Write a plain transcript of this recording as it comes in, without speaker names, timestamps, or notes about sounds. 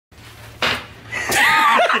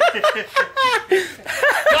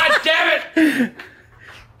God damn it!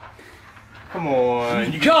 Come on,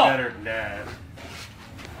 you get Go. better than that.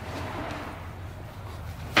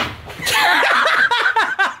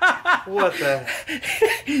 What the?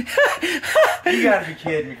 You gotta be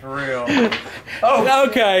kidding me for real. Oh,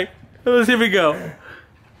 Okay. Let's here we go.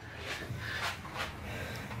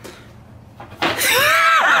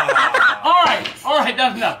 All right,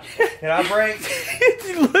 that's enough. can I break?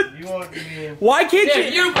 You want me in? Why can't Yeah,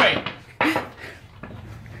 you? you break.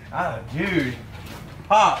 Ah, dude.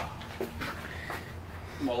 Pop.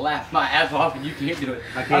 I'm gonna laugh my ass off and you can't do it.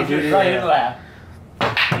 I can't do it right either. and laugh.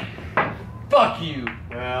 Fuck you.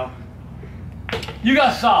 Well, You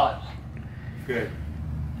got solids. good.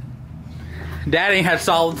 Dad ain't had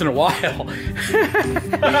solids in a while. Good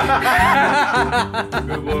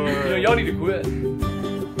boy. Y'all need to quit.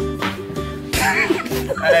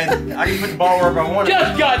 And I can put the ball wherever I want it.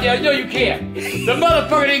 Just goddamn, no you can't. The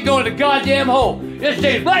motherfucker didn't go in the goddamn hole. It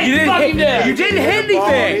stays right You didn't fucking hit, there. you didn't hit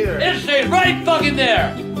anything. It stays right fucking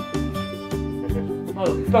there.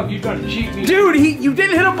 Motherfucker, you trying to cheat me? Dude, you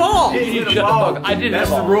didn't hit a ball. Didn't You hit the shut the ball. fuck up. I didn't That's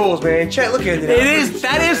hit the the ball. rules, man. Check, look at it.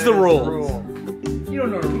 That is the rule. You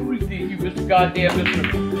don't know the rules, do you, Mr. Goddamn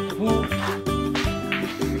Mr. Fool?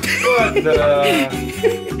 What the?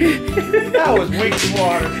 That was weak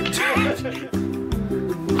water.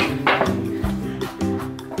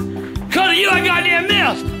 Cause of you, I goddamn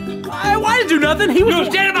missed. Why did do nothing? He You were was.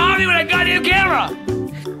 standing behind me with that goddamn camera.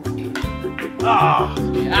 Ah.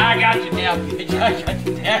 I got you now, bitch. I got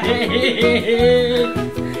you now.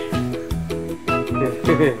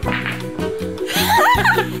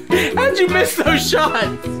 How'd you miss those shots?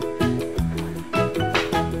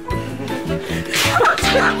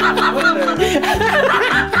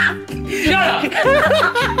 Shut up.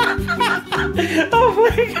 Oh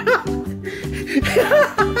my god.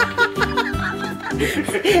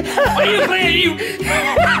 What are you playing?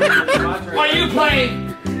 What are you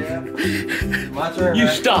playing? Yeah. My turn. You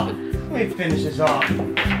right? stop it. Let me finish this off.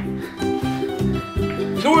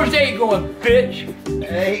 So where's 8 going, bitch?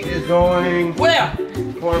 8 is going Where?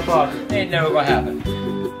 corner pocket. Ain't never gonna happen.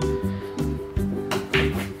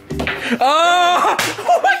 Oh!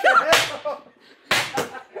 Oh my god!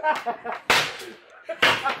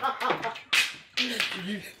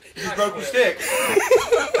 You just broke your stick.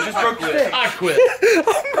 You just broke your stick. I quit.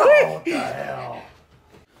 What the hell?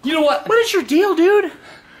 You know what? What is your deal, dude?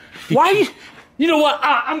 Why you? You know what?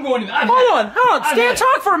 I'm going to. Hold on. Stand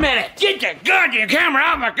talk for a minute. Get the goddamn camera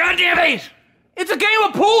out of my goddamn face. It's a game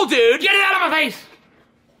of pool, dude. Get it out of my face.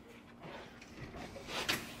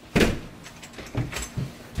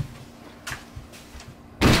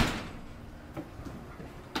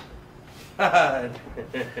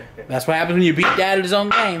 That's what happens when you beat Dad at his own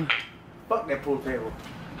game. Fuck that pool table.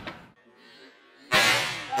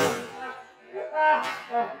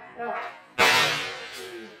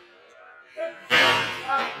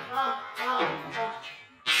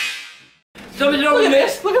 Somebody's over Look at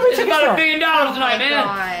this. this. Look at me It's take a about shot. $1 billion tonight, man.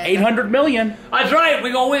 God. 800 million. That's right.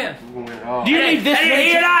 We gonna win. Do you need this Hey, many?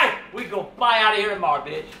 here tonight. We gonna fly out of here tomorrow,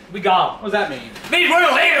 bitch. We gone. What does that mean? Means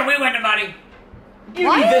we're here. We win the money. You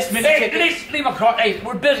What? need this many Hey, tickets. leave my car. Hey,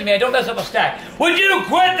 we're busy, man. Don't mess up my stack. Would you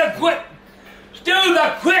quit the quick? Do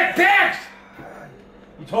the quick picks.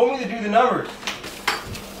 You told me to do the numbers.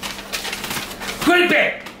 Quick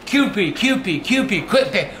pick. QP.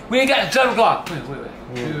 Quick pick. We ain't got 7 o'clock.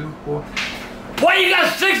 Wait. 2, 4. Why you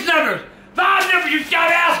got 6 numbers? 5 numbers, you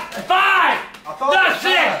dumbass. 5. I thought Not it was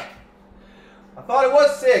 6. 5. I thought it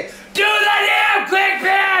was 6. Do the damn quick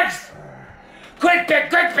picks. Quick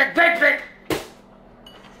pick.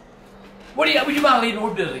 What do you? Would you mind leaving?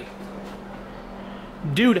 We're busy.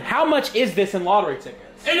 Dude, how much is this in lottery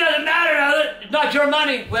tickets? It doesn't matter, does it? It's not your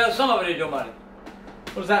money. Well, some of it is your money.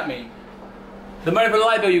 What does that mean? The money for the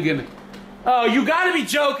light bill you give me. Oh, you gotta be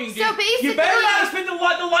joking, dude. So basically- You better not spend the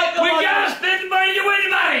light bill. We on gotta this. spend the money to win the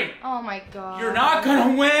money. Oh my god. You're not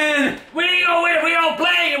gonna win. We ain't gonna win if we don't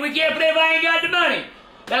play, and we can't play if I ain't got the money.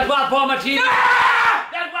 That's why I part my TV. Ah!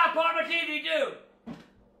 That's why I part my TV do.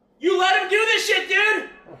 You let him do this shit, dude.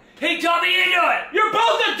 He told me to do it. You're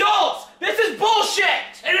both adults. This is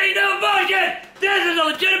bullshit. It ain't no bullshit. This is a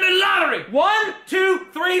legitimate lottery. 1, 2,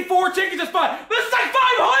 3, 4 tickets is fine. This is like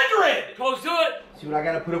 500. Close to it. See what I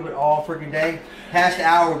gotta put up with all freaking day? Past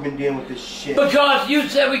hour we've been dealing with this shit. Because you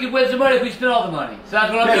said we could win some money if we spent all the money. So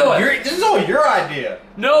that's what I'm Man, doing. this is all your idea.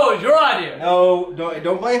 No, it's your idea. No,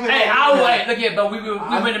 don't blame me. Hey, I'll wait. Look here, but we win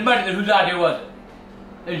the money, then whose idea was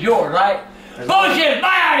it? It's yours, right? Bullshit, it's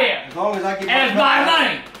my idea. As long as I get And it's my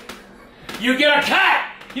money. You get a cut.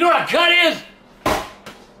 You know what a cut is?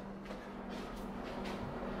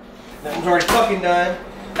 That one's already fucking done.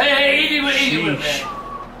 Hey, easy with it,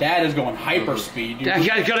 man. Dad is going hyper speed, dude. I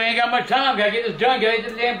ain't got much time. Gotta get this done. Gotta get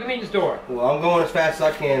to the damn convenience store. Well, I'm going as fast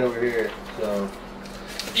as I can over here, so.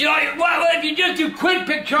 You know, what if you just do quick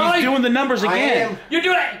pick, Charlie? He's doing the numbers again. You're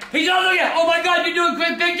doing it. He's all looking at. Oh my God, you're doing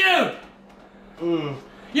quick pick too.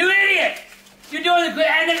 You idiot. You're doing the quick.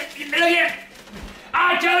 And then, look at it.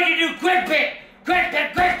 I told you to do quick pick. Quick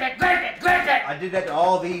pick, quick pick, quick pick, quick pick. I did that to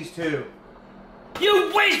all these too.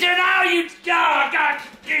 You wasted an hour, you. Oh, God.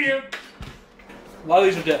 You. A lot of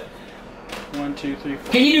these are dead. 1, 2, 3,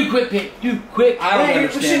 4. Can you do quick pick? Do quick. I don't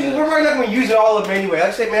understand We're probably not going to use it all of them anyway. Like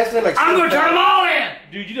I say, man, that's like. I'm going to turn them all in.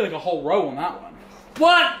 Dude, you did like a whole row on that one.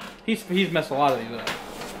 What? He's messed a lot of these up.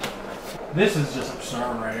 This is just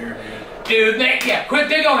absurd right here, dude. Dude, man, yeah, quit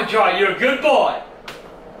pick on it, Charlie. You're a good boy.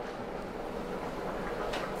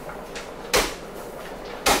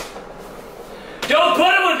 Don't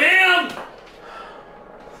put him with him.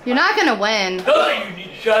 You're not gonna win. No, you need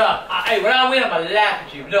to shut up. Hey, when I win, I'm gonna laugh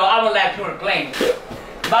at you. No, I'm gonna laugh at you on a plane.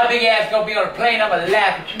 My big ass gonna be on a plane. I'm gonna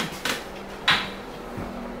laugh at you.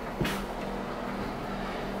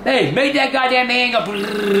 Hey, make that goddamn thing go.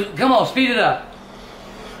 Come on, speed it up.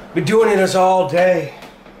 Been doing this all day.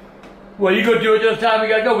 Well, you go do it this time. We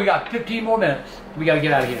gotta go. We got 15 more minutes. We gotta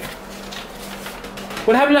get out of here.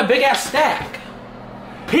 What happened to that big ass stack?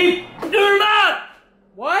 He do them up.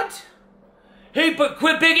 What? He put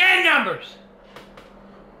quit big and numbers.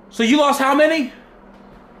 So you lost how many?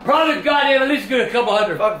 Probably goddamn at least good a couple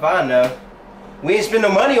hundred. Fuck if I know. We ain't spend no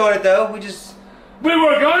money on it though. We just. We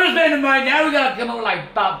were going to spend the money. Now we gotta come up with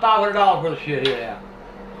like about $500 worth of shit here now.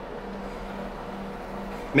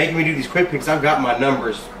 Making me do these quick picks. I've got my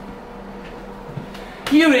numbers.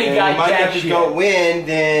 You ain't got If my jack numbers shit. don't win,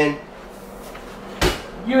 then.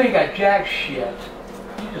 You ain't got jack shit.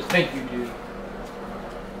 You just think you do.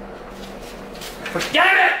 Forget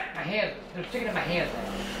it! My hands, they're sticking in my hands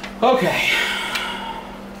now. Okay.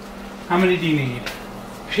 How many do you need?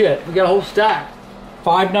 Shit, we got a whole stack.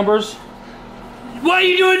 5 numbers? Why are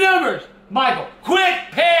you doing numbers? Michael,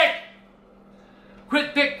 quick pick!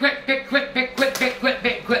 Quick pick, quick pick, quick pick, quick pick, quick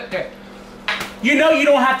pick, quick pick. You know you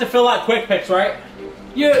don't have to fill out quick picks, right?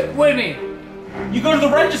 What do you mean? You go to the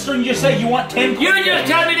register and you just say you want 10 quick You picks. just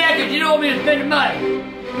tell me that because you don't want me to spend the money.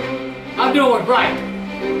 I'm doing what's right.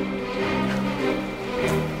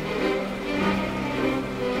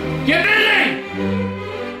 Get busy!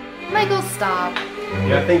 Michael, stop.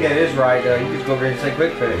 Yeah, I think that is right. You just go over here and say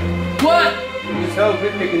quick pick. What? You just tell them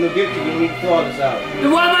quick pick and they'll give it to you. You need to fill all this out.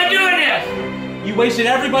 Then why am I doing this? You wasted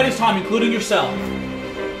everybody's time, including yourself.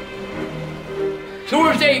 So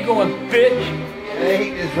where's they going, bitch?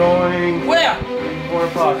 8 is going. Where? 4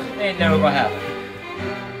 o'clock. Ain't never gonna happen.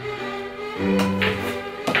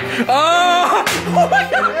 Oh! Oh my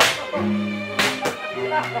God!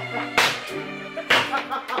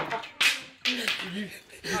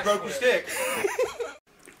 You broke your stick.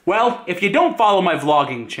 Well, if you don't follow my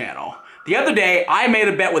vlogging channel, the other day I made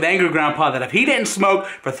a bet with Angry Grandpa that if he didn't smoke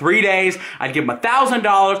for 3 days, I'd give him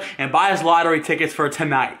 $1,000 and buy his lottery tickets for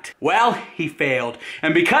tonight. Well, he failed.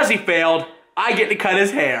 And because he failed, I get to cut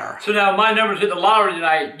his hair. So now my numbers hit the lottery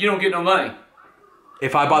tonight, you don't get no money.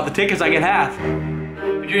 If I bought the tickets, I get half.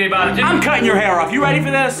 But you ain't buying a ticket. I'm cutting your hair off. You ready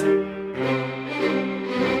for this?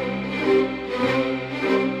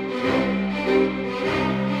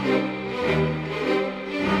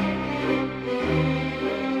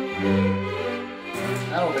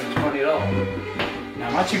 I don't think it's funny at all. Now,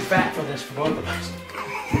 am I too fat for this for both of us?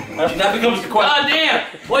 That becomes the question. God damn!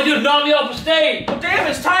 Why'd you knock me off the stage? Well, damn,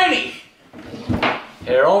 it's tiny.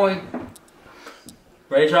 Hair only.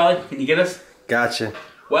 Ready, Charlie? Can you get us? Gotcha.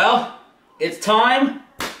 Well, it's time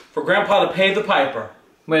for Grandpa to pay the piper.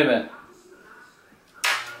 Wait a minute.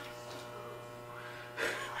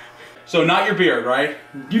 So not your beard, right?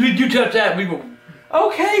 You touch that, we will.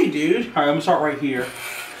 Okay, dude. All right, I'm gonna start right here.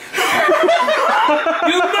 You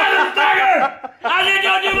motherfucker! I said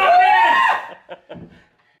don't do my beard!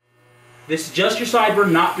 This is just your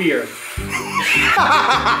sideburn, not beard.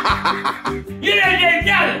 You didn't do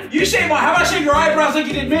nothing! You shave my. How about I shave your eyebrows like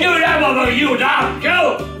you did me? You that motherfucker, you down!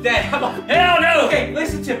 Go! Dad, how about? Hell no! Okay,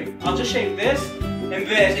 listen to me. I'll just shave this and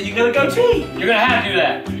this, and you got a goatee. You're gonna have to do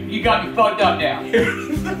that. You got me fucked up now.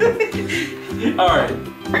 All right.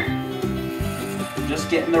 Just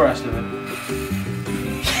getting the rest of it.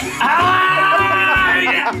 Ah!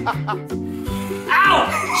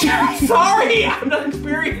 Ow! Sorry, I'm not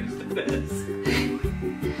experienced in this.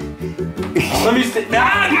 Let me sit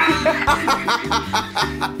down.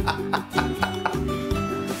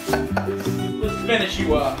 Let's finish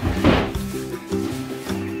you up.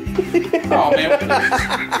 Oh man,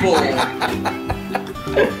 bull.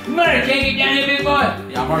 You better take it down here, big boy.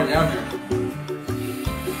 Yeah, I'm already down here.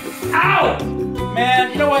 Ow!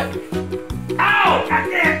 Man, you know what? Ow! I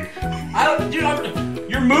can't!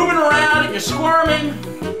 You're moving around and you're squirming.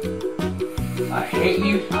 I hate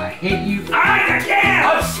you. I hate you. I can't!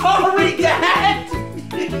 I'm sorry, Dad.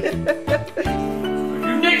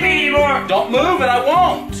 You nick me anymore! Don't move and I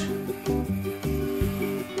won't.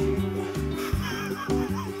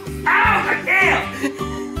 Ow! I can't!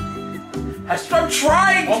 I'm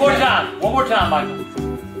trying. One more time. One more time, Michael.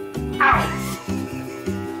 Ow!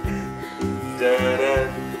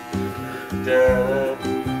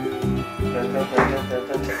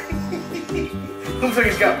 Looks like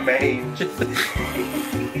he's got mange.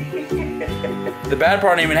 The bad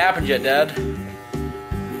part ain't even happened yet, Dad.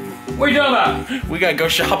 What are you talking about? We gotta go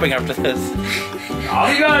shopping after this. All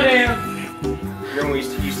you got there. Remember when we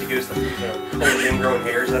used to get some, pull ingrown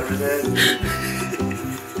hairs out of his head?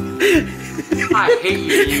 I hate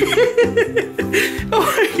you. Oh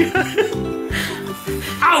my God.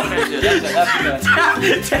 Ow! That's it. That's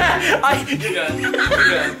good. Dad, You're done. You're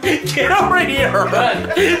done. get over here.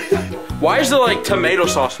 Why is there like tomato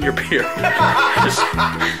sauce in your beard?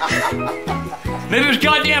 Maybe it was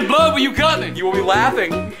goddamn blood when you cut me. You will be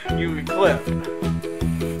laughing. You will be clipped.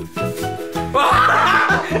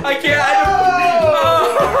 I can't.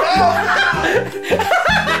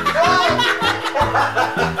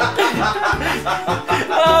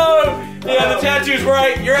 Oh, yeah, the tattoo's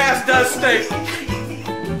right. Your ass does stink.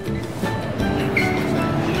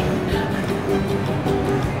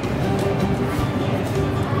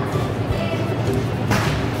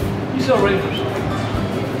 You sell razors.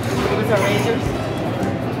 We sell razors.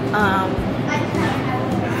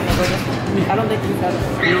 I don't think you sell them.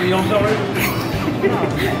 You don't sell razors? No.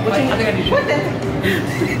 I think I need you.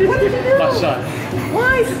 What did you do? My son.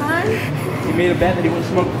 Why, son? He made a bet that he wouldn't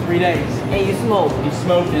smoke for 3 days. And you smoke. He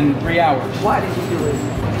smoked in 3 hours. Why did you do it?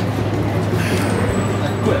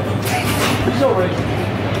 Quit. You sell razors.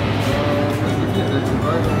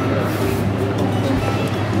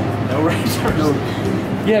 No razors. No.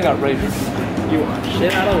 Yeah, I got razors. You are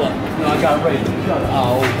shit out of luck. No, I got razors.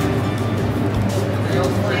 Oh.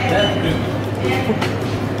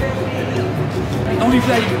 Don't even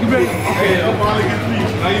say you ready? Hey, I'm finally getting to you.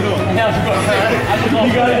 How you doing? How's it going?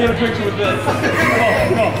 You gotta get a picture with this.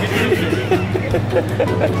 Come on.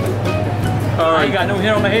 I ain't got no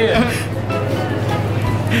hair on my head.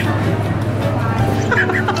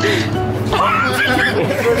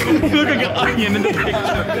 You look like an onion in the picture.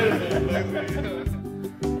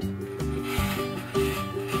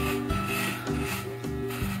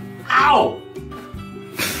 Ow!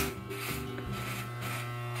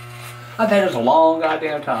 I've had this a long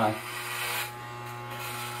goddamn time.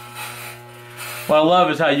 What I love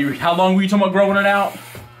is how long were you talking about growing it out?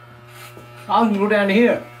 I can go down to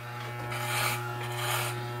here.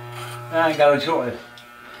 I ain't got a choice.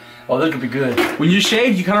 Oh, this could be good. When you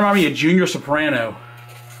shaved, you kind of remind me of Junior Soprano.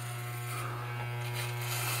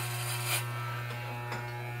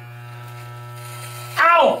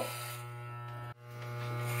 Ow!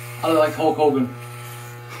 I look like Hulk Hogan.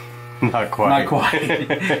 Not quite. Not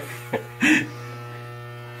quite.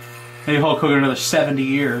 Maybe Hulk Hogan another 70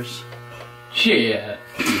 years. Shit.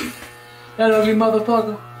 That ugly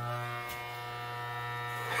motherfucker.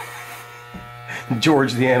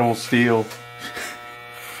 George the Animal Steel.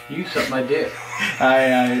 You suck my dick.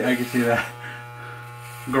 I can see that.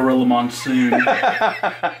 Gorilla Monsoon.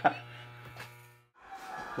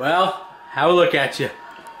 Well, how we look at you?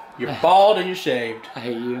 You're bald and you're shaved. I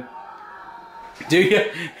hate you. Do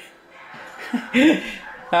you?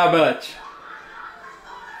 How much?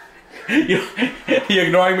 You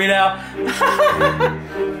ignoring me now?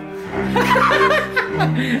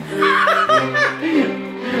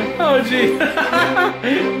 Oh gee.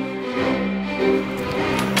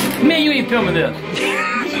 Man, you ain't filming this.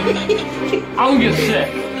 I'm gonna get sick.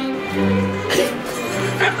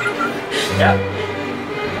 Yep.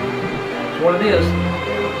 That's what it is.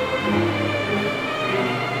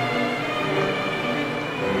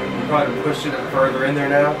 You probably pushing it further in there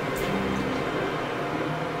now.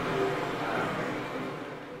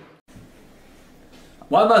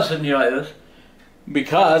 Why am I sitting here like this?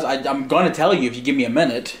 Because I'm going to tell you if you give me a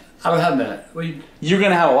minute. I don't have a minute. You're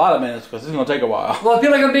going to have a lot of minutes because it's going to take a while. Well, I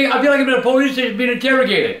feel like I'm in a police station being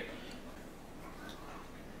interrogated.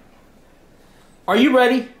 Are you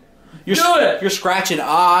ready? You're Do it! You're scratching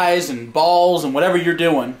eyes and balls and whatever you're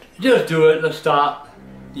doing. Just do it. Let's stop.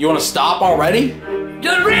 You want to stop already?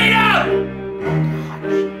 Just read up!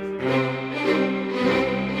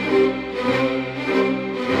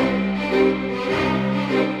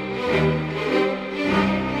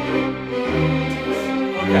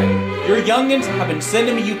 Okay. Okay. Your youngins have been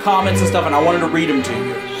sending me you comments and stuff, and I wanted to read them to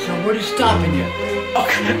you. So what is stopping you?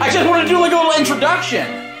 Okay, I just wanted to do like a little introduction.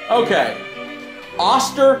 Okay.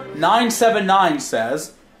 Oster979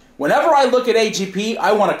 says, whenever I look at AGP,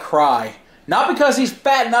 I want to cry. Not because he's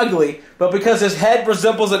fat and ugly, but because his head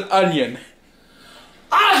resembles an onion.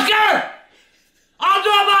 Oscar! I'll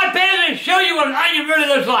draw my pen and show you what an onion really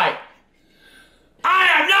looks like. I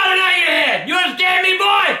am not an onion head. You understand me,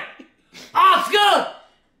 boy? Oscar!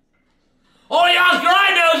 Only Oscar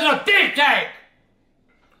I know is in a fish tank.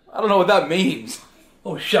 I don't know what that means.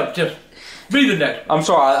 Oh, shut up. Just read the next one. I'm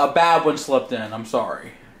sorry, a bad one slipped in. I'm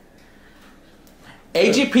sorry.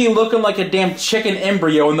 AGP looking like a damn chicken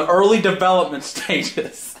embryo in the early development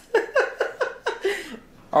stages.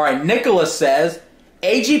 Alright, Nicholas says,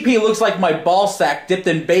 AGP looks like my ball sack dipped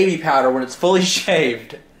in baby powder when it's fully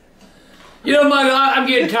shaved. You know, Michael, I'm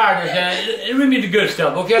getting tired of this. Read me the good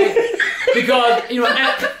stuff, okay? Because,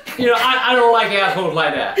 I don't like assholes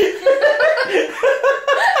like that.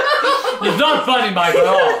 It's not funny, Michael, at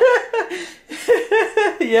all.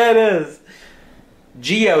 Yeah, it is.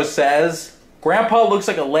 Gio says, Grandpa looks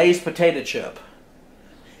like a Lay's potato chip.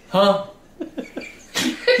 Huh?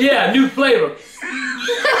 Yeah, new flavor.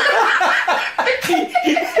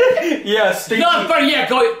 Yeah, stinky. Not funny, yeah,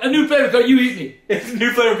 a new flavor called You Eat Me. It's a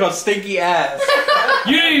new flavor called Stinky Ass.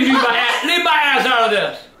 You need to leave my ass out of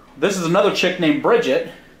this. This is another chick named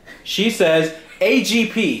Bridget. She says,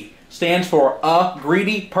 AGP stands for a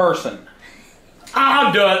greedy person.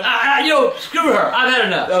 I'm done. Screw her. I've had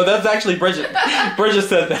enough. Oh, that's actually Bridget. Bridget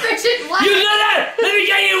said that. Bridget, what? You said that! Let me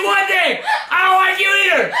tell you one thing! I don't like you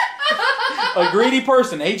either! A greedy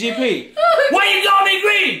person, AGP. Why you call me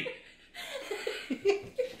greedy?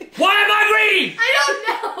 Why am I greedy? I don't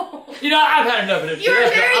know. I've had enough of this. You're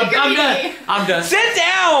very I'm greedy. done. I'm done. Sit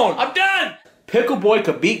down! I'm done! Pickle Boy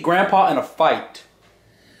could beat Grandpa in a fight.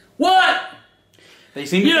 What? They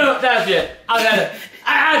seem That's it. I've had it.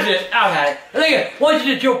 I've had it. Look at once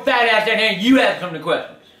you get your fat ass down here, you ask some of the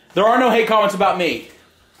questions. There are no hate comments about me.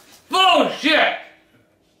 Bullshit!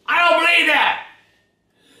 I don't believe that!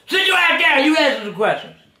 Sit your ass down, you answer the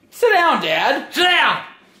questions. Sit down, Dad. Sit down!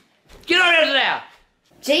 Get on there, sit down!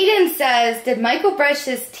 Jaden says, did Michael brush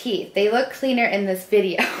his teeth? They look cleaner in this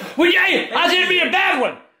video. Well, yeah, I said it'd be a bad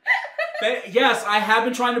one! Yes, I have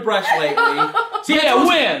been trying to brush lately. See, Yeah,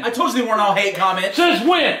 when? I told you they weren't all hate comments. Since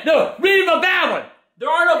when? No, read him a bad one! There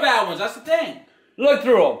are no bad ones, that's the thing. Look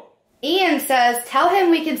through them. Ian says, tell him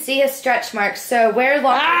we can see his stretch marks, so wear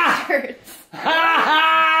long shirts. Ha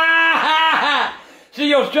ha ha! See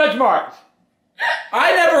your stretch marks.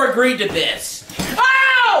 I never agreed to this.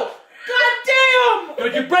 Ow! God damn!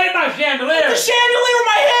 Don't you break my chandelier! The chandelier in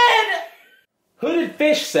my head! Hooded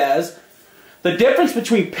Fish says, the difference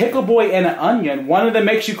between Pickle Boy and an onion, one of them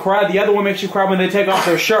makes you cry, the other one makes you cry when they take off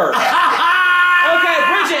their shirt. Okay,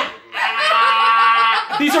 Bridget!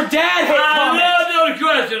 These are dad hate comments. I love those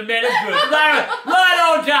questions, man. That's good. Right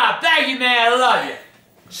on top. Thank you, man. I love you.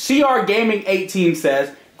 CR Gaming 18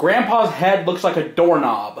 says, Grandpa's head looks like a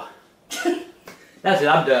doorknob. That's it.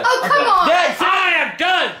 I'm done. Oh, come on. I am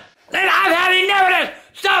done. I've had enough of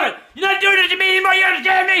this. Stop it. You're not doing this to me anymore. You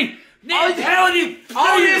understand me? Hell with you.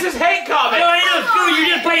 All it is hate comments. No, ain't no screw you.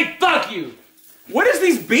 Just play fuck you. What is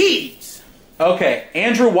these beads? Okay,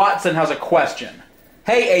 Andrew Watson has a question.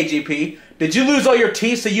 Hey, AGP, did you lose all your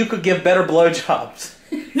teeth so you could give better blowjobs?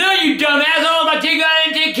 No, you dumbass. All my teeth I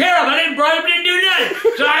didn't take care of. I didn't brush them, didn't do nothing.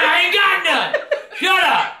 So I ain't got none. Shut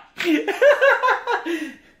up.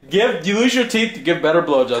 You lose your teeth to give better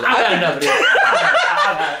blowjobs. I've had enough of this.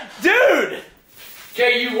 Dude!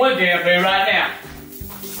 Tell you one damn thing right now.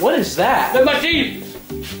 What is that? Look at my teeth.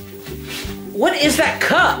 What is that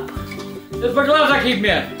cup? This is my gloves I keep them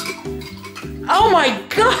in. Oh my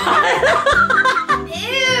god!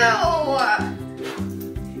 Ew.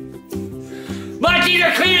 My teeth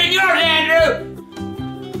are cleaner than yours, Andrew.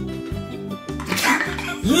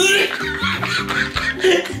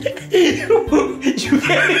 You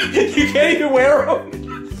can't even wear them.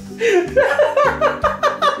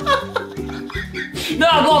 No,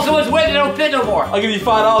 I'm going so much weight they don't fit no more. I'll give you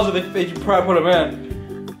 $5 if you probably put them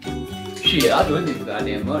in. Shit, I'll do anything for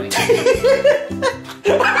goddamn money.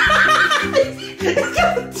 He's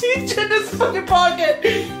got the teeth in his fucking pocket.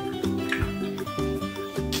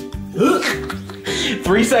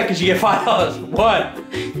 3 seconds, you get $5. 1,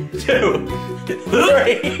 2,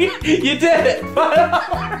 3. You did it. $5.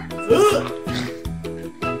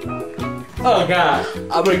 Oh, God.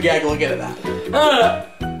 I'm gonna gag looking at that.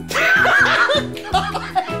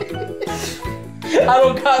 I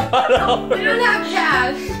don't got $5. We don't have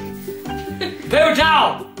cash. Paper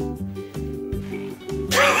towel.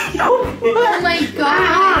 Oh my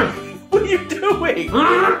god. What are you doing?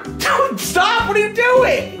 Dude, stop! What are you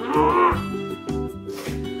doing?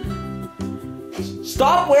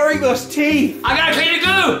 Stop wearing those teeth! I gotta clean the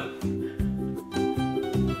goo!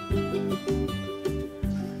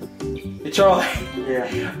 Hey, Charlie.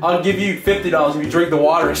 Yeah. I'll give you $50 if you drink the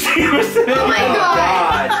water. Oh my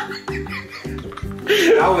god.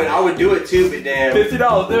 I would do it too, but damn.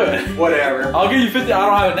 $50, do it. Whatever. I'll give you 50. I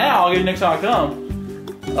don't have it now. I'll give you next time I come.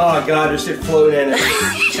 Oh god, there's shit floating in it.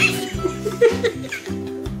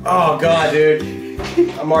 Oh god, dude.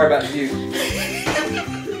 I'm worried about you.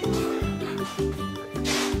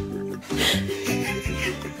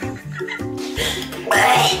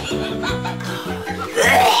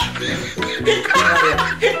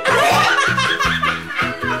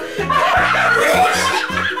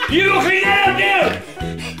 You gonna clean that up, dude?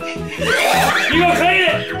 You gonna clean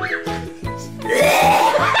it?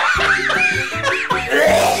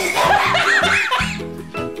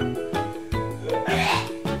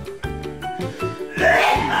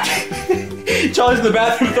 Charlie's in the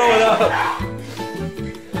bathroom throwing up.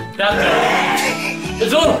 That's it.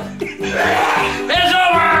 It's over. It's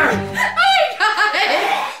over. Oh my god.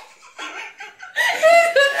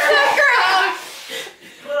 This is so gross.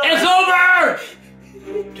 It's over.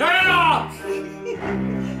 Turn it off.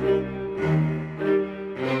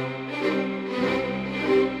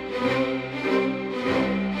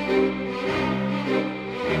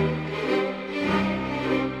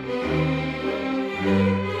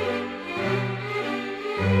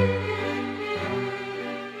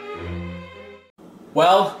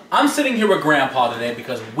 Well, I'm sitting here with Grandpa today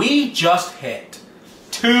because we just hit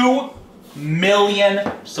 2 million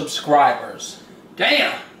subscribers.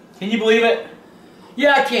 Damn. Can you believe it?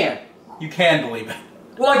 Yeah, I can. You can believe it.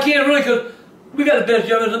 Well, I can't really because we got the best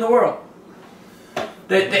youngins in the world.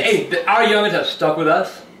 Our youngins have stuck with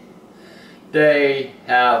us. They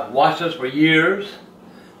have watched us for years.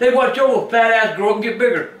 They watched your little fat ass grow up and get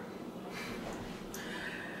bigger.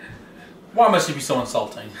 Why must you be so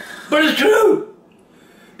insulting? But it's true.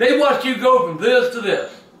 They watched you go from this to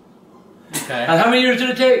this. Okay. And how many years did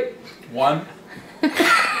it take? 1.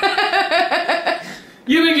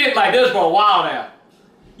 You've been getting like this for a while now.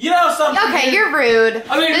 You know something? Okay, you're rude.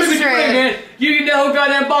 I mean, this look is at your rude. thing, man. You get that whole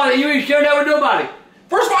goddamn body. You ain't sharing that with nobody.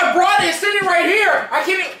 First of all, I brought it. It's sitting right here. I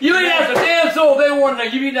can't even... You ain't asked a damn soul if they wanted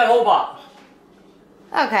that. You eat that whole box.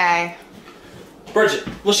 Okay. Bridget,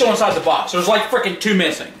 let's show inside the box. There's like freaking 2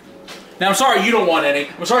 missing. Now, I'm sorry you don't want any.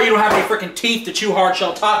 I'm sorry you don't have any freaking teeth to chew hard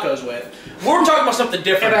shell tacos with. We're talking about something If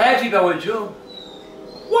different. I had teeth, I wouldn't chew them.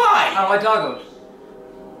 Why? I don't like tacos.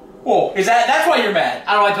 Whoa, that's why you're mad?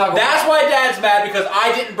 I don't like tacos. That's why Dad's mad, because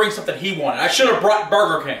I didn't bring something he wanted. I should have brought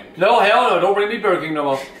Burger King. No, hell no. Don't bring me Burger King no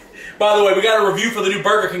more. By the way, we got a review for the new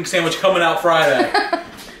Burger King sandwich coming out Friday.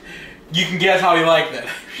 You can guess how he liked it.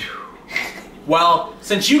 Well,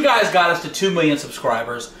 since you guys got us to 2 million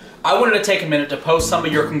subscribers, I wanted to take a minute to post some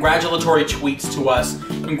of your congratulatory tweets to us,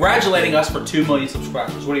 congratulating us for 2 million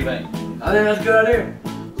subscribers. What do you think? I think that's a good idea.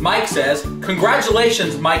 Mike says,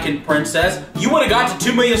 congratulations, Mike and Princess. You would have got to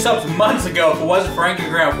 2 million subs months ago if it wasn't for Angry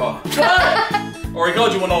Grandpa. What? Or he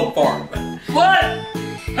called you an old fart. What?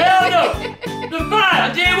 Hell no. The fine.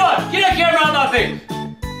 I tell you what. Get that camera on my face.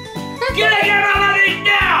 Get that camera on my face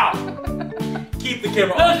now. Keep the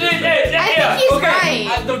camera No, on. hey, I think he's Okay,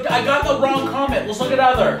 right. I got the wrong comment. Let's look at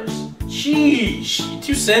others. Sheesh, you're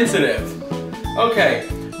too sensitive. Okay,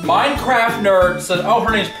 Minecraft Nerd says, oh,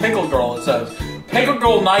 her name's Pickle Girl, it says. Pickle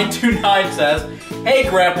Girl 929 says, hey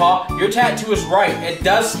Grandpa, your tattoo is right. It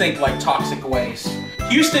does stink like toxic waste.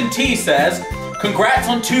 Houston T says, congrats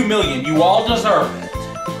on 2 million. You all deserve it.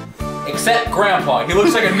 Except Grandpa. He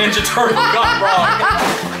looks like a Ninja Turtle gone wrong.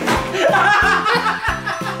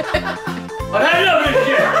 I've had enough of this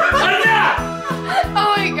shit. Enough. Oh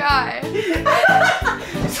my god.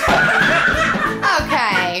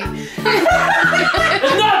 Okay.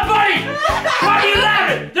 It's not funny. Why are you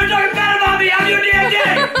laughing? They're talking bad about me. I'm your damn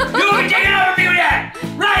daddy. You want me taking over me with that?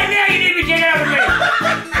 Right now you need to be taking over me.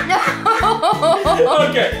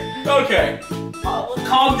 Okay.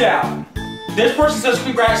 Calm down. This person says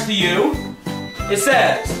congrats to you. It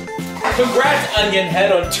says, congrats Onion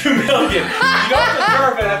Head on 2 million. You don't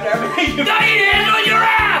deserve it after everything you've Now you hands on your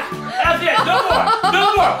ass. That's it. No more. No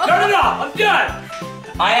more. Turn it off. I'm done.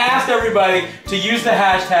 I asked everybody to use the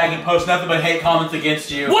hashtag and post nothing but hate comments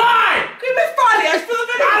against you. Why? It's been funny. I feel the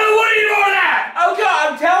video. I don't want any more of that. Okay,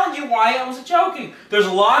 I'm telling you why I was joking. There's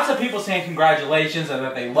lots of people saying congratulations and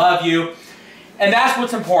that they love you. And that's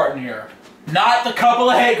what's important here. Not the couple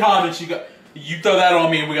of hate comments you got. You throw that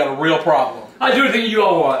on me and we got a real problem. I do think you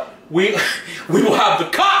all want. we will have the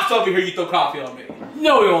cops over here. You throw coffee on me.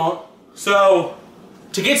 No, we won't. So,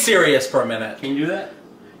 to get serious for a minute. Can you do that?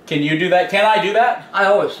 Can you do that? Can I do that? I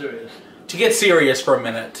always serious. To get serious for a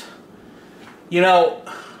minute. You know,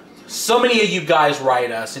 so many of you guys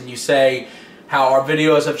write us and you say how our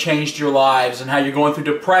videos have changed your lives and how you're going through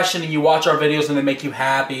depression and you watch our videos and they make you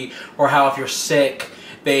happy, or how if you're sick,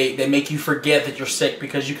 they make you forget that you're sick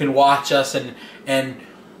because you can watch us and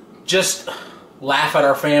just laugh at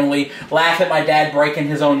our family, laugh at my dad breaking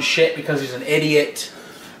his own shit because he's an idiot,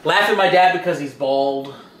 laugh at my dad because he's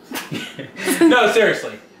bald. No,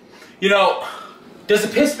 seriously. You know, does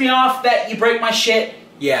it piss me off that you break my shit?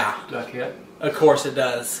 Yeah. Do I care? Of course it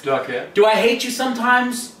does. Do I care? Do I hate you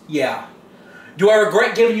sometimes? Yeah. Do I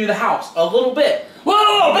regret giving you the house? A little bit.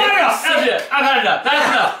 Whoa, back up! That's it. I've had enough. That's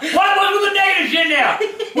enough. What's with the negative shit now?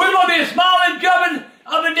 We're gonna be smiling, jumping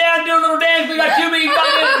up and down, doing a little dance. We got 2 million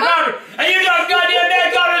goddamn subscribers, and you don't goddamn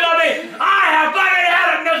dance comments on me. I have fucking had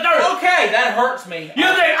it, mister. Okay, that hurts me. You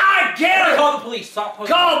think I care? Call the police. Stop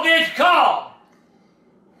posting. Call, bitch, call.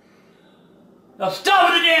 Now stop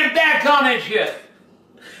with the damn bad comment shit.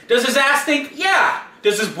 Does his ass stink? Yeah.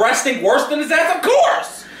 Does his breast stink worse than his ass? Of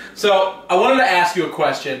course. So, I wanted to ask you a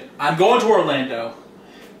question. I'm going to Orlando,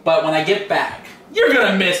 but when I get back, you're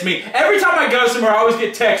gonna miss me. Every time I go somewhere, I always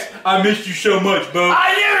get texts, I missed you so much, bro.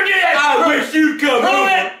 I never do that. I wish you'd come Prove over.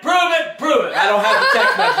 it, prove it, prove it. I don't have the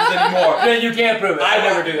text messages anymore. Then you can't prove it. I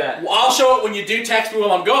never do that. Well, I'll show it when you do text me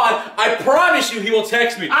while I'm gone. I promise you he will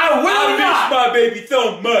text me. I will not. miss my baby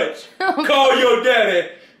so much. Call your daddy.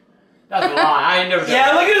 That's a lie. I ain't never done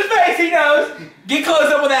Yeah, that. look at his face. He knows. Get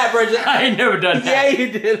close up with that, Bridget. I ain't never done Yeah, that.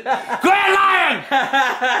 you did. Quit lying!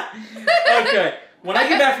 Okay. When I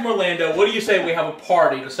get back from Orlando, what do you say we have a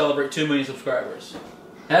party to celebrate 2 million subscribers?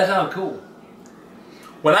 That sounds cool.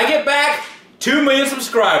 When I get back, 2 million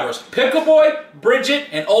subscribers. Pickle Boy, Bridget,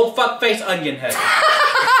 and old fuckface Onion Head. And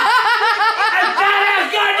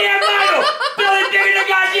fat-ass goddamn Michael! Billy digging the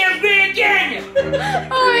goddamn big canyon!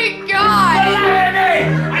 Oh my god! Don't laugh at me!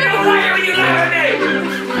 I don't like it when you laugh at me!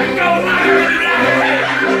 I don't like it when you laugh at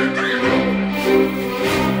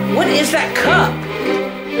me! What is that cup?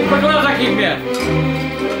 It's my gloves I keep in.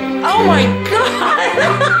 Oh my god!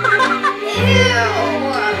 Ew!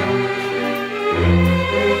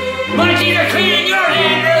 My teeth are clean in your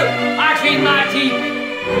hand, Drew! I clean my teeth.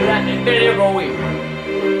 They're every week.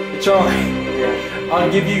 Charlie, I'll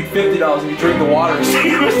give you $50 if you drink the water.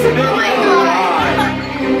 Oh my god!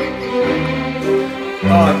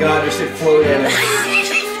 Oh god, there's shit floating in it.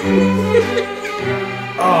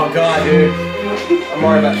 Oh god, dude. I'm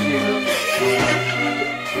worried about you.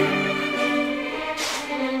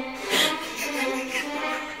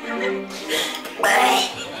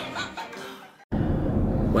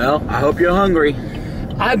 Well, I hope you're hungry.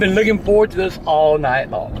 I've been looking forward to this all night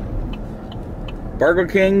long. Burger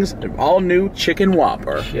King's all-new Chicken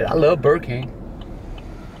Whopper. Shit, I love Burger King.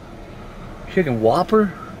 Chicken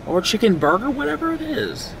Whopper? Or Chicken Burger, whatever it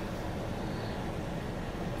is.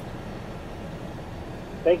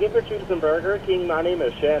 Thank you for choosing Burger King. My name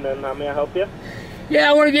is Shannon. How may I help you? Yeah,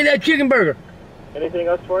 I want to get that chicken burger. Anything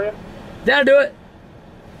else for you? That'll do it.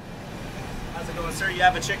 How's it going, sir? You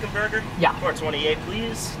have a chicken burger? Yeah. For 28,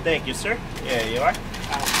 please. Thank you, sir. There you are.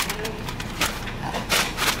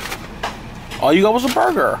 All you got was a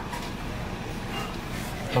burger.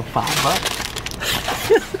 For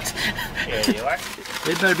 $5. There you are.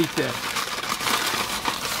 It better be said.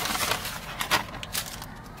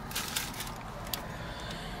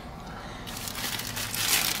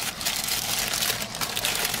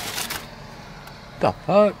 The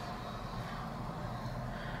fuck?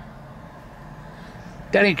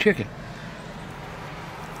 That ain't chicken.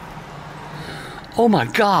 Oh my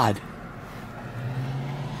god.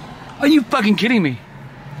 Are you fucking kidding me?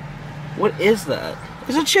 What is that?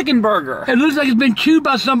 It's a chicken burger. It looks like it's been chewed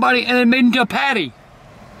by somebody and then made into a patty.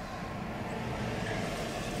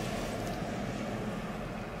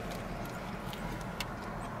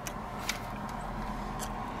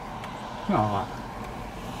 Oh.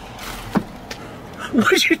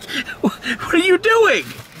 What are you doing?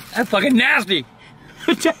 That's fucking nasty.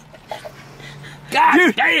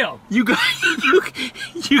 God damn! You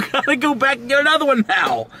gotta go back and get another one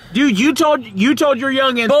now, dude. You told your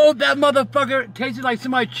youngin. Both that motherfucker tasted like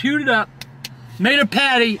somebody chewed it up, made a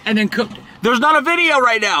patty, and then cooked it. There's not a video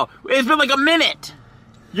right now. It's been like a minute.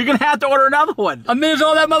 You're gonna have to order another one. A minute's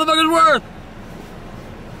all that motherfucker's worth.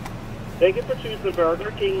 Thank you for choosing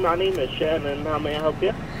Burger King. My name is Shannon. How may I help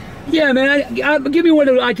you? Yeah, man. Give me one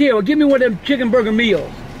of them. I tell you what, give me one of them chicken burger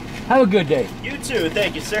meals. Have a good day. You too.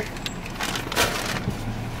 Thank you, sir.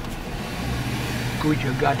 Go eat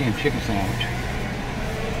your goddamn chicken sandwich.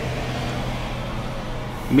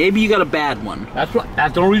 Maybe you got a bad one. That's right.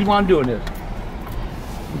 That's the only reason why I'm doing this.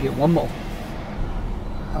 We'll get one more.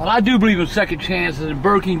 Well, I do believe in second chances, and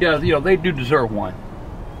Burger King does. You know, they do deserve one.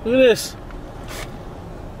 Look at this.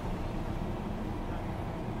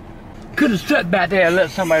 Could have sat back there and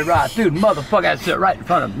let somebody ride through. Motherfucker had to sit right in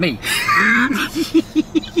front of me.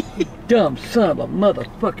 You dumb son of a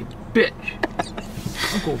motherfucking bitch.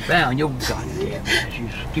 I'll go down your goddamn ass, you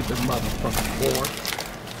stupid motherfucking whore.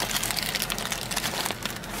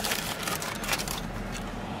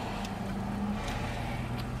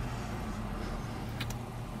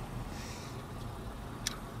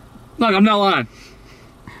 Look, I'm not lying.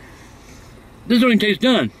 This don't even taste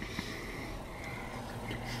done.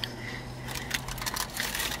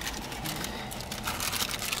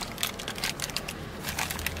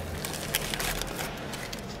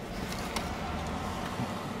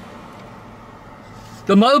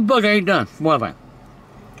 The motherfucker ain't done, for one thing.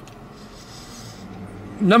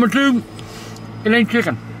 Number two, it ain't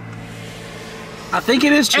chicken. I think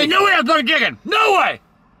it is chicken. Ain't no way that's fucking chicken! No way!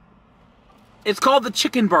 It's called the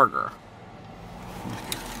chicken burger.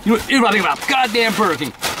 You know what I think about goddamn Burger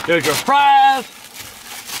King. There's your fries.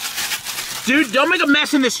 Dude, don't make a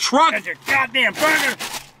mess in this truck. There's your goddamn burger.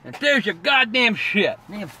 And there's your goddamn shit.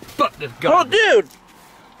 Man, fuck this guy. Oh, dude.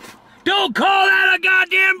 Don't call that a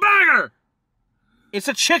goddamn burger! It's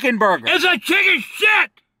a chicken burger. It's a chicken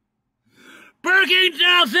shit! Burger King's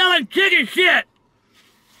now selling chicken shit!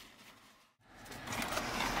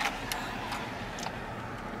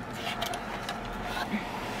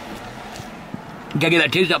 Gotta get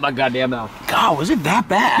that taste out my goddamn mouth. God, was it that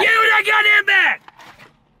bad? Give me that goddamn back!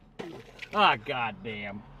 Ah,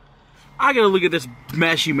 goddamn. I gotta look at this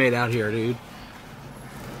mess you made out here, dude.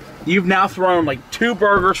 You've now thrown like 2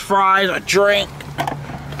 burgers, fries, a drink.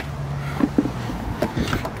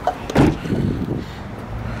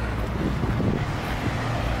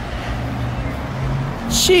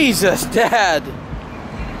 Jesus, Dad.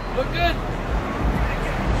 Look good?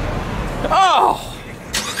 Oh!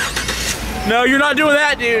 No, you're not doing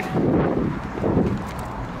that, dude.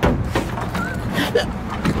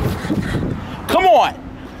 Come on.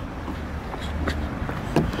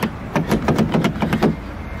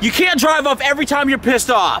 You can't drive off every time you're pissed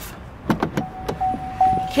off. You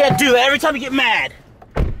can't do that every time you get mad.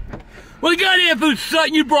 Well, the goddamn food sucked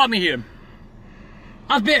and you brought me here.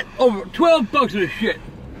 I spent over 12 bucks on this shit.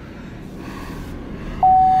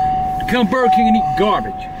 To come Burger King and eat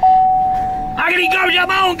garbage. I can eat garbage out of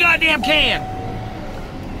my own goddamn can!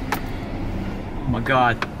 Oh my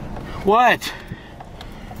God. What?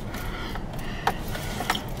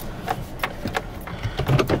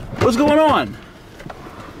 What's going on?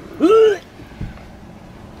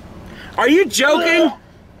 Are you joking?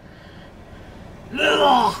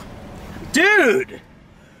 Dude!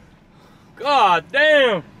 God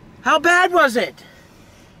damn! How bad was it?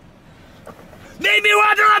 Made me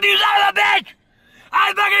want to love you, son of a bitch!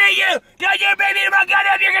 I fucking hate you! Don't you bring me to my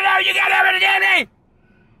goddamn, you goddamn damn me!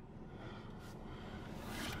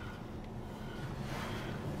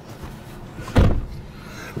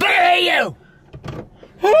 Fucking hate you!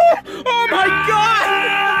 Oh my God!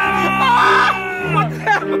 Ah! What the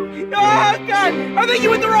hell? Oh God! I think you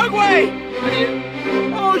went the wrong way!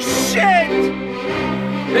 Oh shit!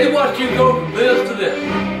 They watched you go from this to this.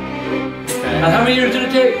 And how many years did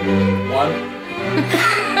it take? 1.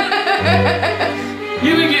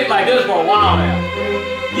 You've been getting like this for a while now.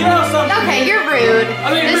 You know something? Okay, you're rude.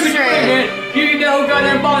 I mean, This is rude. you get that whole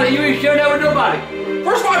goddamn body, you ain't sharing that with nobody.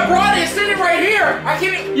 First of all, I brought it. It's sitting right here. I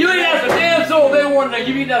can't. You ain't asked a damn soul if they wanted to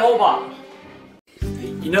give you that whole box.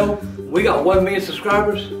 You know, we got 1 million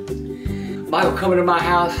subscribers. Michael coming to my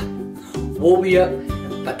house, woke me up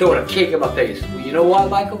by throwing a cake in my face. Well, you know what,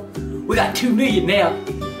 Michael? We got 2 million now.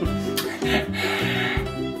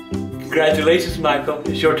 Congratulations, Michael.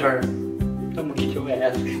 It's your turn. I'm gonna get your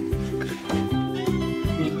ass.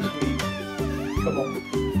 Come on.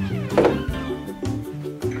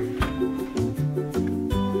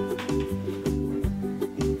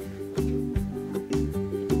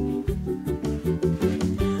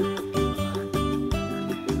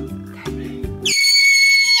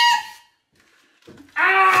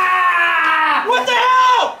 Ah! What the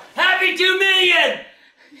hell? Happy 2 million!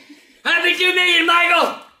 Happy 2 million,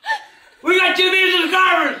 Michael! We got 2 million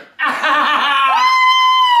subscribers!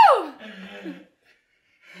 Woo!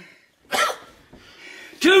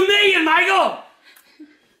 2 million, Michael!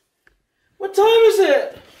 What time is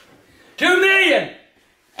it? 2 million!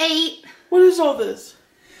 8. What is all this?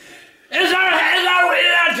 It's our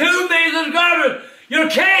 2 million subscribers! Your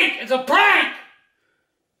cake! It's a prank!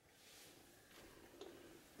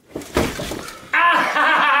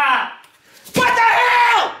 What the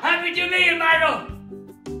hell?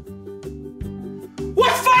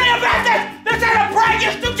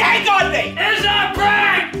 cake! It's a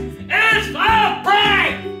prank! It's a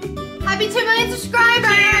prank! Happy 2 million subscribers!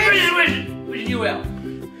 Where's you well?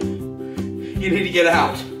 You need to get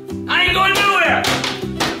out. I ain't going nowhere!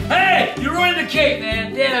 Hey, you ruined the cake,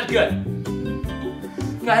 man. Yeah, that's good.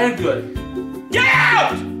 Yeah, that's good. Get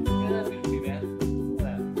out! Yeah, that's good to me, man.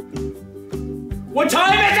 What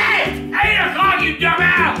time is it? 8 o'clock, you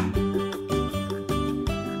dumbass!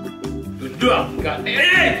 Good job. God,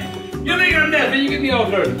 hey, you're making a mess, man. You get me all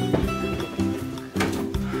dirty.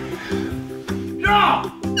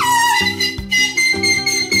 No!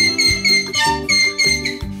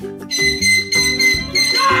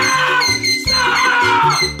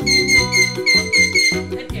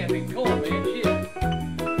 That can't be cold, man. Shit.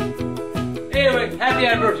 Anyway, happy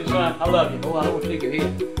anniversary, son. I love you. Oh, I don't want to take your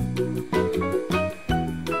head.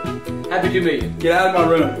 Happy 2 million. Get out of my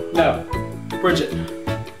room. No. Bridget.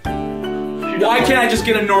 Why can't I just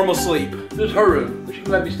get a normal sleep? This is her room. She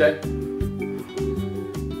can let me stay.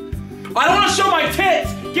 I don't want to show my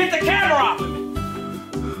tits! Get the camera off of me!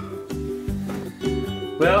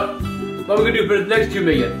 Well, what we gonna do for the next 2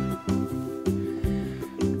 million?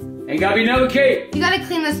 Ain't gotta be another cake. You gotta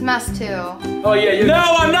clean this mess too. Oh yeah, you. No,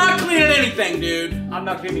 I'm not cleaning anything, dude. I'm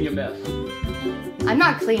not cleaning your mess. I'm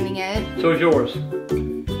not cleaning it. So it's yours.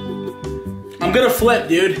 I'm gonna flip,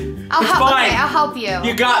 dude. I'll It's help. fine. Okay, I'll help you.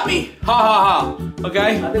 You got me. Ha ha ha.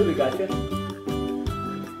 Okay? I think we got you.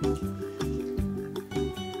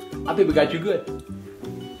 I think we got you good.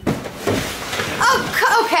 Oh,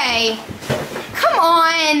 okay. Come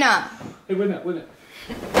on. Hey, wait a minute.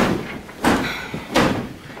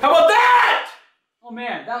 How about that? Oh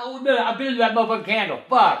man, that little bit. I've been to that motherfucking candle.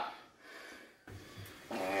 Fuck.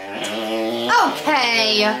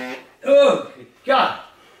 Okay. Oh God.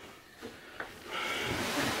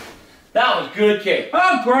 That was good cake.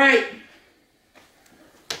 Oh, great.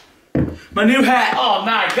 My new hat. Oh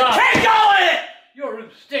my God. Can't go in it! Your room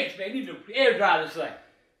stinks, man. You need to air dry this thing.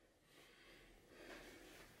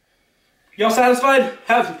 Y'all satisfied?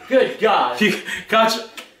 Have Good God. you gotcha?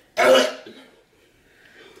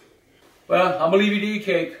 Well, I'm gonna leave you to eat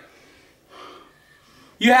cake.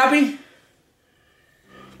 You happy?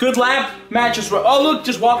 Good lap. Mattress. Oh look,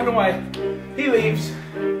 just walking away. He leaves.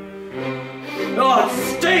 Oh, it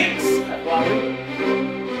stinks. That's why we.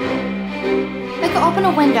 Like, open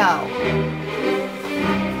a window.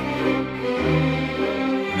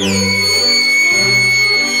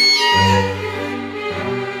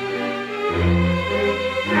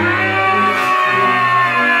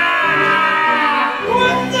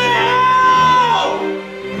 What the hell?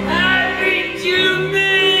 Happy 2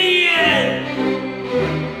 million!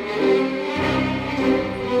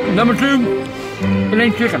 Number 2, it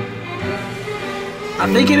ain't chicken. I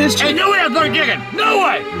think it is Hey, chicken. no way I'm going chicken! No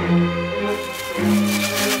way!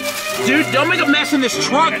 Dude, don't make a mess in this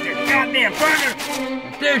truck. That's your goddamn burger!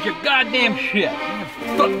 There's your goddamn shit.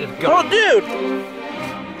 Fuck this guy. Oh, dude.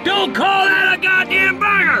 Don't call that a goddamn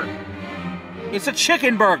burger! It's a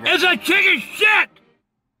chicken burger. It's a chicken shit!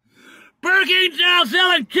 Burger King's now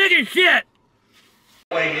selling chicken shit!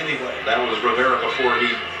 Anyway, that was Rivera before he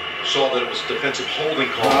saw that it was defensive holding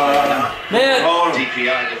call, not Man,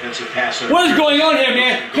 DPI defensive pass. what is going on here,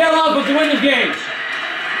 man? Carolina's supposed to win this game.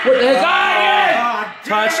 What the heck?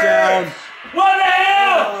 Touchdown. What the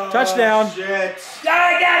hell? Touchdown. Shit.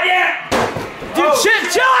 Goddamn! Dude,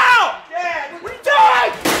 shit, chill out! What are you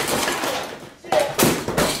doing?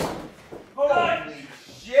 Holy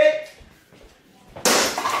shit.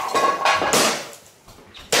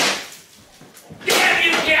 Damn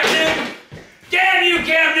you, Captain! Damn you,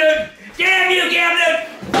 Captain! Damn you, Captain!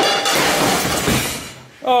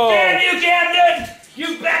 Oh. Damn you, Captain!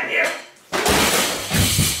 You back here!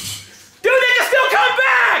 Dude, they can still come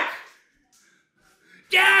back!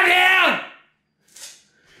 Down here!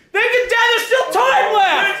 They can down, there's still time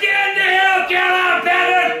left! You're down the hill, Carolina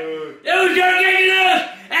Panther! You were getting this,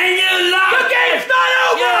 and you lost The game's not it!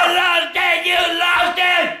 over! You lost it! You lost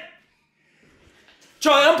it!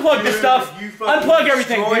 Charlie, unplug this stuff. You fucking Unplug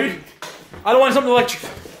everything, destroyed dude. I don't want something electric.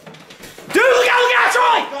 Dude, look out,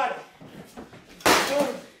 Charlie! God.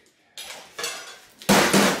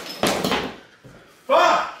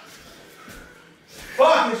 Fuck!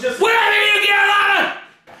 Fuck, it's just... Wherever you get out!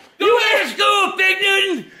 Go back to school, Big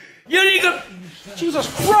Newton! You need to... Jesus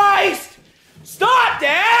Christ! Stop,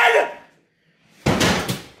 Dad!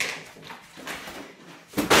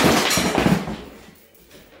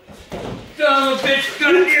 Son of a bitch,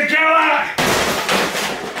 gonna be a Carolina!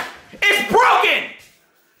 It's broken!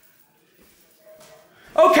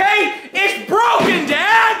 Okay? It's broken,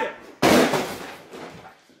 Dad!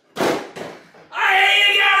 I hate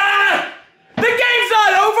you, Carolina! The game's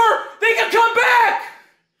not over! They can come back!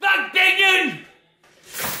 Fuck Big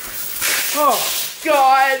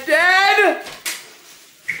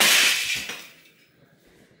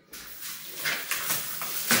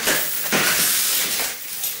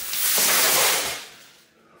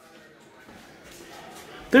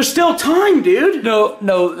There's still time, dude.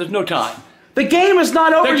 No, there's no time. The game is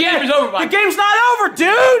not over The yet. game is over, Mike. The game's not over,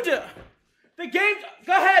 dude. The game.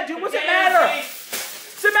 Go ahead, dude. What's it matter?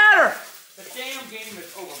 What's it matter? The damn game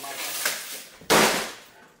is over, Michael.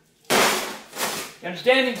 You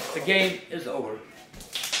understand me? The game is over.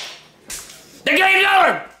 The game's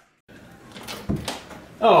over!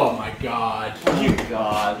 Oh my God.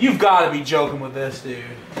 You've got to be joking with this, dude.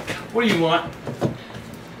 What do you want?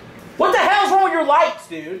 What the hell's wrong with your lights,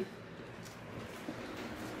 dude?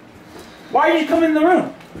 Why did you come in the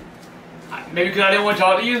room? Maybe because I didn't want to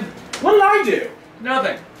talk to you? What did I do?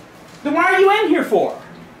 Nothing. Then why are you in here for?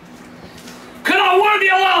 Because I want to be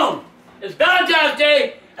alone! It's Valentine's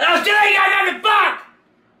Day, and I still ain't got nothing to fuck!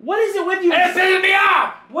 What is it with you? And it's pissing me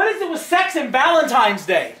off! What is it with sex and Valentine's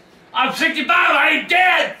Day? I'm 65, I ain't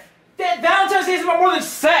dead! Valentine's Day is about more than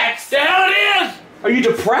sex. The hell it is! Are you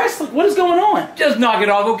depressed? Like, what is going on? Just knock it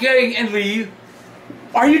off, okay? And leave.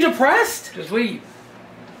 Are you depressed? Just leave.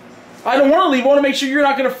 I don't want to leave. I want to make sure you're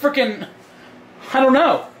not going to frickin'... I don't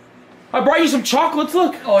know. I brought you some chocolates,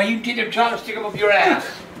 look. Oh, you take them chocolates, stick them up your ass.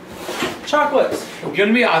 Chocolates. Don't give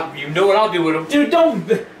them to me, you know what I'll do with them. Dude, don't...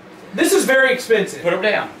 This is very expensive. Put them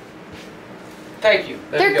down. Thank you.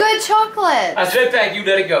 Let They're it go. good chocolates. I said thank you,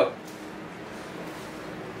 let it go.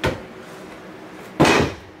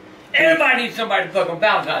 Everybody needs somebody to fuck on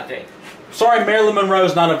Valentine's Day. Sorry, Marilyn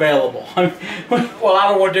Monroe's not available. Well, I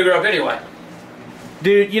don't want to dig her up anyway.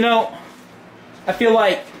 Dude, you know, I feel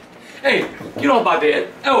like... Hey, get off my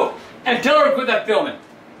bed. Oh, and tell her to quit that filming.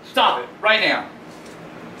 Stop it, right now.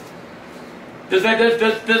 This ain't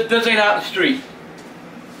out in the street.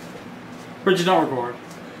 Bridget, don't record.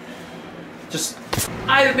 Just...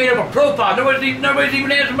 I just made up a profile. Nobody's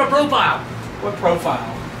even answered my profile. What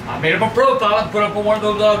profile? I made up a profile and put up on one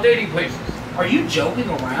of those dating places. Are you joking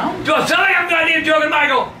around? So tell me I'm goddamn joking,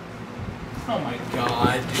 Michael. Oh my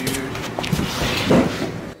God, dude.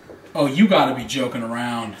 Oh, you gotta be joking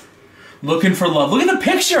around. Looking for love. Look at the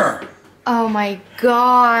picture. Oh my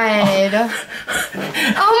God.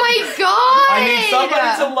 Oh my God. I need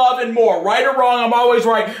somebody to love and more. Right or wrong, I'm always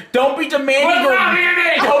right. Don't be demanding Quit laughing at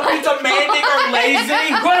me! Don't be demanding or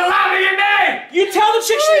lazy. Quit laughing at me! You tell the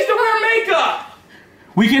chick she needs to wear makeup.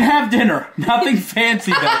 We can have dinner. Nothing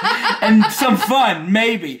fancy though. And some fun,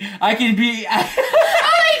 maybe. I can be... Oh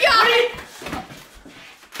my God.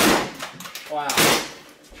 Wow.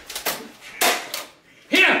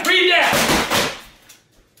 Here, read that!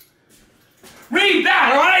 Read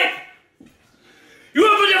that, alright? You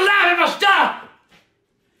ever just laugh at my stuff?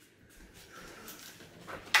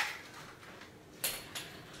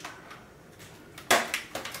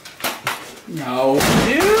 No,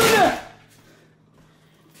 dude!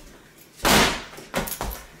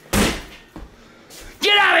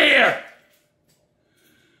 Get out of here!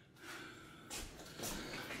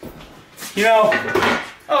 You know...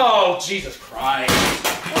 Oh, Jesus Christ.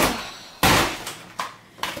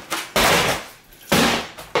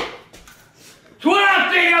 So what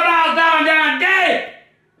I'm thinking about Valentine's Day?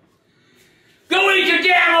 Go eat your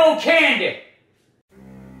damn old candy!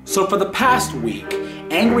 So for the past week,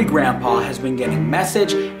 Angry Grandpa has been getting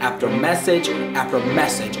message after message after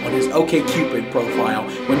message on his OkCupid profile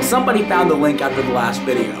when somebody found the link after the last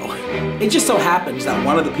video. It just so happens that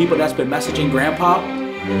one of the people that's been messaging Grandpa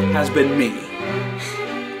has been me.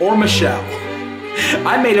 Or Michelle.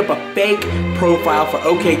 I made up a fake profile for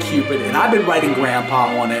OkCupid and I've been writing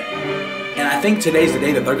Grandpa on it. And I think today's the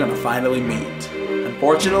day that they're gonna finally meet.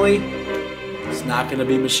 Unfortunately, it's not gonna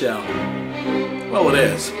be Michelle. Well, it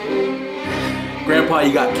is. Grandpa,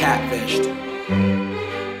 you got catfished.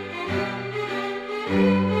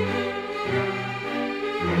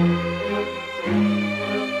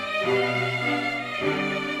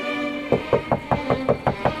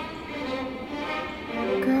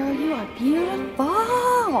 Girl, you are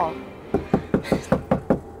beautiful.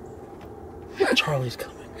 Charlie's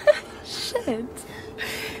coming. Shit.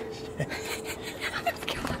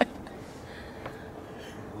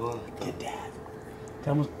 God. Get Dad.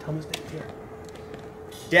 Tell him his name here.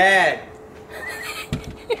 Dad!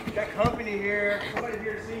 Got company here. Somebody's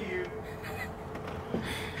here to see you.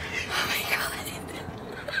 Oh my God.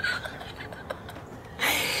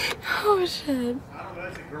 Oh shit. I don't know,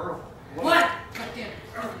 that's a girl. What? Goddamn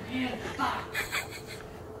girl, man, fuck.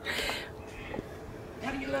 Why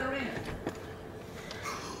do you let her in?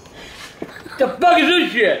 The fuck is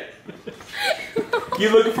this shit? You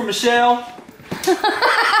looking for Michelle?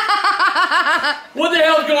 What the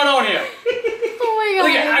hell's going on here? Oh my God.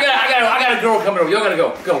 Look at, I got a girl coming over. You're gonna go.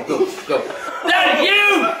 Go. That was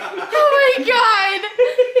you! Oh my God.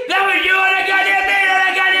 That was you on that goddamn thing on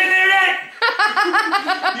that goddamn internet!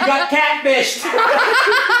 You got catfished. Man,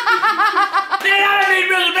 I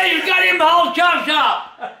made reservations, goddamn the whole chop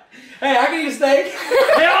shop. Hey, I can eat a steak.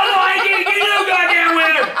 Hell no, I ain't getting no goddamn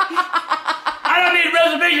winner. I don't need a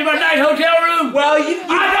reservation for a nice hotel room. Well, I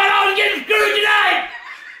thought I was getting screwed tonight.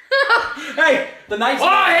 Hey, the night's...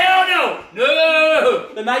 Oh, hell no.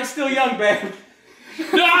 No. The night's still young, babe.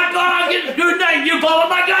 No, I thought I was getting screwed tonight. You followed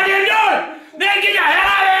my goddamn door. Man, get the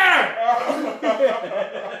hell out of here.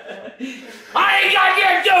 I ain't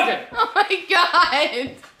goddamn joking. Oh my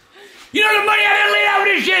god. You know the money I done laid out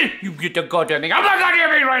with this shit? You get the goddamn thing. I'm not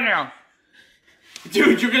goddamn thing right now.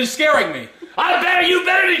 Dude, you're just scaring me. You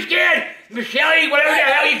better be scared. Michelle, whatever the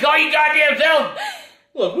hell you call your goddamn self.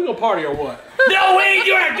 Look, we gonna party or what? No, we ain't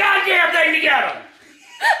doing a goddamn thing together.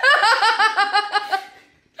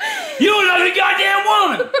 You look like a goddamn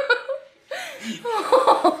woman.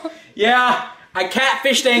 Yeah, I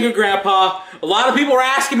catfished Angry Grandpa. A lot of people were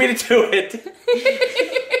asking me to do it.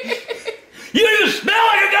 You just smell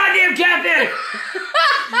like a goddamn catfish.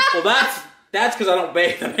 Well, that's because I don't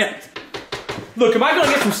bathe in it. Look, am I gonna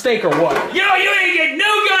get some steak or what? You ain't getting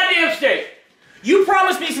no goddamn steak. You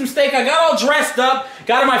promised me some steak. I got all dressed up,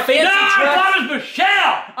 got in my fancy No, dress. I promised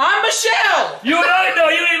Michelle. I'm Michelle. No,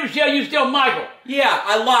 you ain't Michelle. You still Michael. Yeah,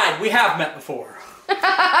 I lied. We have met before.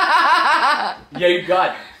 Yeah, you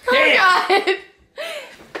got it. Oh my god.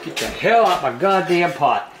 Get the hell out my goddamn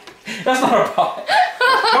pot. That's not a pot.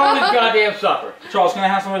 Charlie's goddamn supper. Charles, can I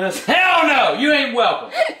have some of this? Hell no, you ain't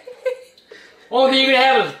welcome. Only thing you can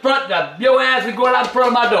have is front your ass and going out in front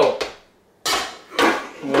of my door.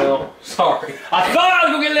 Well, sorry. I thought I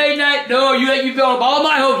was gonna get laid tonight. No, you built up all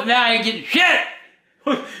my hopes and now I ain't getting shit.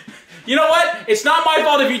 You know what? It's not my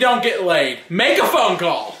fault if you don't get laid. Make a phone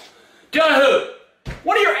call. Tell who?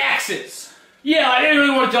 One of your exes. Yeah, I didn't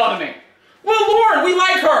really want to talk to me. Well, Lauren, we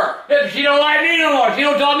like her. If she don't like me no more, she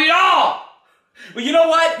don't talk to me at all. But you know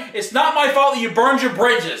what? It's not my fault that you burned your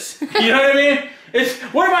bridges. You know what I mean?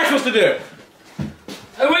 What am I supposed to do?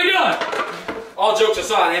 Hey, what are you doing? All jokes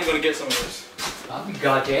aside, I am going to get some of this. I'll be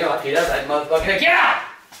goddamn, I'll get that motherfucker. Get out!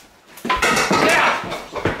 Get out!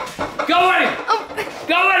 Go with him!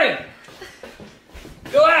 Go with him!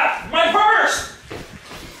 Go out! My purse!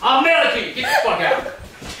 I'll mail it to you. Get the fuck out.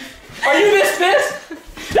 Are you this pissed?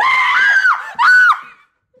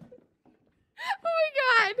 Oh my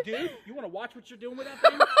god. Dude, you want to watch what you're doing with that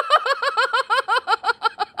thing?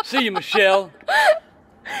 See you, Michelle.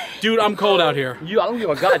 Dude, I'm cold out here. I don't give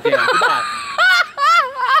a goddamn. Goodbye.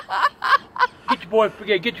 Get your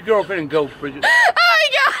boyfriend, get your girlfriend and go, Bridget. Oh my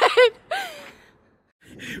god.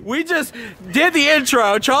 We just did the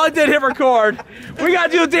intro. Charlie did hit record. We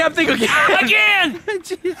gotta do the damn thing again. Again! I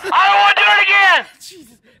don't want to do it again!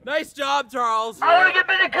 Jesus. Nice job, Charles. I want to get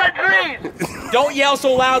busy cut trees! Don't yell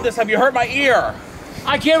so loud this time. You hurt my ear.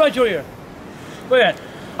 I care about your ear. Wait a minute.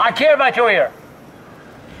 I care about your ear.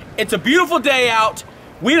 It's a beautiful day out.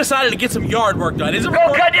 We decided to get some yard work done. Is it Go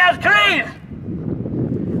recording? cut down trees!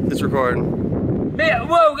 It's recording. Yeah,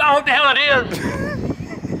 whoa, I hope the hell it is.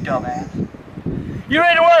 Dumbass. You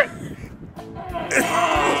ready to work?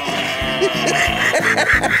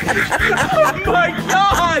 Oh my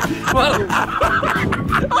god! Whoa.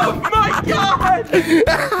 Oh my god!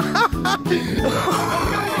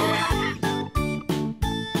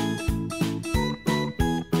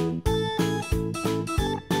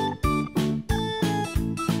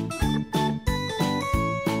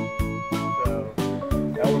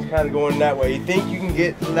 That one's kind of going that way. You think you can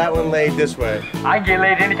get that one laid this way? I can get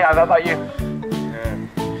laid anytime. How about you? Yeah.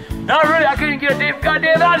 No, really, I couldn't get a damn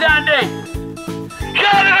goddamn out down day.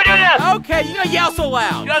 Shut up if I do this! Okay, you gonna yell so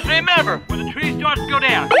loud. Just remember, when the tree starts to go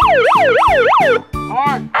down.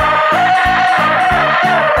 Hard.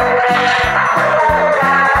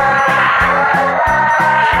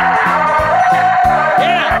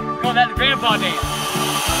 Yeah, call that the grandpa dance.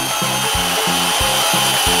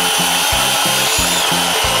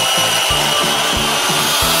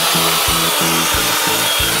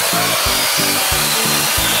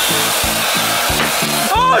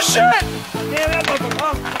 Oh shit!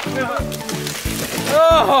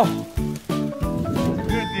 Oh!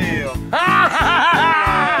 Good deal.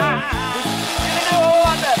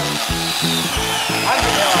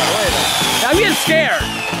 I'm getting scared.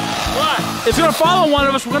 What? It's gonna follow one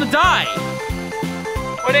of us. We're gonna die.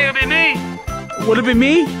 What ain't gonna be me? Would it be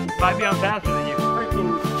me? Might be on faster than you.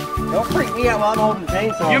 Don't freak me out while I'm holding the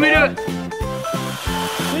chainsaw. You may do it.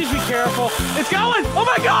 Please be careful. It's going! Oh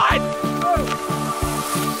my god!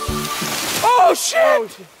 Oh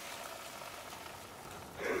shit!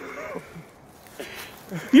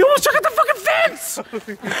 You almost took out the fucking fence!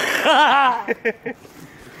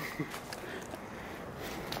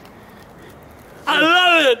 I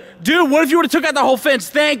love it! Dude, what if you would have took out the whole fence?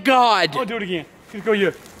 Thank God. I'll do it again. Let's go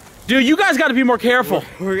you. Dude, you guys got to be more careful.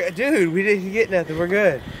 Dude, we didn't get nothing. We're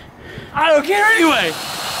good. I don't care anyway.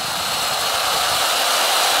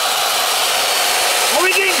 Are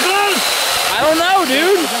we getting close? I don't know,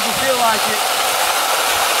 dude. It doesn't feel like it.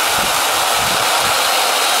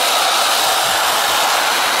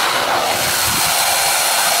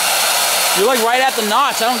 You're like right at the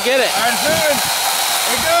notch. I don't get it. All right, good.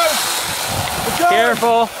 Here goes. Let's go.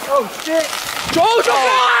 Careful. Oh, shit. Oh,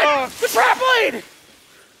 God! The trampoline!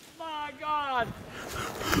 My God.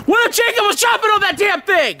 What if Jacob was jumping on that damn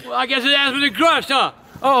thing? Well, I guess it has been crushed, huh?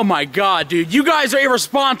 Oh my God, dude. You guys are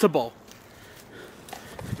irresponsible.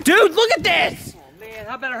 Dude, look at this! Oh, man,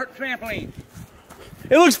 how about I hurt the trampoline?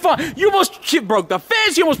 It looks fun. You almost broke the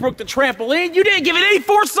fence. You almost broke the trampoline. You didn't give it any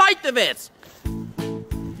foresight to this.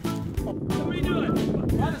 What are you doing?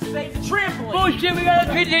 Trying to save the trampoline. Bullshit, we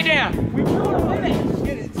gotta take it down. We blew it away.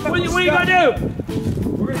 What are you gonna do?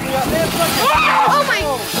 We're gonna go out there. Oh my!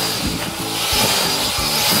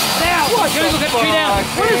 Now! Can we go cut the tree down?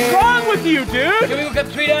 What is wrong with you, dude? Can we go cut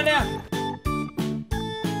the tree down now?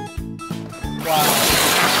 Wow.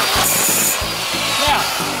 Now,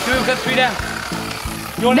 can we go cut the tree down?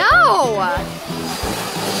 No!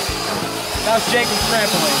 That was Jacob's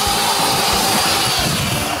trampoline.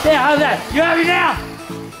 Yeah, how's that? You happy now?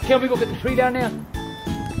 Can we go get the tree down now?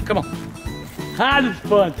 Come on. Ah, this is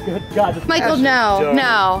fun. Good God. This Michael, no,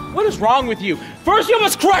 no. What is wrong with you? First you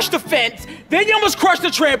almost crushed the fence, then you almost crushed the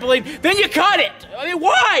trampoline, then you cut it. I mean,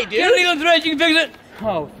 why, dude? Get a legal thread, you can fix it.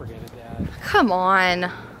 Oh, forget it, Dad. Come on.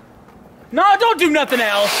 No, don't do nothing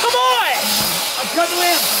else. Come on! I'm cutting the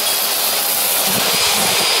limb.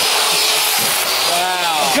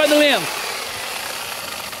 Wow. I'm cutting the limb.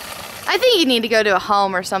 I think you need to go to a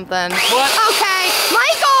home or something. What? Okay,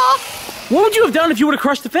 Michael! What would you have done if you would have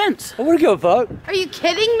crushed the fence? I wouldn't give a fuck. Are you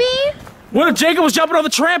kidding me? What if Jacob was jumping on the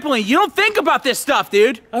trampoline? You don't think about this stuff,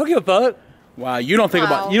 dude. I don't give a fuck. Wow, you don't think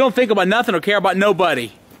Wow. about nothing or care about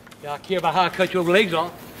nobody. Yeah, I care about how I cut your legs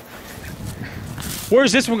off.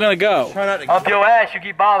 Where's this one gonna go? Try not to. Up your ass, you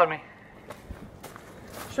keep bothering me.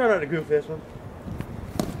 Try not to goof this one.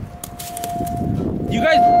 You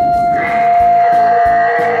guys.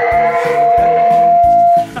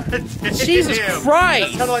 Jesus Christ!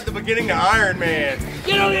 That's kind of like the beginning of Iron Man.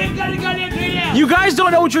 Get over here, cut the goddamn tree down. You guys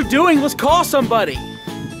don't know what you're doing. Let's call somebody.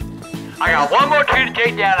 I got one more tree to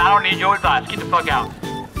take down. I don't need your advice. Get the fuck out.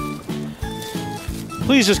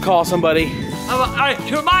 Please just call somebody. All right,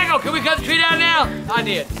 to Michael, can we cut the tree down now? I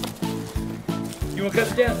did. You want to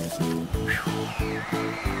cut it down?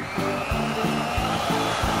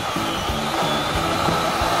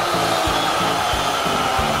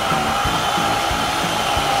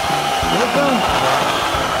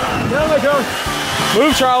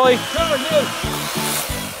 Move, Charlie.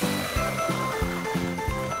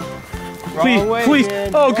 Please, way, please.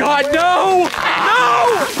 man. Oh God, no!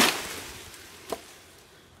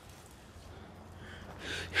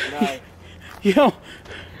 No! You know,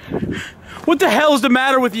 what the hell is the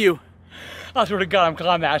matter with you? I swear to God, I'm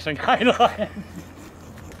climaxing. I know I am.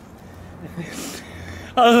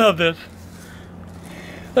 I love this.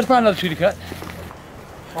 Let's find another tree to cut.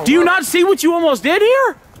 Do you not see what you almost did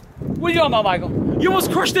here? What are you talking about, Michael? You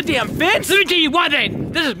almost crushed the damn fence. Let me tell you one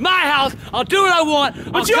thing. This is my house. I'll do what I want.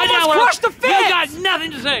 But you almost crushed the fence. You got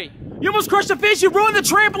nothing to say. You almost crushed the fence. You ruined the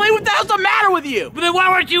trampoline. What the hell's the matter with you? But then why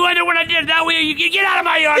weren't you under when I did it? That way you can get out of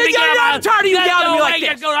my yard. Yeah, I'm tired of you yelling at me like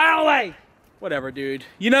this. Go out of the way. Whatever, dude.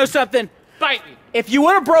 You know something? Bite me. If you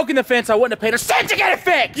would have broken the fence, I wouldn't have paid a cent to get it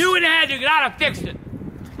fixed. You wouldn't have had to get out and fixed it.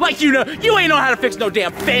 Like you know, you ain't know how to fix no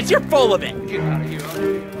damn fence. You're full of it. Get out of here.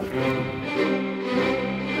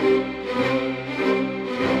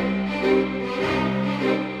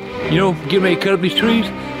 You know, get ready to cut up these trees.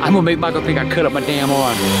 I'm gonna make Michael think I cut up my damn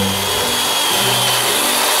arm.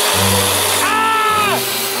 Ah!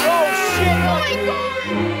 Oh shit! Oh my God!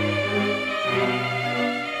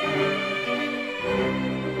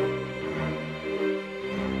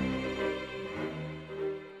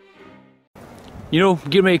 You know,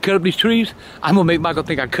 get ready to cut up these trees. I'm gonna make Michael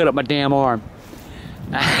think I cut up my damn arm.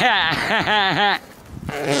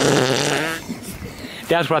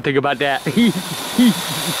 That's what I think about that.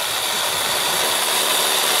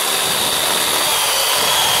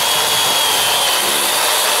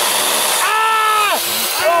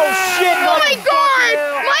 Oh my God!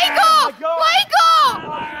 Michael! Michael!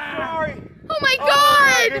 Oh my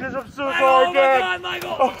God! Goodness, I'm so sorry, Dad.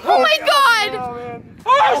 Michael! Oh my God!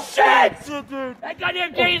 Oh shit! Shit, dude. That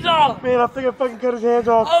goddamn chainsaw! Man, I think I fucking cut his hands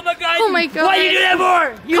off. Oh my God! Oh my God! Why you do that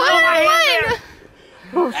for? You know my hand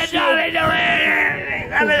Connor, there. That's not it.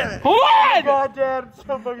 Hold on! God damn, it's so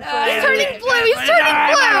fucking sorry. He's turning blue. He's turning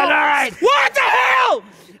All blue. right. What the hell?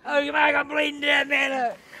 Oh, you might I'm bleeding dead,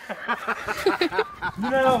 man.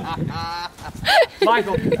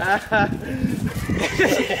 Michael.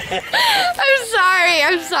 I'm sorry.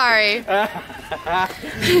 I'm sorry.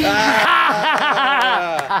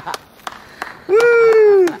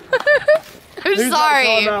 Woo! I'm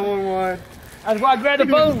sorry. 911. That's why I grabbed the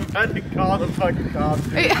phone. I had to call the fucking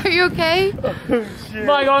cops. Are you okay? Shit.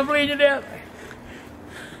 Michael, I'm bleeding to death.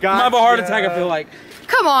 I have a heart attack, I feel like.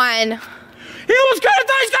 Come on. He almost cut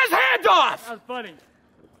this guy's hands off! That's funny.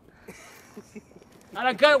 I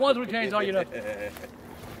done cut it once with chainsaw, you know.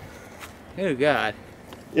 Oh, God.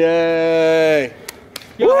 Yay!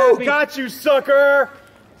 You Woo! happy? Got you, sucker!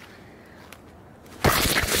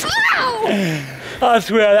 Ow! I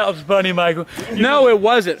swear that was funny, Michael. No, it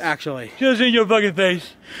wasn't, actually. Just in your fucking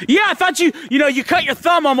face. Yeah, I thought you cut your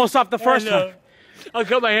thumb almost off the first time. I'll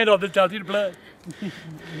cut my hand off this time, see the blood.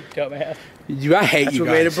 Cut my hand. I hate That's you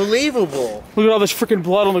what made it guys. believable. Look at all this freaking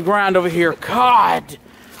blood on the ground over here. God!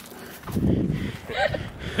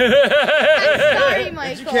 Sorry,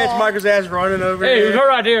 Michael. Did you catch Michael's ass running over Hey, it was here? her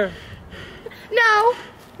right there. No.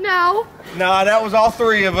 No. Nah, that was all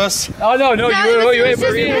three of us. Oh, no, No, you it ain't was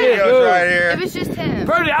just you him. ain't- It was right here. It was just him.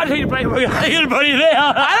 Brody, I'll tell you to play. I ain't anybody there.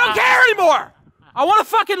 I don't care anymore! I want to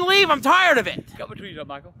fucking leave. I'm tired of it. Cut between you,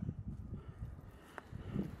 Michael.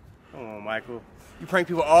 Come on, Michael. You prank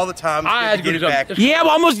people all the time. I had to to get do it back. something. Yeah,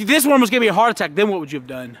 but this one almost gave me a heart attack. Then what would you have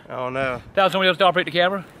done? I don't know. Tell somebody else to operate the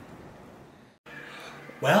camera.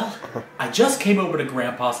 Well, I just came over to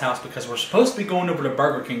Grandpa's house because we're supposed to be going over to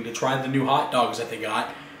Burger King to try the new hot dogs that they got.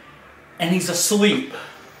 And he's asleep.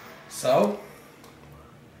 So,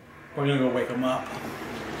 we're gonna go wake him up.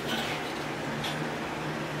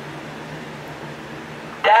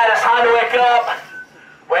 Dad, it's time to wake up.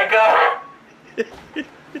 Wake up.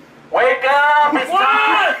 Wake up. It's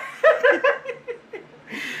time.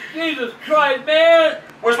 Jesus Christ, man!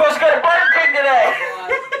 We're supposed to go to Burger King today.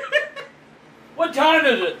 What time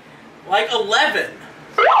is it? Like 11.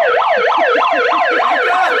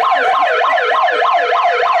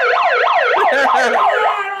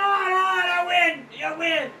 I win! You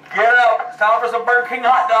win! Get up. It's time for some Burger King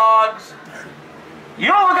hot dogs. You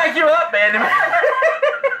don't look like you're up, man.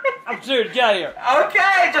 I'm serious, get out of here.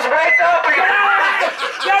 Okay, just wake up. Get the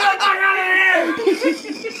fuck out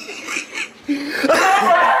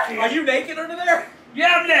of here! Are you naked under there?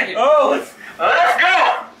 Yeah, I'm naked. Oh, let's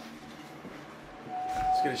go.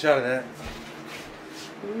 Let's get a shot of that.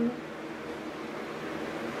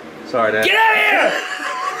 Sorry, Dad. Get out of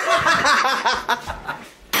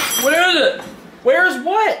here! Where is it? Where's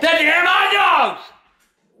what? That damn hot dogs!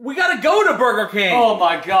 We gotta go to Burger King. Oh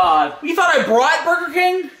my God. You thought I brought Burger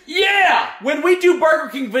King? Yeah! When we do Burger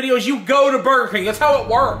King videos, you go to Burger King. That's how it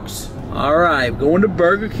works. All right, going to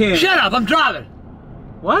Burger King. Shut up, I'm driving.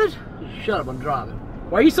 What? Shut up, I'm driving.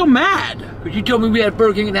 Why are you so mad? Because you told me we had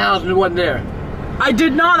Burger King in the house and it wasn't there. I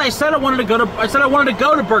did not. I said I wanted to go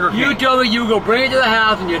to Burger King. You told me you were going to bring it to the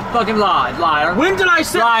house and you fucking lied, liar. When did I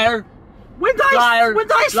say? Liar. When did I? Liar. When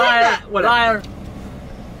did I say liar. that? Whatever. Liar.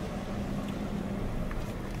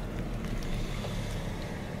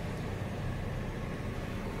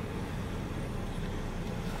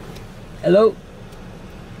 Hello?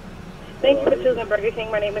 Thank you for choosing Burger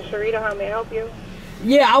King. My name is Sharita. How may I help you?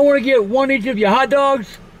 Yeah, I want to get one each of your hot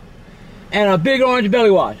dogs and a big orange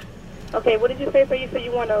belly wash. Okay, what did you say? So you said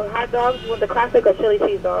you want a hot dog, you want the classic or chili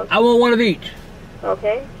cheese dog? I want one of each.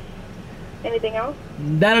 Okay. Anything else?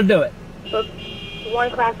 That'll do it. So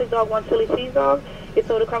one classic dog, one chili cheese dog. Your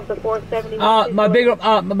total comes to $4.71. My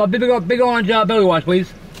big orange belly wash,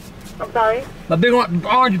 please. I'm sorry. My big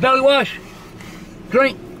orange belly wash.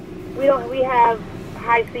 Drink. We have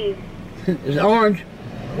high C. It's orange.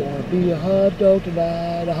 Gonna be a hot dog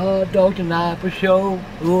tonight for sure.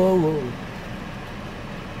 Whoa.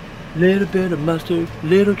 Little bit of mustard,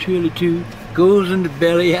 little chili too. Goes in the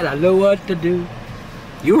belly and I know what to do.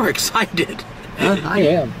 You are excited. I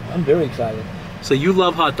am. I'm very excited. So you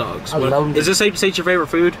love hot dogs. I love them. Is this safe to say it's your favorite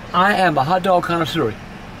food? I am a hot dog connoisseur.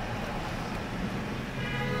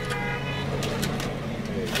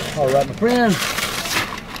 All right, my friend.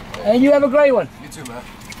 And you have a great one. You too, man.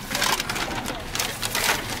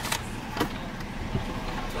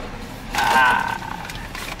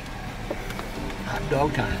 Hot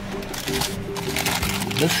dog time.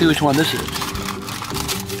 Let's see which one this is.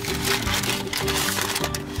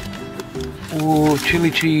 Oh,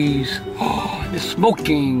 chili cheese. Oh, it's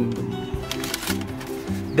smoking.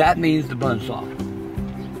 That means the bun's soft.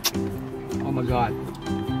 Oh my God.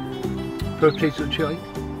 First taste of chili.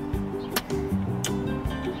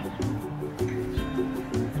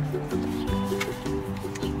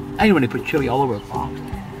 I hate when they put chili all over the box.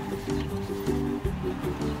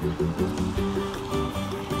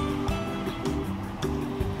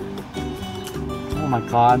 Oh my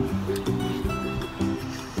god.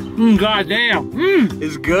 Goddamn.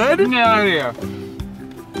 Is good? Yeah.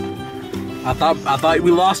 I thought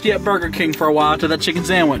we lost you at Burger King for a while to that chicken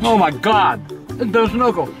sandwich. Oh my god. Those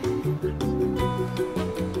Sunoco.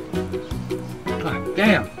 God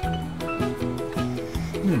damn.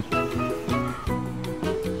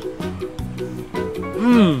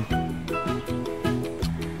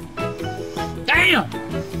 Damn.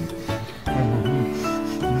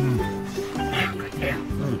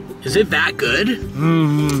 Is it that good?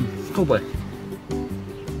 Go away.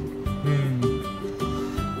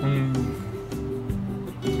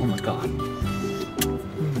 Oh my god.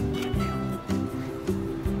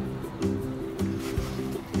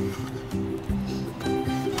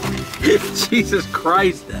 Jesus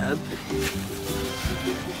Christ, Dad.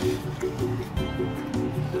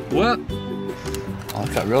 What? Oh,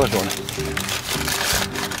 it's got relish on it.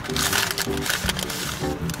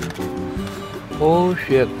 Oh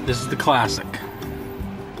shit. This is the classic.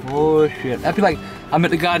 Oh shit. I feel like I'm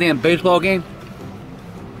at the goddamn baseball game.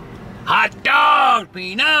 Hot dogs,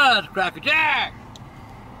 peanuts, Cracker Jack.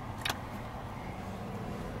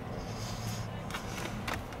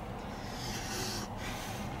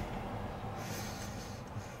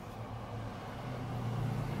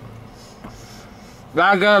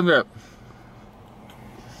 I got it.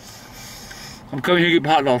 I'm coming here to get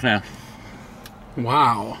hot dogs now.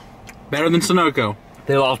 Wow. Better than Sunoco.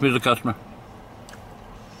 They lost me as a customer.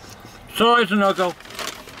 Sorry, Sunoco.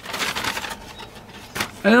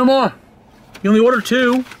 Ain't no more. You only ordered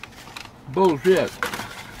 2. Bullshit.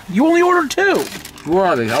 You only ordered 2. Where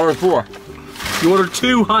are they? I ordered 4. You ordered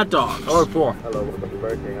 2 hot dogs. I ordered 4. Hello, welcome to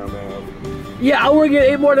Burger King. How may I help you? Yeah, I want to get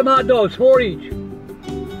 8 more of them hot dogs, 4 each.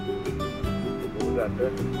 What was that, sir?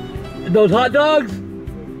 Those hot dogs,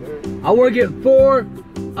 I want to get 4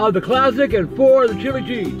 of the classic and 4 of the chili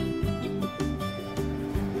cheese.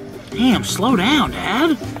 Damn, slow down,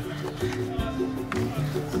 Dad.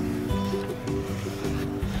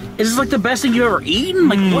 Is this like the best thing you ever eaten?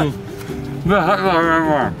 Like what?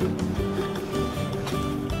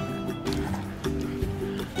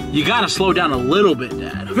 You gotta slow down a little bit,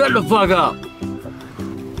 Dad. Shut the fuck up.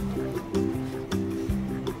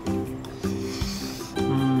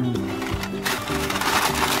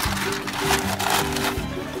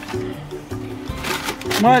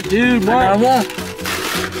 What, dude? What?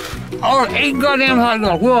 Oh, 8 goddamn hot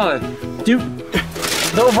dogs. What? Dude,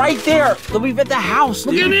 they're right there. They'll be at the house,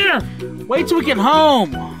 dude. Get in here. Wait till we get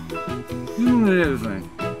home. Everything.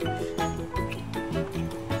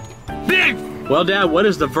 Big. Well, Dad, what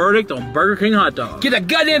is the verdict on Burger King hot dogs? Get that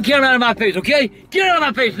goddamn camera out of my face, okay? Get it out of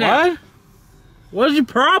my face now. What? What is your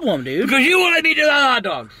problem, dude? Because you want me to do the hot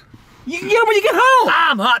dogs. You can get them when you get home.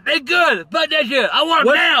 I'm hot. They good. But that shit. I want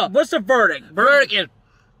them now. What's the verdict? Verdict is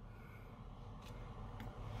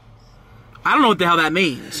I don't know what the hell that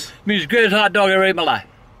means. means the greatest hot dog I ever ate in my life.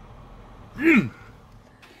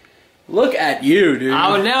 Look at you, dude. I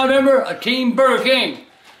was now a member of Team Burger King.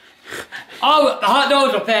 All the hot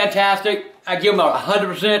dogs are fantastic. I give them a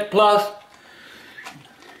 100% plus.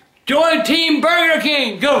 Join Team Burger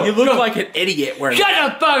King. Go. You look go. like an idiot wearing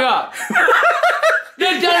Shut the fuck up.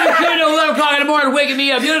 This time you at 11 o'clock in the morning waking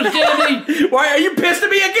me up. You understand me? Why, are you pissed at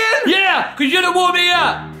me again? Yeah, because you done woke me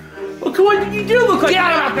up. Well, come on, you do look like... Get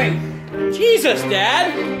out of my face. Jesus,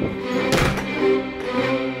 Dad.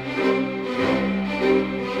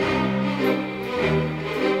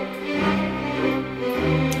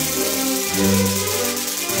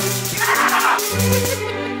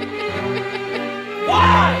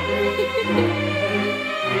 Why?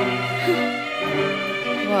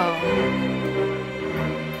 Whoa.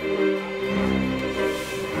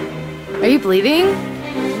 Are you bleeding?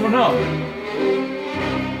 Oh, no.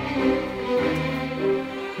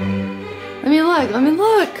 Let me look, let me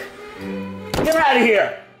look. Get out of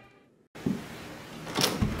here.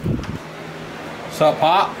 What's up,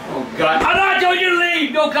 Pop? Oh, God. I'm not telling you to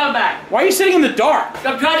leave. Don't come back. Why are you sitting in the dark?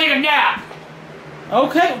 I'm trying to take a nap.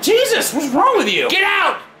 Okay, Jesus, what's wrong with you? Get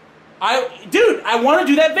out. Dude, I want to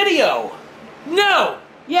do that video. No.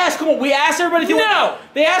 Yes, come on. We asked everybody to. No.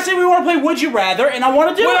 They asked if we want to play Would You Rather, and I want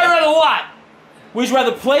to do Would it. I rather what? Would you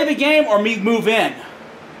rather play the game or me move in?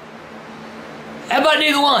 How about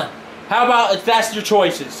neither one? How about if that's your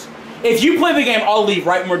choices? If you play the game, I'll leave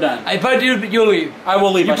right when we're done. If I do, you'll leave. I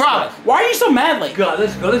will leave. You I swear. promise? Why are you so mad lately? God,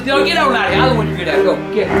 let's go. Let's go. Get out of here. I don't want you to get out. Go.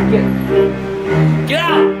 Get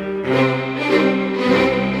out.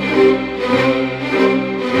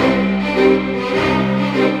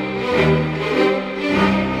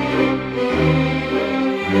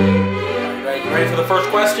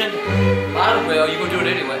 question? Might as well. You gonna do it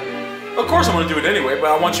anyway. Of course I'm gonna do it anyway,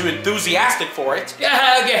 but I want you enthusiastic for it.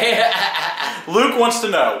 Yeah, okay. Luke wants to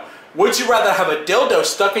know, would you rather have a dildo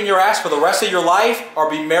stuck in your ass for the rest of your life or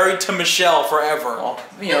be married to Michelle forever? Oh,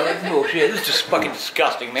 you know, that's bullshit. This is just fucking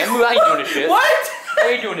disgusting, man. I ain't doing this shit. What? I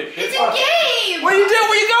ain't doing this shit. It's a game! What are you doing?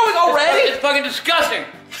 Where you going already? It's fucking disgusting.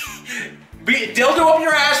 Be dildo up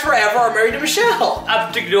your ass forever or married to Michelle?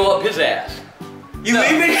 I'm sticking dildo up his ass. You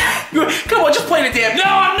leave me? Come on, just play the damn. No,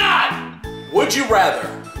 I'm not! Would you rather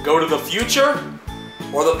go to the future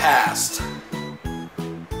or the past?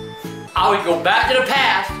 I would go back to the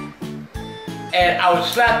past and I would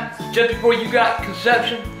slap, just before you got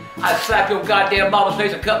conception, I'd slap your goddamn mama's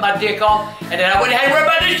face and cut my dick off, and then I wouldn't have to worry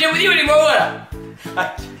about this shit with you anymore, would I?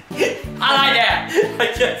 I like that.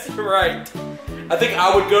 I guess you're right. I think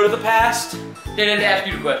I would go to the past. They didn't ask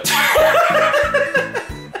you the question.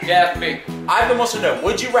 You asked me. Ivan wants to know,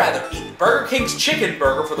 would you rather eat Burger King's chicken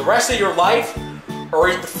burger for the rest of your life or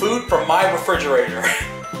eat the food from my refrigerator?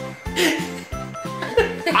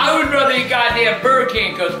 I would rather eat goddamn Burger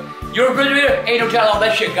King, because your refrigerator ain't no telling all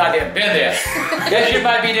that shit goddamn been there. That shit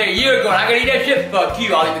might be there a year ago and I can eat that shit. Fuck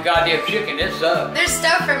you, I'll eat the goddamn chicken. This sucks. There's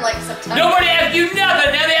stuff from like September. Nobody asked you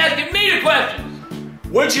nothing, now they asking me the questions.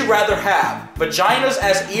 Would you rather have vaginas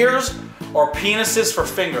as ears or penises for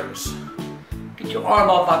fingers? Get your arm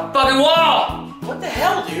off my fucking wall! What the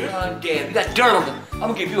hell, dude? God damn, you got dirt on them. I'm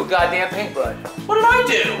gonna give you a goddamn paintbrush. What did I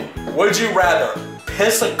do? Would you rather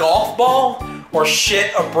piss a golf ball or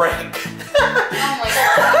shit a brick? Oh my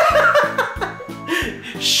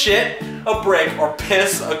god. Shit a brick or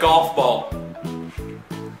piss a golf ball.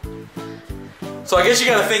 So I guess you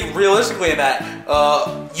gotta think realistically in that.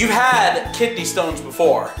 You've had kidney stones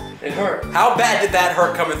before. It hurt. How bad did that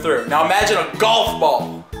hurt coming through? Now imagine a golf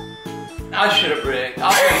ball. I'll shoot a brick.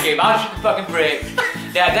 I'll play the game. I'll shoot the fucking brick.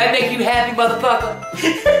 Now, if that make you happy, motherfucker?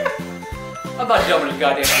 I'm about jumping this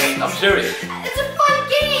goddamn game. I'm serious. It's a fun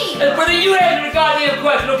game! And brother, you answer the goddamn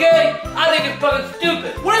question, okay? I think it's fucking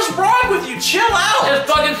stupid. What is wrong with you? Chill out. It's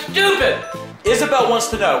fucking stupid. Isabel wants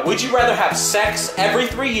to know, would you rather have sex every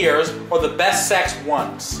 3 years or the best sex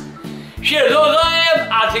once? Shit, as old as I am,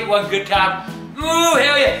 I'll take one good time. Ooh,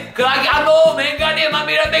 hell yeah. Cause I'm old, man. Goddamn, I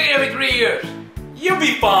mean, I make it every 3 years. You'll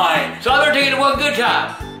be fine. So I'm gonna take it one good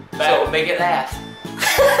time. But I will make it last.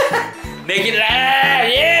 Make it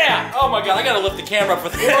last, yeah! Oh my god, I gotta lift the camera for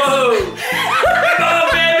this. Whoa! Come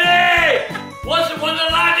on, baby! What's it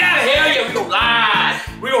like that? Hell yeah, we gonna ride!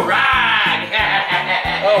 We gonna ride!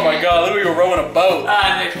 Oh my god, look like you're rowing a boat.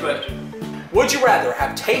 Next question. Would you rather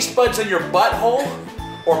have taste buds in your butthole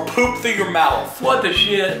or poop through your mouth? What the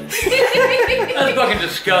shit? That's fucking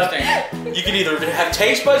disgusting. You can either have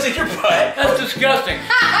taste buds in your butt. That's disgusting.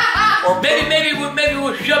 Or maybe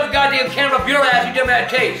we'll shove a goddamn camera up your ass and you dumb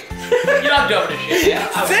taste. You're not dumping this shit.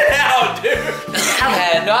 Yeah, Sit down, dude.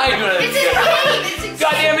 No, I ain't doing that. It's a game! It's a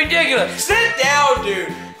Goddamn ridiculous. Sit down,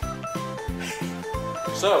 dude.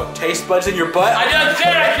 So, taste buds in your butt? I just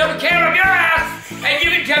said I shove a camera up your ass and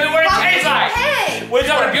you can tell me what it tastes like. Hey! Which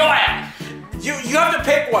Shove it up one? your ass. You have to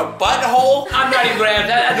pick one. Butthole? I'm not even gonna have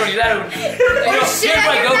that. I don't need that. You know, Shit here's out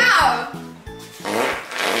my your go. mouth!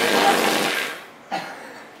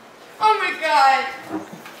 Oh my god.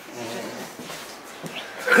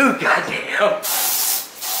 Ooh, goddamn.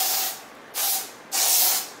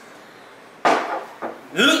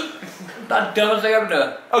 About the dumbest thing I've ever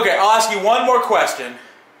done. Okay, I'll ask you one more question.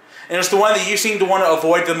 And it's the one that you seem to want to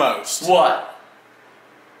avoid the most. What?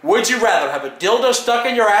 Would you rather have a dildo stuck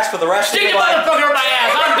in your ass for the rest Stick of it your life? motherfucker in my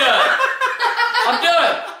ass. I'm done. I'm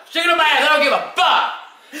done. Stick it in my ass. I don't give a fuck.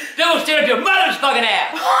 Then we'll stick it up your mother's fucking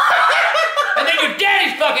ass. And then your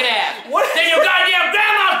daddy's fucking ass. What? Then your goddamn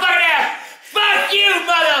grandma's fucking ass. Fuck you,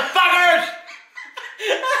 motherfuckers.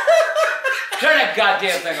 Turn that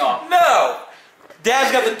goddamn thing off. No.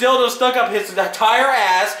 Dad's got the dildo stuck up his entire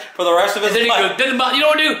ass for the rest of his And then he life. goes, you know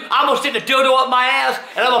what I'm gonna do? I'm gonna stick the dildo up my ass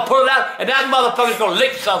and I'm gonna pull it out and that motherfucker's gonna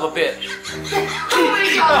lick son of a bitch. Oh my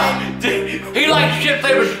god. He likes shit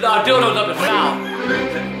flavored dildos up his mouth.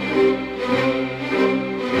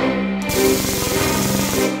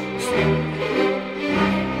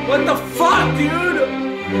 What the fuck,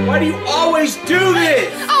 dude? Why do you always do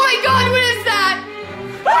this? Oh my god, what is that?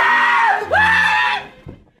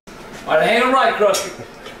 Alright, hang on right, Krusty.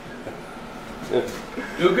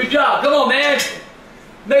 Do a good job. Come on, man.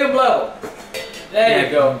 Make him level. There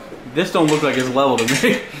you go. This don't look like it's level to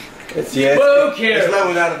me. It's Who cares? It's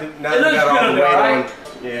level now It looks got all good, the weight alright? on.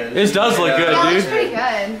 Yeah. This does look good, That looks dude. pretty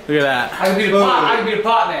good. Look at that. I can be the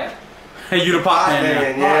pot man. Hey, you the pot man.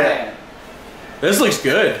 Man, Pot yeah. man. This looks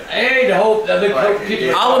good. Hey, the whole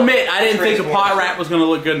kitchen. I'll admit, I didn't think a pot rack was gonna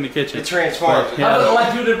look good in the kitchen. It transforms. I look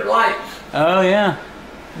like 2 different lights. Oh yeah.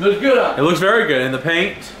 Looks good, huh? It looks very good in the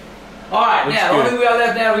paint. All right, Looks now the only good. thing we got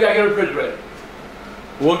left now, we gotta get a refrigerator.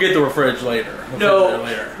 We'll get the refrigerator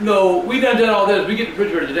later. No, we done all this. We get the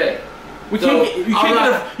refrigerator today. You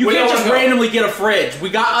can't just randomly get a fridge. We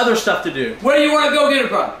got other stuff to do. Where do you want to go get it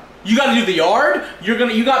from? You got to do the yard. You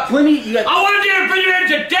got plenty. I want to get a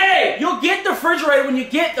refrigerator today. You'll get the refrigerator when you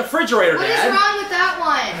get the refrigerator, What is Dad. wrong with that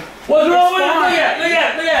one? What's wrong with it? fine.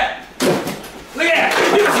 Look at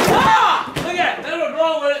it. Stop! Look at it. That's what's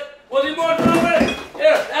wrong with it. What's wrong with it?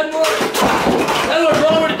 Yeah, that's what's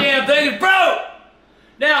wrong with the damn thing. It's broke.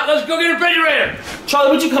 Now, let's go get a refrigerator.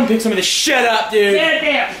 Charlie, would you come pick some of this shit up, dude?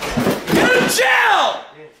 Damn. Dude, chill!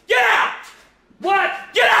 Get out! What?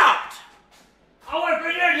 Get out! I want a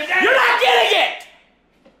refrigerator today. You're not getting it!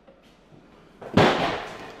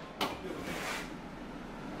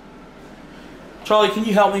 Charlie, can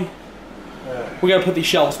you help me? We gotta put these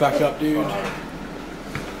shelves back up, dude.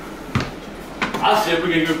 I said we're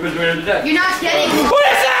gonna get a refrigerator today. You're not getting it. What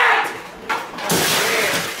is that?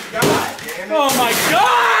 God damn it. Oh my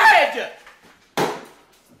God!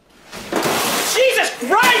 Jesus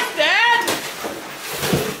Christ, Dad!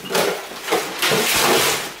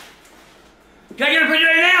 Can I get a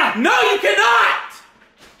refrigerator now? No, you cannot!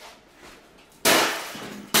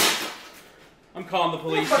 I'm calling the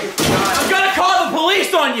police. I'm gonna call the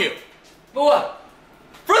police on you! For what?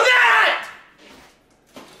 For that!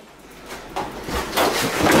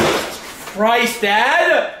 Christ,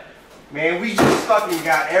 Dad! Man, we just fucking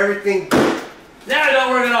got everything. Now it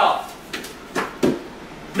don't work at all.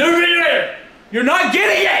 New refrigerator. You're not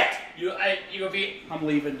getting it! You gonna be. I'm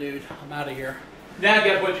leaving, dude. I'm out of here. Now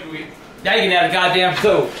guess what you get? Now you can have a goddamn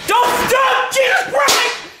stove. Don't stop! Jesus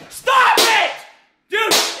Christ! Stop it! Dude,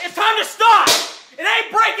 it's time to stop! It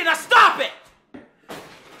ain't breaking, now stop it!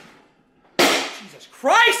 Jesus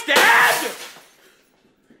Christ, Dad!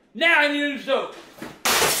 Now I need a new stove.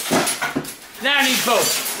 Now I need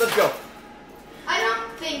both. Let's go. I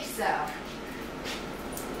don't think so.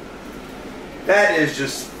 That is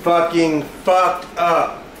just fucking fucked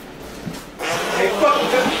up. Hey, fuck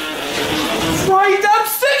that. Christ, I'm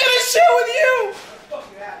sick of this shit with you! Fuck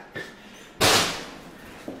that.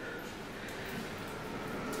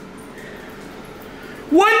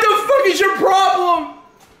 What the fuck is your problem?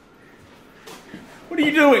 What are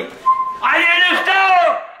you doing? I need a new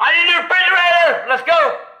stove. I need a new refrigerator. Let's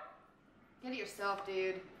go. Get it yourself,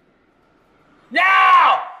 dude.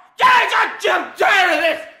 Now. Guys, I'm tired of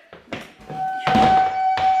this!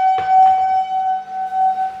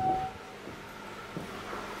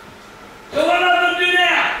 So what am I gonna do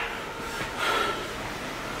now?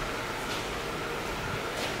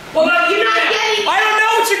 What am I gonna You're do not now? getting I don't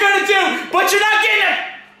know what you're gonna do, but you're not getting it!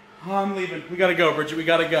 Oh, I'm leaving. We gotta go, Bridget. We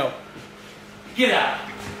gotta go. Get out.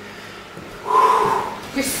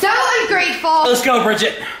 You're so ungrateful. Let's go,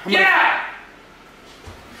 Bridget. Get out.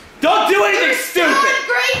 Don't do anything You're so stupid!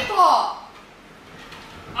 ungrateful.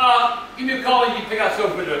 Give me a call and you can pick out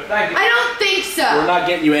stove refrigerator. Thank you. I don't think so. We're not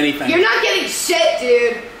getting you anything. You're not getting shit,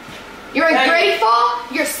 dude. You're Thank you.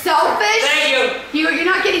 ungrateful. You're selfish. Thank you. You're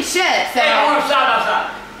not getting shit. So. Hey, I want to stop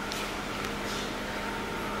outside.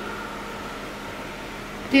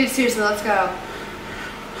 Dude, seriously, let's go.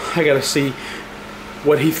 I gotta see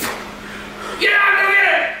what he... Get out of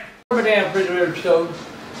here. My damn refrigerator stove.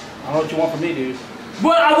 I don't know what you want from me, dude.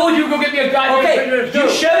 What? I want you to go get me a goddamn refrigerator You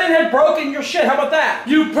stove. shouldn't have broken your shit. How about that?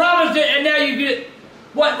 You promised it, and now you get it.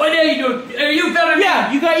 What now you doing? Are you filming me?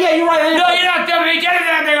 Yeah, you're right. No, you're not filming me. Get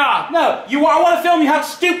that thing off. No, I want to film you how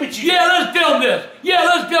stupid you Yeah, let's film this. Yeah,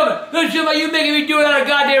 let's film it. Let's show me you making me do without a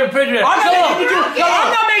goddamn refrigerator. I'm Come not on. making you do.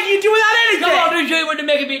 I'm not making you do without anything. Come on, let me show you what they're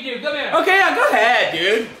making me do. Come here. Okay, yeah, go ahead,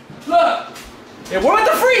 dude. Look, Yeah, what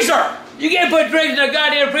about the freezer? you can't put drinks in a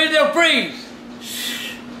goddamn freezer. They'll freeze.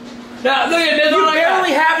 Now look at this. You all I got.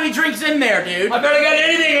 barely have any drinks in there, dude. I barely got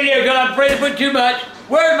anything in here because I'm afraid to put too much.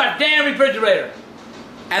 Where's my damn refrigerator?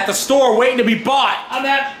 At the store waiting to be bought. I'm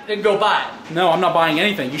out. Then go buy it. No, I'm not buying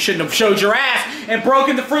anything. You shouldn't have showed your ass and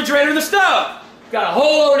broken the refrigerator and the stove. Got a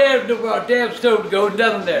whole load of damn stove to go.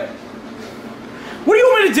 Nothing there. What do you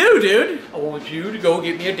want me to do, dude? I want you to go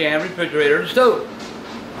get me a damn refrigerator and stove.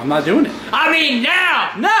 I'm not doing it. I mean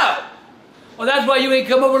now. No. Well, that's why you ain't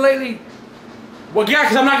come over lately. Well, yeah,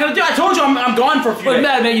 because I'm not going to do it. I told you I'm gone for a few What's the days.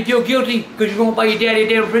 matter, man? You feel guilty because you won't buy your daddy a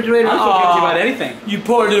damn refrigerator? I don't feel guilty Aw, about anything. You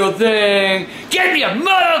poor little thing. Get me a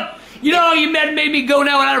mother. You know how you made me go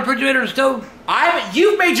now without a refrigerator and stove?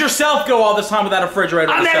 You've made yourself go all this time without a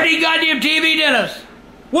refrigerator. I'm and having stuff. these goddamn TV dinners.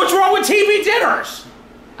 What's wrong with TV dinners?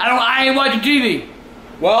 I ain't watching TV.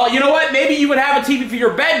 Well, you know what? Maybe you would have a TV for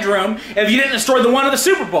your bedroom if you didn't destroy the one of the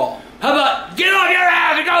Super Bowl. How about get off your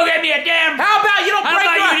ass and go get me a damn... How about you don't break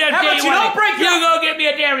your... How about you don't break your... You go get me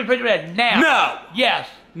a damn refrigerator now. No. Yes.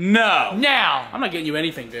 No. Now. I'm not getting you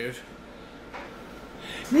anything, dude.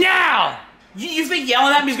 Now. You think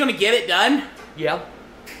yelling at me is going to get it done? Yeah.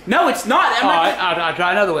 No, it's not. All right, I'll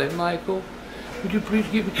try another way. Michael, would you please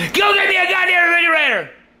give me... Go get me a goddamn refrigerator.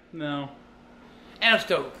 No. And a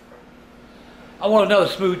stove. I want another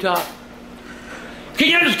smooth top. Can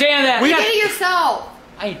you understand that? Get it yourself.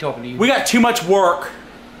 I ain't talking to you. We got too much work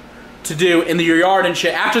to do in your yard and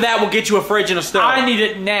shit. After that, we'll get you a fridge and a stove. I need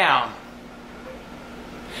it now.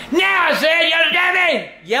 Now, I said, you understand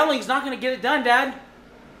me? Yelling's not going to get it done, Dad.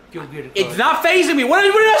 Go get it. It's not phasing me. What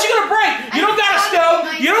else are you going to break? You don't got a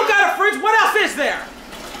stove. You don't got a fridge. What else is there?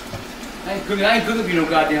 I ain't cooking if you no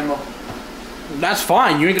goddamn more. That's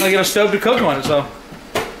fine. You ain't going to get a stove to cook on it, so.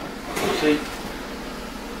 See?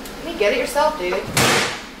 You get it yourself, dude.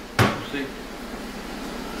 See?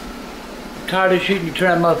 I'm tired of shooting you,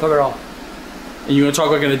 turn that motherfucker off. And you going to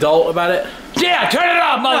talk like an adult about it? Yeah, turn it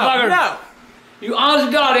off, motherfucker. No. You honest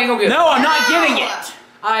to God ain't gonna get it. No, I'm not getting it.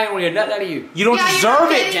 I ain't gonna get nothing out of you. You don't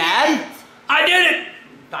deserve it, Dad. I did it.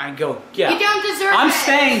 Fine, go. Get You out. don't deserve it. I'm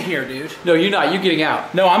staying here, dude. No, you're not. You're getting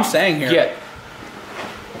out. No, I'm staying here. Get.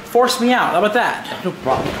 Force me out. How about that? No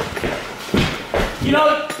problem. You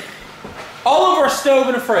know, all over a stove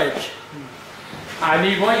and a fridge. I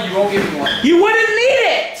need one. You won't give me one. You wouldn't need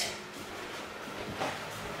it.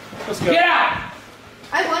 Let's go. Get out.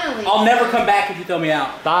 I want to leave. I'll never come back if you throw me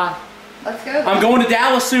out. Bye. Let's go. I'm going to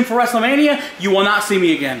Dallas soon for WrestleMania. You will not see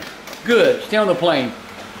me again. Good. Stay on the plane.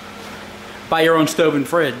 Buy your own stove and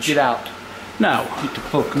fridge. Get out. No. Get the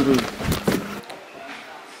fuck out.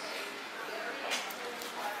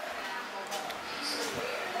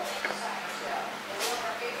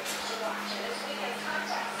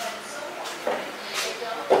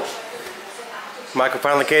 Michael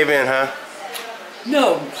finally cave in, huh?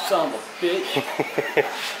 No, son of a bitch.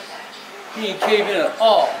 He ain't caving at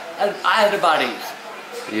all. I had the bodies.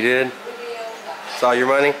 You did? It's all your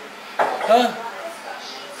money? Huh?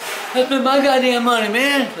 That's been my goddamn money,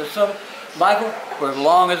 man. Michael, for as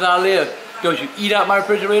long as I live, don't you eat out my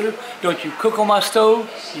refrigerator? Don't you cook on my stove?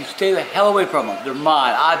 You stay the hell away from them. They're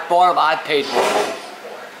mine. I bought them. I paid for them.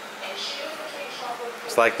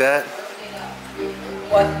 It's like that?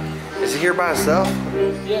 What? Is he here by himself?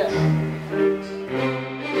 Yeah.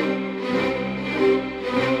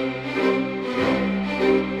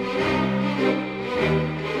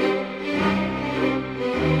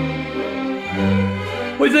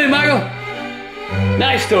 What do you think, Michael?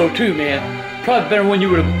 Nice stove too, man. Probably better when you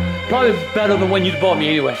would have. Probably better than when you bought me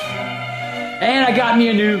anyway. And I got me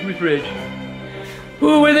a new fridge.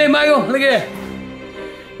 Ooh, what do you think, Michael? Look at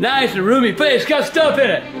that. Nice and roomy place. Got stuff in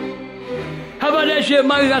it. How about that shit,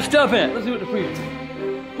 Michael? Got stuff in it. Let's see what the freezer.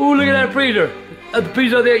 Ooh, look at that freezer. The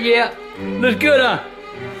freezer up there, yeah. Looks good, huh?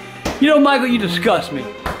 You know, Michael, you disgust me.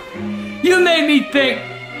 You made me think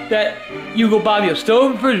that you go buy me a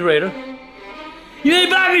stove and refrigerator. You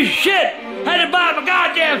ain't buy me shit! Had to buy it my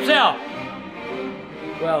goddamn self!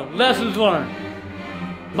 Well, lessons learned.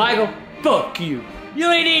 Michael, fuck you.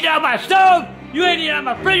 You ain't eating out my stove! You ain't eating out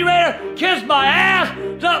my refrigerator! Kiss my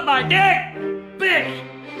ass! Suck my dick! Bitch!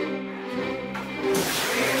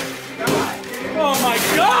 Oh my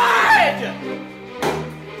God!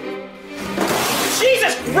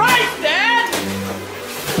 Jesus Christ, Dad!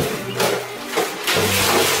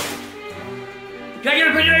 Can I get a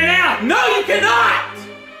refrigerator now? No, you cannot!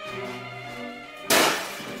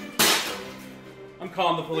 I'm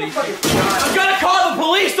calling the police. I'm gonna call the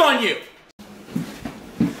police on you!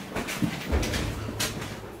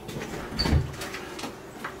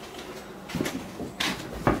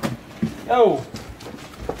 Yo.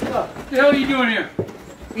 What the hell are you doing here?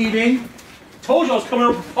 Eating. Told you I was coming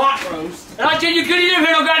over for pot roast. And I said you couldn't eat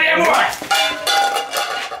here no goddamn more!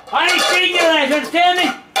 I ain't feeding you that, you understand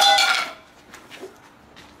me?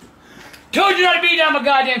 Told you not to be down my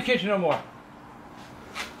goddamn kitchen no more.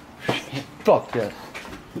 Fuck this.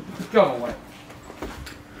 Go away.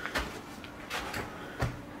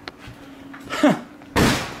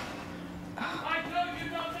 I told you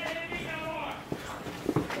don't let it eat no more.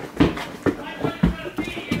 I told you not to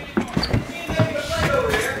feed it anymore.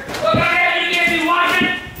 Look out there, you can't be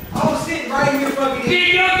watching. I was sitting right here fucking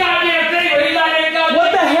Feed your goddamn thing, but he's not even goddamn.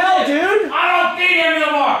 What the hell, dude? I don't feed him no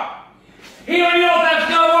more. He don't know if that's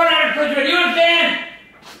no more than a refrigerator. You understand?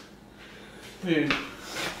 Dude.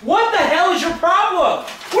 What the hell is your problem?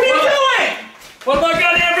 What are you doing? What's my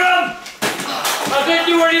goddamn problem? I said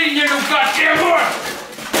you weren't eating here no goddamn more.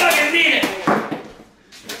 Fucking need it.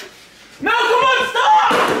 No, come on,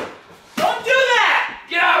 stop!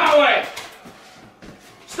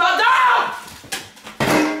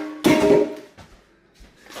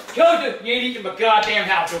 You ain't eating my goddamn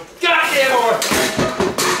house. So goddamn more. A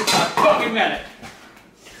fucking minute.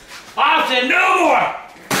 I said no more.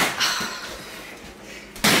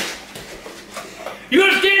 You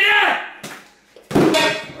understand that?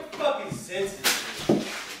 Fucking sensitive.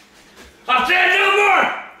 I said no more.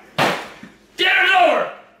 Dinner's over.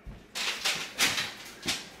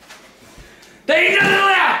 There ain't nothing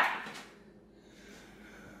left.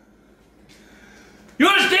 You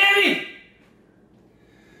understand me?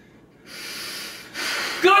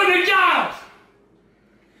 Go to McDonald's.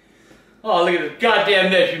 Oh, look at the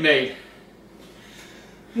goddamn mess you made.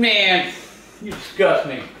 Man, you disgust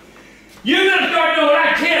me. You're gonna start doing what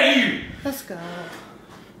I tell you. Let's go.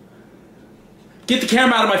 Get the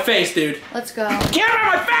camera out of my face, dude. Let's go. Camera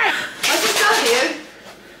out of my face! Let's just go, dude.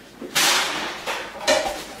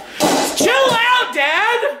 Chill out,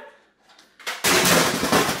 Dad!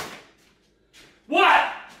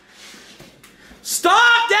 What?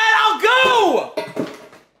 Stop, Dad! I'll go!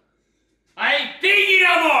 I ain't feeding you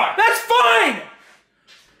no more. That's fine!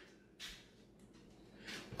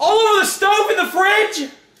 All over the stove in the fridge?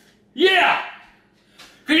 Yeah.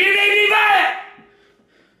 Cause you made me buy it.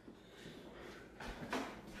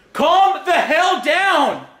 Calm the hell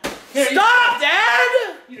down! Here, Stop,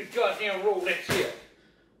 Dad! You just goddamn roll that shit.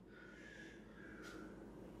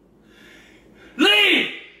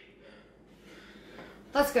 Leave!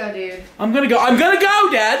 Let's go, dude. I'm gonna go,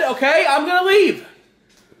 Dad, okay? I'm gonna leave.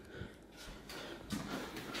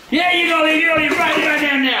 Yeah, you gonna leave. You're gonna leave right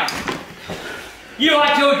down now. You know,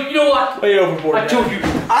 I told you. You know what? Way overboard, I Dad. told you.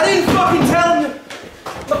 I didn't fucking tell him.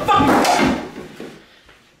 The fuck?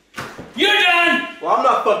 You're done. Well, I'm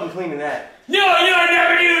not fucking cleaning that. No, you'll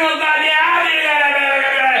never do no goddamn.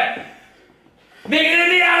 Making a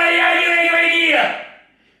meal out of you, you ain't gonna eat it.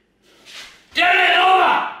 Turn it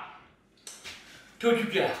over. Told you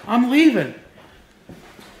guys. I'm leaving.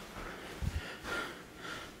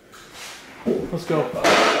 Let's go.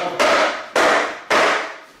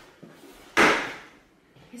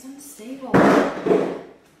 He's unstable.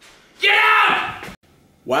 Get out!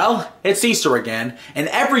 Well, it's Easter again, and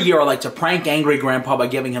every year I like to prank Angry Grandpa by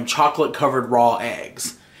giving him chocolate-covered raw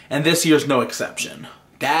eggs. And this year's no exception.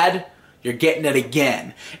 Dad, you're getting it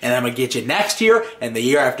again. And I'm gonna get you next year, and the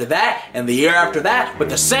year after that, and the year after that, with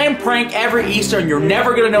the same prank every Easter, and you're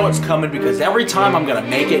never gonna know what's coming because every time I'm gonna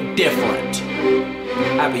make it different.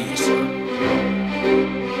 Happy Easter.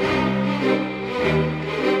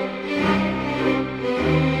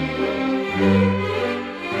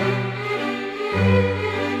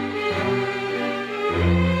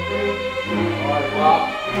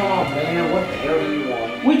 Oh man, what the hell do you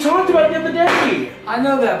want? We talked about it the other day. I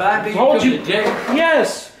know that, but I think Told you. today.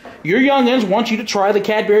 Yes. Your youngins want you to try the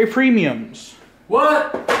Cadbury Premiums.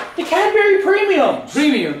 What? The Cadbury Premiums.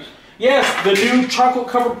 Premiums? Yes, the new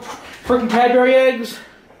chocolate-covered freaking Cadbury eggs.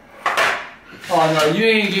 Oh no, you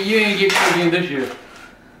ain't get premium this year.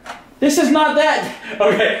 This is not that.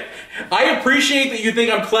 Okay, I appreciate that you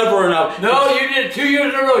think I'm clever enough. No, you did it 2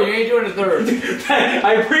 years in a row. You ain't doing the third.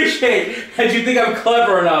 I appreciate that you think I'm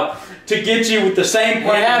clever enough to get you with the same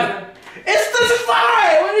plan. Yeah. This is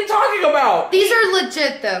fine. What are you talking about? These are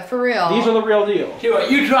legit, though, for real. These are the real deal. Tell you what,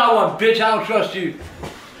 you try one, bitch. I don't trust you.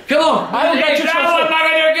 Come on. I don't got your try trust. one, my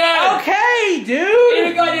goddamn gun. Okay, Ain't dude.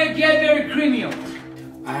 a goddamn Cadbury Premium.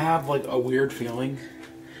 I have like a weird feeling,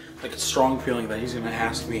 like a strong feeling that he's gonna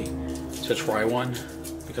ask me to try one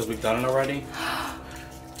because we've done it already.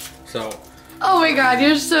 So Oh my god,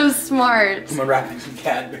 you're so smart. I'm unwrapping some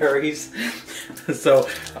Cadburys, so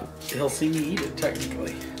he'll see me eat it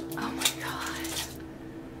technically. Oh my god.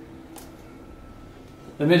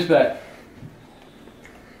 The miss back.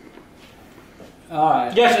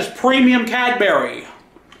 Alright. Yes, it's premium Cadbury.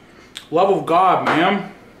 Love of God,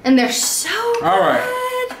 man. And they're so good. All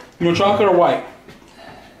right. You want chocolate or white?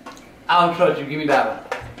 I don't trust you. Give me that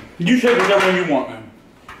one. You take whichever one you want, man.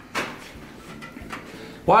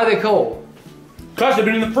 Why are they cold? Cause they've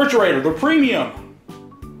been in the refrigerator. They're premium.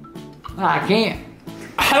 I can't.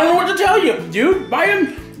 I don't know what to tell you, dude. Buy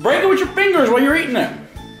them. Break it with your fingers while you're eating it.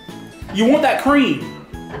 You want that cream.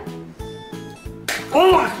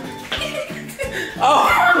 Oh. Oh.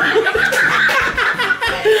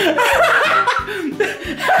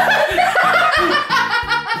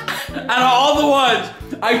 Out of all the ones,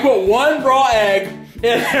 I put one raw egg in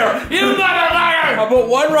there. You motherfucker! I put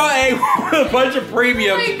one raw egg with a bunch of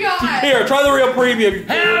premium. Oh my god. Here, try the real premium.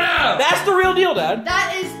 Hell no! That's the real deal, Dad.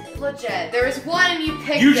 That is legit. There was one and you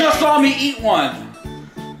picked You it. just saw me eat one.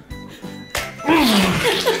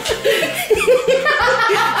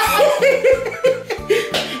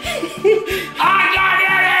 I got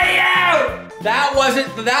it! That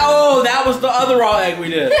wasn't that. Oh, that was the other raw egg we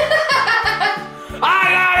did.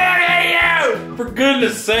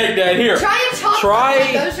 goodness sake, Dad. Here. Try a chocolate Try-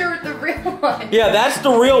 one. Those are the real ones. Yeah, that's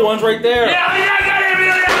the real ones right there. Yeah, I got it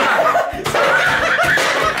really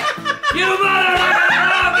You motherfucker!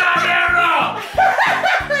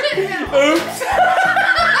 Oops.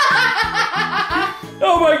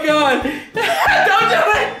 Oh my god. Don't do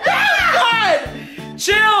it. God.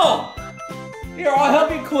 Chill. Here, I'll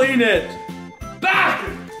help you clean it.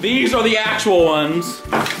 Bastard! These are the actual ones.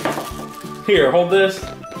 Here, hold this.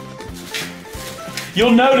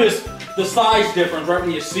 You'll notice the size difference right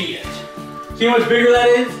when you see it. See how much bigger that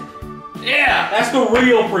is? Yeah! That's the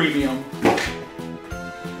real premium.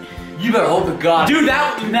 You better hope to God. Dude,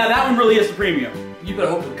 that one really is the premium. You better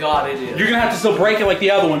hope to God it is. You're gonna have to still break it like the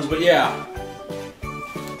other ones, but yeah.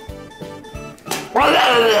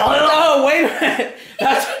 Oh, wait a minute.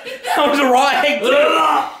 That was a raw egg too. Oh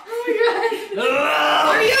my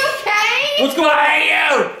god. Are you okay? What's going on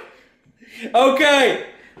here? Okay.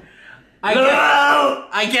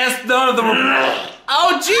 I guess none of them are.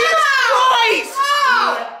 Oh, Jesus Christ!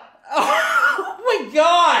 Oh my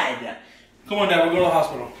God! Come on, Dad. We'll go to the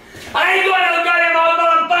hospital. I ain't going to the goddamn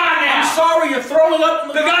hospital bar now! I'm sorry, you're throwing up.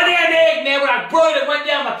 The goddamn egg, man, when I broke it, went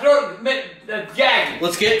down my throat and gagged.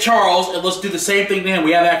 Let's get Charles and let's do the same thing to him.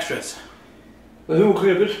 We have extras. Well, who will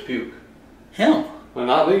clear this puke? Him. Well,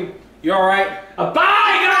 not me. You all right?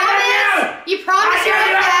 Bye! You promise you're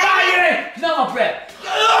okay? Smell my breath.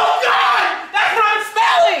 Oh God! That's what I'm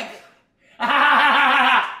smelling.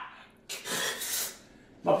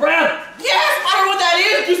 My breath! Yes, I don't know what that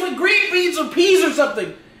is. Just like green beans or peas or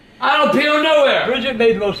something. I don't peel nowhere. Bridget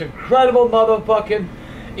made the most incredible motherfucking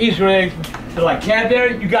Easter eggs. They're like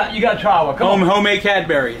Cadbury. You got to try one. Come on. Homemade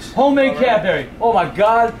Cadberries. Homemade Cadbury. Oh my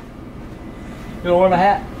God. You wanna wear my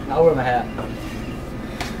hat? I'll wear my hat.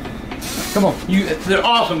 Come on. They're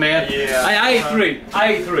awesome, man. Yeah. I ate three.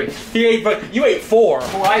 I ate three. He ate, but you ate four.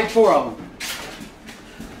 I ate 4 of them.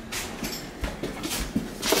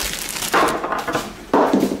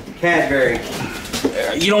 Cadbury.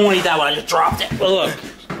 You don't want to eat that one. I just dropped it. But look.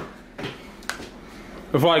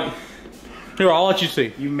 If like, here, I'll let you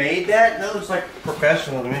see. You made that? That looks like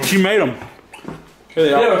professional to me. She made them. Here they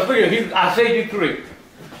Yeah, are. let's look at it. I saved you 3.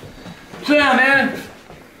 Sit down, man.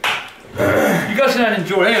 You gotta sit down and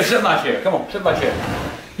enjoy it. Here, sit in my chair. Come on, sit in my chair.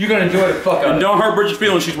 You're gonna enjoy the fuck out of And it. don't hurt Bridget's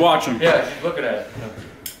feelings. She's watching. Yeah, she's looking at it.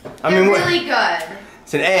 I They're mean, what? really good.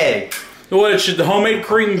 It's an egg. What? It's the homemade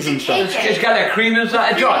creams and stuff. It's got that cream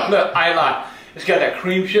inside. John, look, I lie. It's got that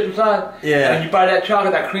cream shit inside. Yeah. And you buy that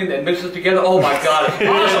chocolate, that cream that mixes together. Oh my God, it's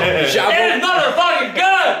awesome. It's motherfucking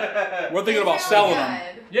good. We're thinking about selling them.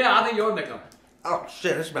 Yeah, I think you ought to make them. Oh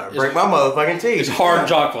shit, that's about to break my motherfucking teeth. It's hard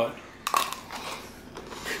chocolate.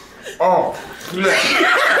 Oh.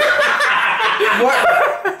 What?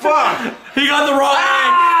 Fuck. He got the wrong egg.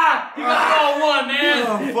 Ah! You got the wrong one, man.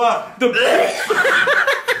 Oh fuck.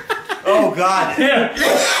 Oh god. Yeah.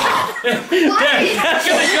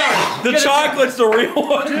 The chocolate's the real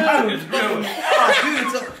one. Chocolate's good. Oh, dude,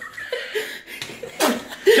 it's a...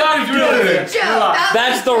 Chocolate's really good. Joe,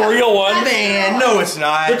 That's the real one. Man, no it's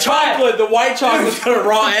not. The chocolate, the white chocolate's got a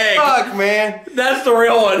raw egg. Fuck, man. That's the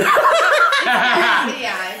real one. the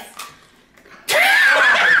eyes.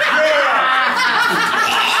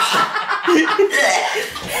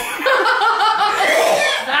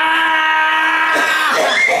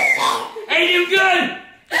 Ain't you good?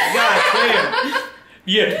 God damn.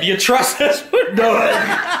 Yeah, do you trust this one? No.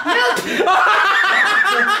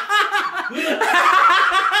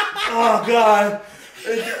 Oh god.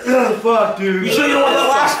 Oh, fuck, dude. You sure you don't want the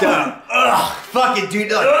last one? Ugh, fuck it,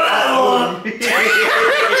 dude.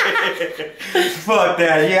 Fuck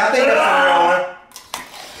that. Yeah, I think that's the real one.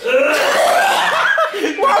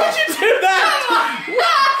 Why would you do that?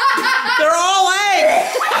 They're all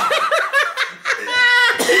eggs.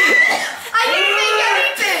 I didn't think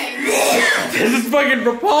anything. This is fucking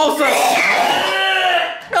repulsive.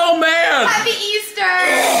 Oh man. Happy Easter.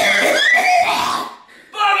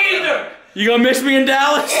 Fuck Easter. You gonna miss me in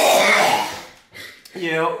Dallas?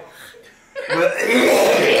 Yep.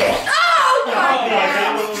 Oh my I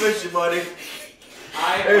god. will miss you, buddy.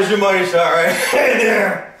 There's your money shot right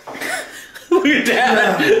there. Look at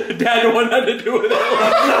Dad. Dad don't want nothing to do with it.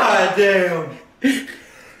 God damn.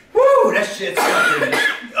 Woo, that shit's fucking.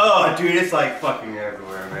 Oh, dude, it's like fucking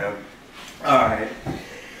everywhere, man. Alright.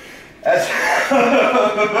 That's.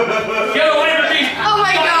 Get away from me. Oh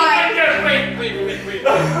my god. Wait.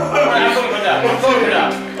 I'm putting it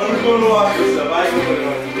down. I'm just going to watch this stuff. I ain't gonna put it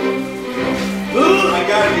on. I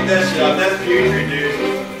gotta get that shit off. That's putrid, dude.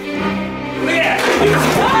 Look at that. Look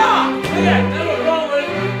at that. That's what's wrong with it.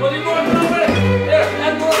 What are you going wrong with it? There,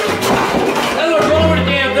 that's what's wrong with the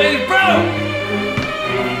damn thing. It's broke.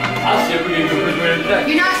 I'll see if we can do refrigerator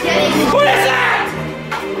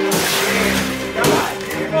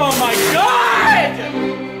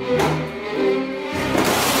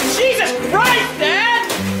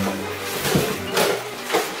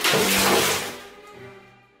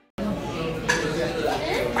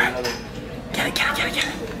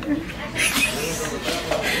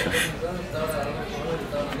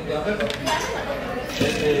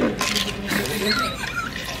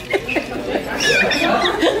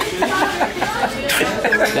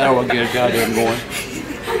That won't get a goddamn going.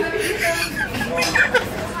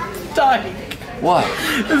 Dying. What?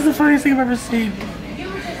 This is the funniest thing I've ever seen.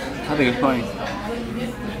 I think it's funny.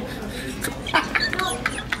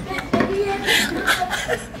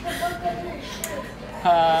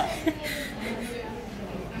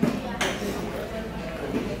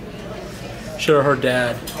 Should have heard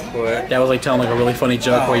Dad. What? Dad was like telling like a really funny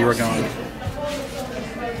joke while you were gone.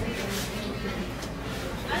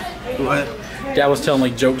 What? Dad was telling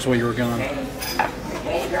like jokes while you were gone.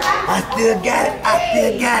 I still got it. I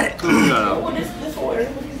still got it.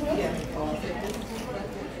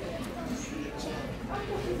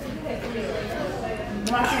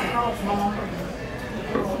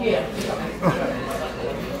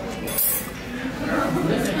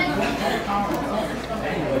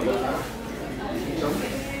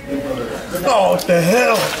 Oh, what the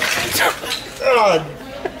hell? Oh,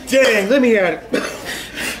 dang. Let me at it.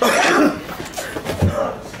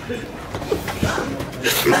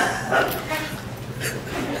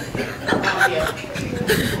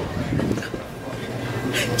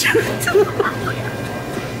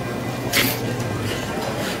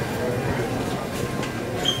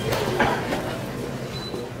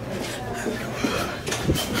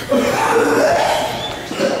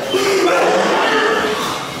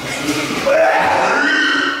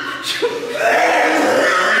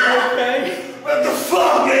 What the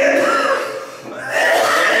fuck, man?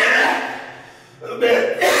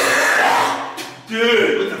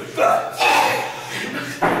 Dude, what the fuck?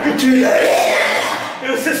 Dude, it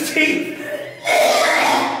was his teeth.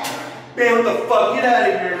 Man, what the fuck? Get out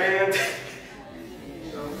of here, man.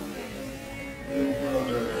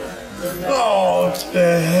 Oh, what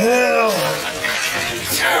the hell?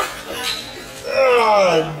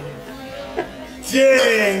 Oh,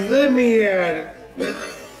 dang, let me at it.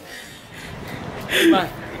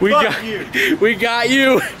 We Fuck got you. We got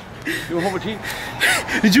you. You want my teeth?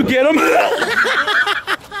 Did you get him?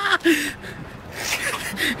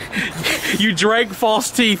 You drank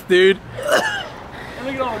false teeth, dude.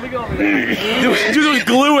 Look at all Dude, there was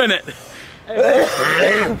glue in it.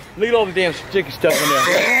 Look at all the damn sticky stuff in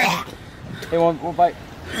there. Hey, one bite.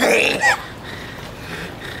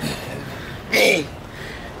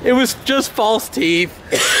 It was just false teeth.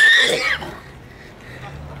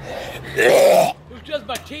 It was just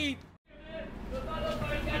my teeth.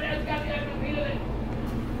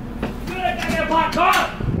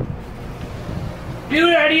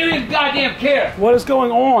 Dude, I didn't even goddamn care. What is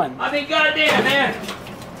going on? I mean, goddamn, man.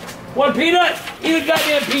 One peanut, even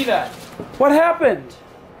goddamn peanut. What happened?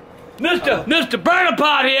 Mr. Burner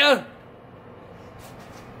Pot here.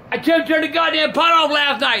 I turned the goddamn pot off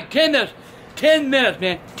last night. 10 minutes. 10 minutes,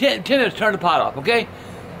 man. 10 minutes, turn the pot off, okay?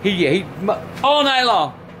 He all night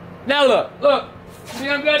long. Now look. See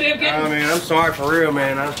I'm goddamn I getting? mean, I'm sorry for real,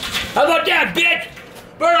 man. How about that, bitch?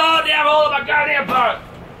 Burn all damn hole of my goddamn pot.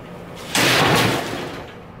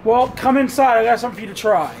 Well, come inside. I got something for you to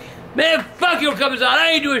try. Man, fuck you coming out.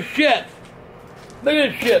 I ain't doing shit. Look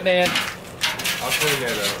at this shit, man. I'll clean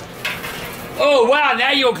that up. Oh, wow,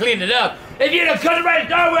 now you'll clean it up. If you'd have cut it right to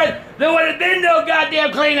start with, there would have been no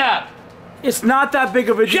goddamn cleanup. It's not that big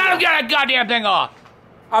of a deal. Shut up, get that goddamn thing off.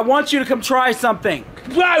 I want you to come try something.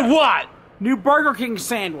 Try what? New Burger King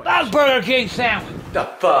sandwich. That's Burger King sandwich. The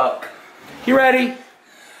fuck? You ready?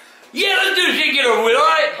 Yeah, let's do this shit, get over with,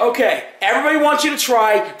 alright? Okay, everybody wants you to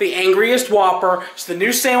try the Angriest Whopper. It's the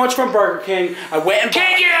new sandwich from Burger King. I went and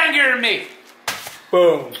Can't get angrier than me.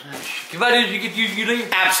 boom. If I did, you get you leave.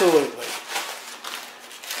 Absolutely.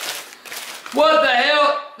 What the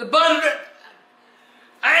hell? The bun.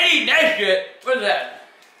 I ain't eating that shit. What's that?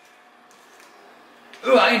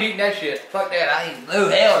 Ooh, I ain't eating that shit. Fuck that. I ain't. Oh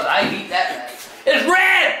hell, I ain't eating that. It's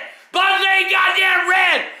red. Buns ain't goddamn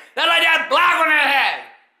red. That's like that black one I had.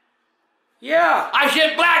 Yeah. I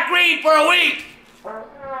shit black green for a week.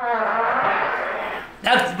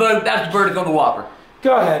 That's the bird. That's the verdict on the Whopper.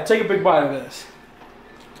 Go ahead, take a big bite of this.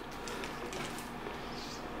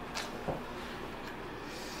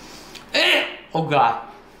 Oh God.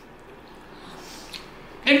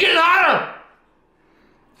 It's getting hotter.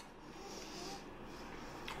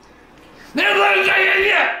 Never let it say it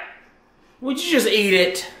yet. Would you just eat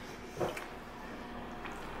it?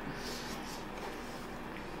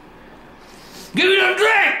 Give me a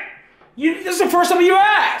drink. This is the first time you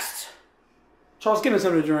asked. Charles, give him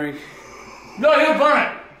something to drink. No, you'll burn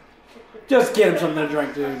it. Just get him something to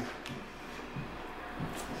drink, dude.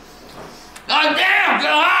 God damn, get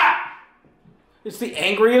hot. It's the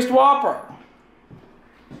Angriest Whopper.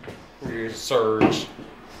 Surge.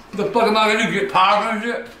 The fuck am I gonna do? Get power and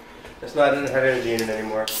shit? It's not, it doesn't have energy in it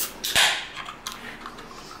anymore.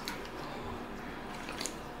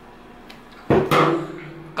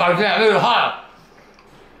 God damn, it's hot.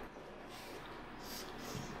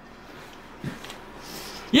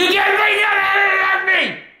 You can't bring that at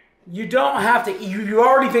me! You don't have to. You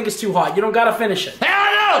already think it's too hot. You don't gotta finish it. Hell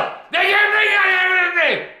no! They can't bring that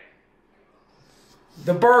at me!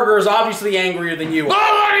 The burger is obviously angrier than you are.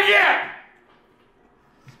 Oh, look at that!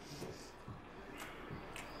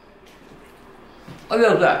 What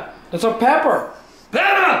is that? It's a pepper.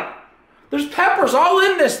 Pepper! There's peppers all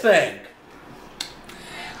in this thing.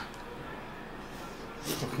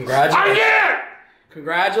 Congratulations. Again!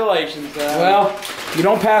 Congratulations. Well, you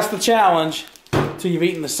don't pass the challenge until you've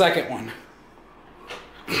eaten the second one.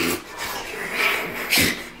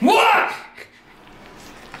 What?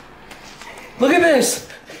 Look at this.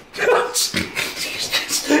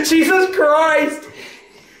 Jesus Christ.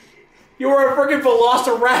 You were a freaking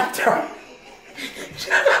velociraptor.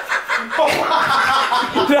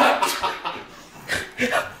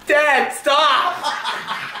 Dad, stop.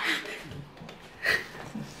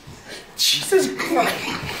 Jesus Christ.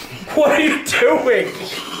 What are you doing?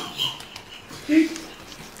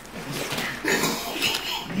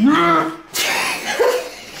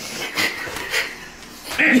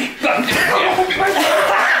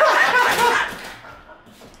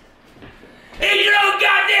 Eat your own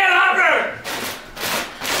goddamn hopper!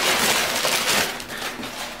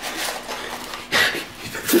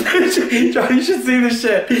 Johnny, you should see this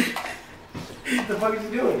shit. What the fuck is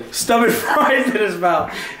he doing? Stomach fries in his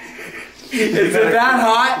mouth. Is it that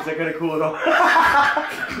hot? Is that gonna cool it off?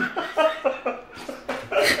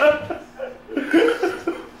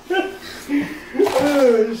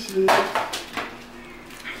 Oh shit.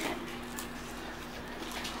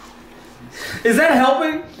 Is that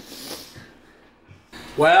helping?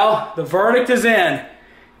 Well, the verdict is in.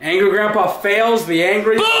 Angry Grandpa fails the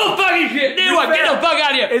angry... Bull fucking shit! Dude, what? Get the fuck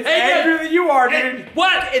out of here! It's Hey, angrier than you are, dude.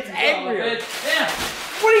 What? It's angrier. Yeah.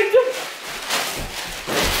 What are you doing?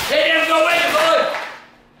 Hey, them go away,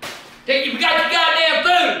 boy! Take you got your goddamn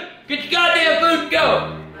food! Get your goddamn food and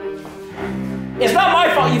go! It's not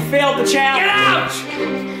my fault you failed the challenge. Get out!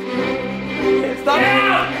 It's not Get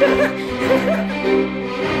out! Get it.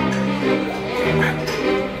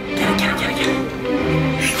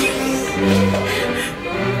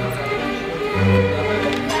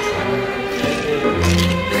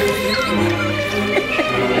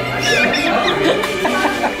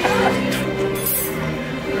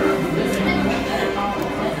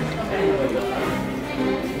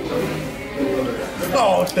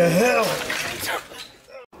 Oh, what the hell?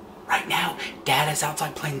 Right now, Dad is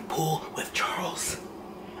outside playing pool with Charles.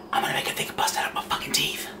 I'm gonna make him think of busting out my fucking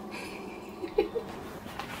teeth.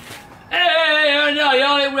 Hey, no,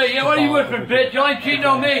 y'all ain't with you. What are you whispering, bitch? Y'all ain't cheating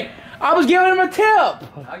on me. I was giving him a tip.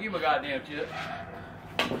 I'll give him a goddamn tip.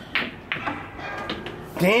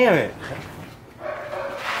 Damn it.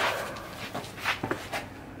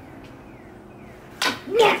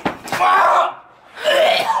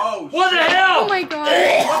 Oh, What the hell? Oh my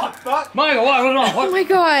god. what the fuck? Michael, what's wrong? Oh my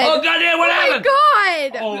god. Oh, goddamn, what Oh happened? my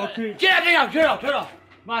god. Oh, okay. Get that thing out, turn it off, turn it off.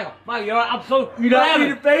 Michael, you alright? I'm so... You what happened?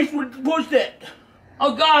 Your face would push it.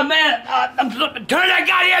 Oh, God, man. I'm so... Turn that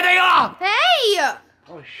goddamn thing off! Hey.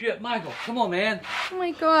 Oh, shit, Michael. Come on, man. Oh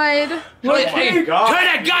my god. Hey, God. turn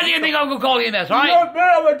that goddamn thing off and go call the EMS,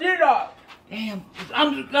 alright? Damn.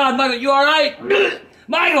 God, Michael, you alright?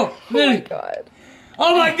 Michael! Oh my god.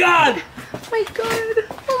 Oh, my God! Oh my god.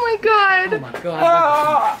 Oh my god. Oh, my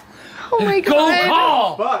God. Oh my Go god.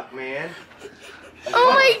 call! Fuck, man.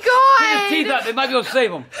 Oh my Take his teeth god. out. They might be able to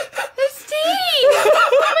save him. His teeth.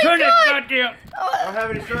 Oh my Turn that god. goddamn... I don't have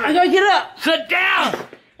any I strength. gotta get up. Sit down!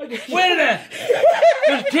 Wait a minute!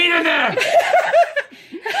 There's teeth in there!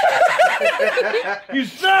 You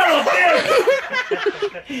son of a bitch!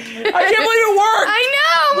 I can't believe it worked. I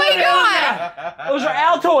know. Oh my god. Those are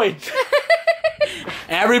Altoids.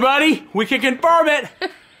 Everybody, we can confirm it.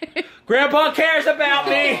 Grandpa cares about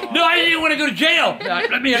me. No, I didn't want to go to jail.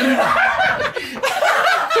 Let me.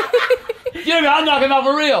 Jimmy, I'll knock him out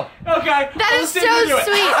for real. Okay. That is so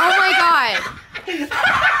sweet. Oh my god.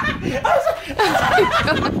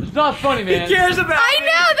 It's not funny, man. He cares about I me.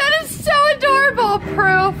 know. That is so adorable.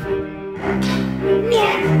 Proof.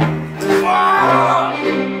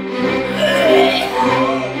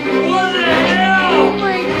 What the hell? Oh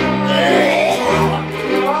my god.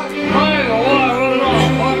 Michael, what? What's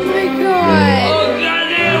wrong? What? Oh my god. Oh,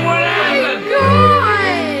 goddamn, what happened?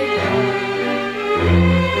 God.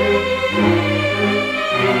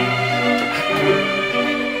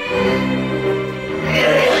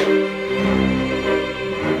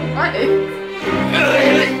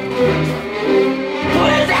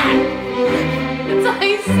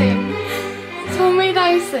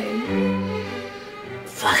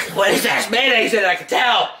 mayonnaise in it, I can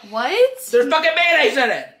tell. What? There's fucking mayonnaise in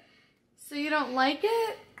it. So you don't like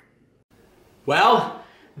it? Well,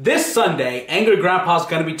 this Sunday, Angry Grandpa's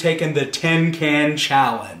gonna be taking the Tin Can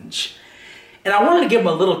Challenge. And I wanted to give him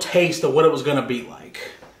a little taste of what it was gonna be like.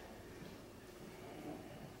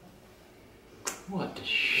 What the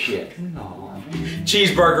shit? No.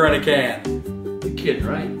 Cheeseburger in a can. You're kidding,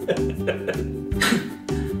 right?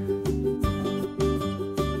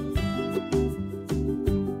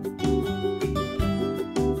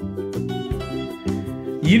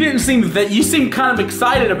 You didn't seem that you seemed kind of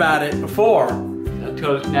excited about it before.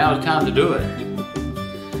 Now it's time to do it.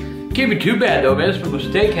 Can't be too bad though, man. It's from a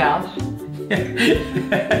steakhouse.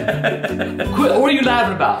 Quit, what are you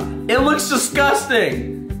laughing about? It looks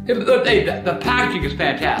disgusting. Hey, the packaging is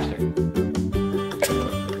fantastic.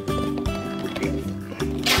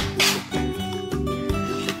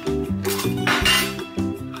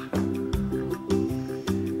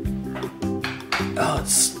 Oh, it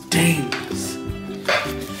stinks.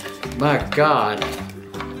 My God.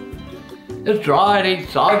 It's dry, it ain't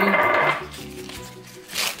soggy.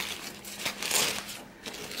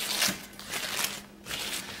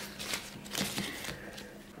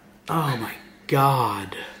 Oh my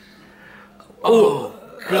God. Oh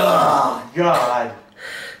God. Oh, God.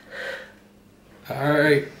 All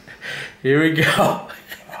right, here we go.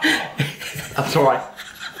 That's all right.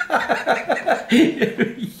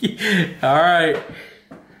 All right.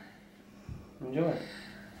 Enjoy it.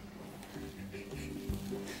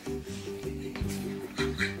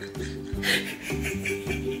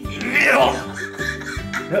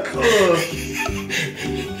 Look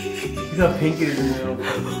how pink it is in the middle.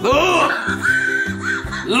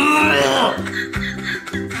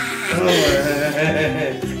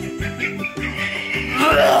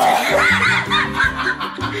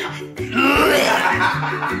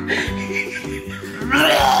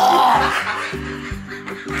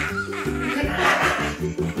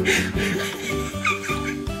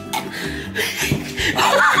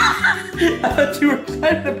 I thought you were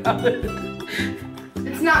excited about it.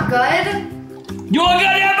 It's not good? You want to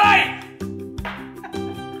get that bite?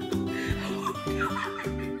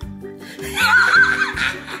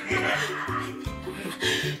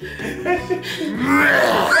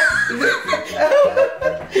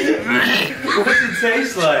 What's it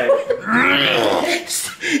taste like?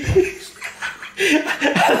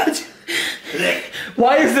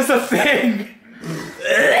 Why is this a thing?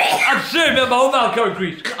 I'm serious, man. My whole mouth covered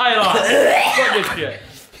grease. I lost. Fuck this shit.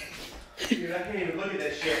 Dude, I can't even look at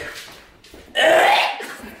that shit. I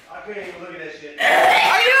can't even look at that shit.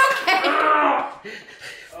 Are you okay?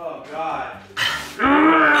 Oh, God.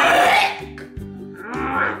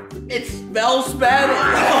 It smells bad.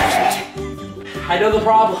 I know the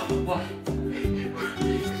problem.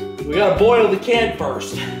 We gotta boil the can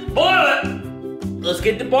first. Boil it. Let's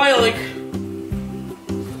get to boiling.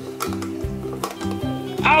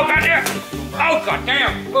 Oh, goddamn. Oh,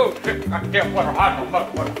 goddamn. Oh, goddamn. What a hot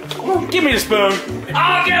motherfucker. Give me the spoon.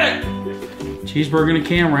 I'll get it. Cheeseburger in a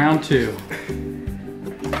can, round 2.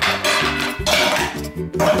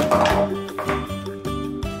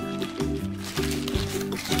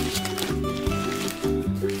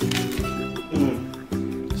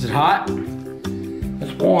 Is it hot?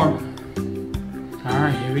 It's warm. All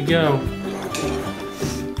right, here we go.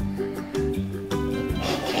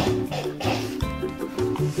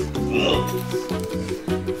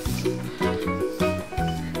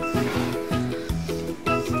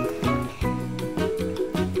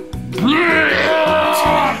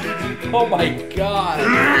 Oh my God.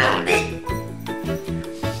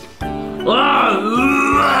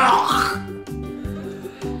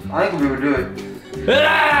 I think we would do it.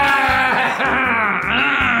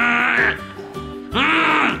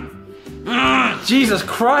 Jesus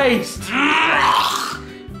Christ.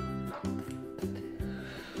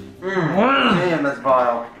 Damn, that's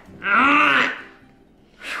vile.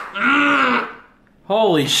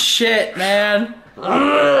 Holy shit, man.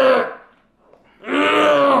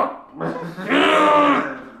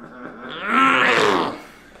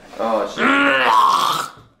 Oh, shit.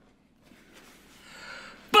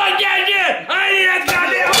 Fuck that shit! I need that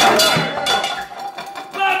goddamn.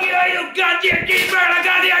 Fuck you, you goddamn cheeseburger! I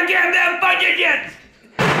goddamn goddamn fucking shit!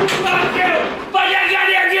 Fuck you! Fuck that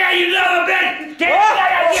goddamn shit, you son of a bitch! Take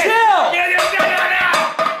that shit! chill. You goddamn now!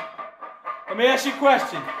 Let me ask you a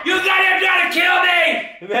question. You goddamn trying to kill me!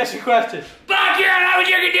 Let me ask you a question. Fuck you! I know what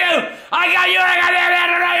you can do! I got you! I got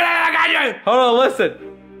you! Hold on, listen.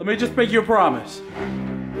 Let me just make you a promise.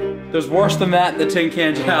 There's worse than that in the Tin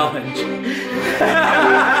Can Challenge.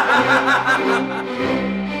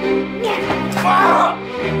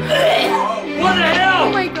 What the hell?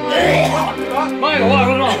 Oh my God. Michael, what?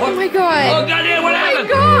 Hold on. Oh my god. Oh, goddamn, what Oh my happened?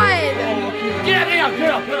 god. Get up.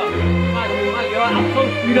 Michael, I'm so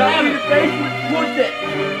you know, I'm in the basement. Push it.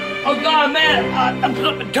 Oh, God, man.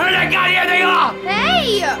 Turn that goddamn thing off.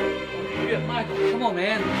 Hey. Shit, Michael, come on,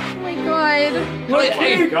 man. Oh my god.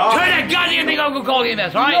 Hey, turn that goddamn thing off and go call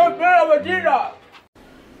EMS, all right?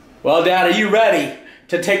 Well, Dad, are you ready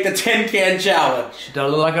to take the tin can challenge? Do I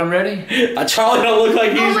look like I'm ready? Charlie don't look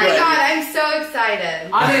like he's Oh my ready. god, I'm so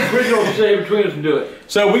excited. I think Bridget will stay between us and do it.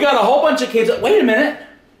 So we got a whole bunch of kids. Wait a minute.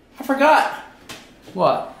 I forgot.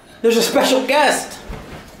 What? There's a special guest.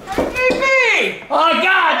 Oh,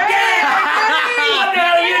 God damn! What the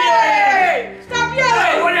hell are you doing? Stop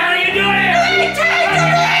yelling! What the hell are you doing?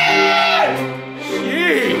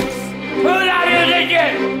 Jeez. Who's out here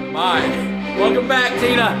thinking? Mine. Welcome back,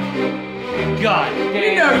 Tina. God You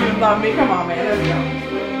damn. know you love me. Come on, man. Let's go.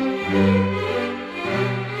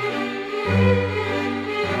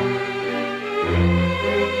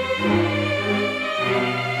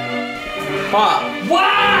 Pop,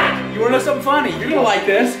 What? you wanna know something funny? You're gonna like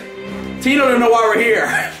this. Tina don't know why we're here.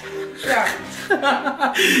 Yeah.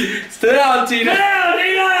 Sit down, Tina.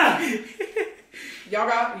 You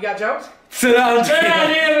got jokes? Sit down, Tina.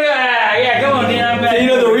 Yeah, come on, Tina. I'm back.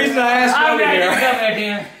 Tina, the reason I asked you I'm over back. here. Come back,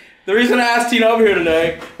 Tina. The reason I asked Tina over here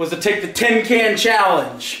today was to take the tin can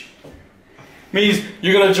challenge. Means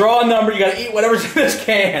you're gonna draw a number, you gotta eat whatever's in this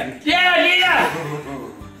can. Yeah, Tina.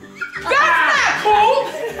 That's not cool!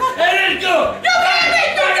 That is good. You can't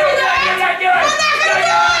make me do that! I'm not I'm not gonna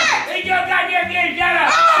do it! You just got your kid, shut up.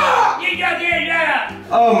 You just get shut up.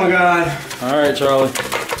 Oh my god. Alright, Charlie.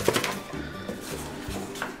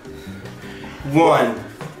 1.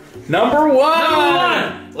 Number one! Number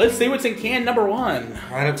one. Let's see what's in can number one.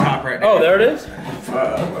 Right up top right now. Oh, there it is.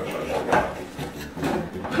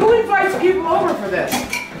 Who invites people over for this?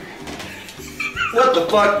 What the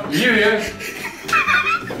fuck? You here?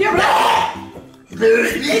 Yeah, but so you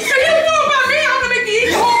know about me, I'm gonna make you eat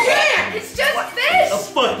the whole can! It's just fish. The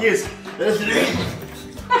fuck is this?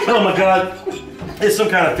 Oh my god. It's some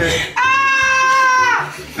kind of fish.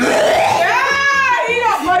 Ah! Ah! Eat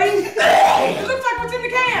up, buddy! It looks like what's in the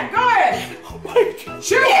can. Go ahead. Oh my god.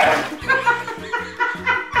 Shoot!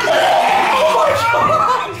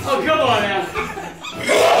 Oh, come on now.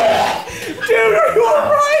 Dude, are you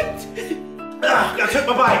alright? I took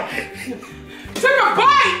my bite. Took a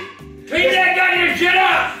bite! Clean that goddamn shit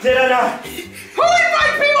up. Did I not? Who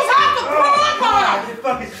invites people's house to throw up on them? It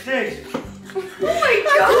fucking stinks. Oh my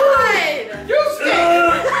god. You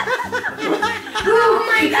stink! Oh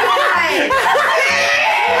my god.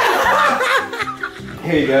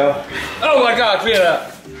 Here you go. Oh my God, clean it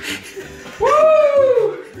up.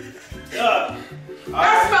 Woo! That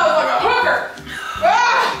smells like a hooker!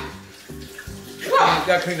 Ah!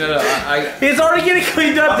 Gotta clean that up. It's already getting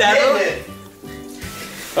cleaned up, Dad. It.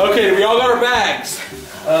 Okay, we all got our bags.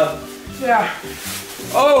 Yeah.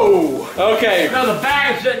 Oh, okay. No, the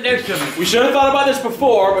bag is sitting next to me. We should have thought about this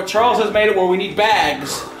before, but Charles has made it where we need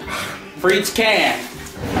bags for each can.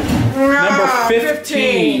 Number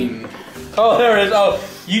 15. Oh, there it is. Oh,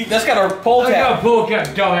 that's got a pull I got a tab. bull cat,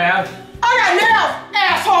 dumbass. I got nails,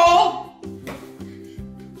 asshole!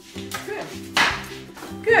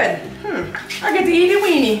 Good. I get to eat a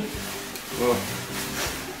weenie.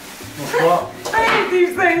 I hate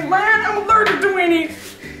these things, man. I'm allergic to weenies.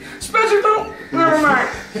 Especially though. Never mind.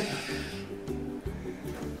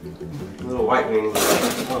 Little white weenie.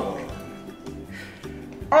 Oh.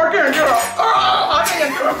 I can't get up. I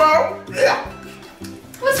can't get up.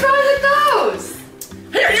 What's wrong with those?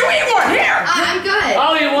 Here, you eat one. Here. I'm good.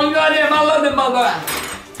 I'll eat one goddamn. I love them mother.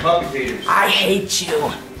 Puppy feeders. I hate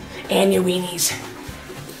you and your weenies.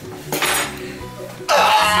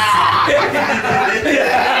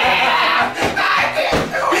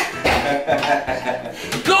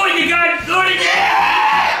 Loading, you guys. Loading.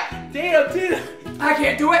 Damn, dude. I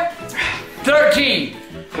can't do it. 13.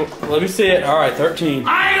 Let me see it. All right, 13.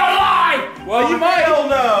 I ain't gonna lie. Well, you might. Hell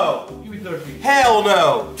no. Give me 13. Hell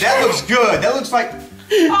no. That looks good. That looks like.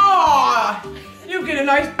 Aw, you get a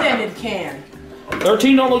nice dented can.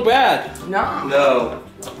 13 don't look bad. No. No.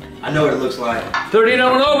 I know what it looks like. 13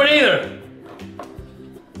 don't open either.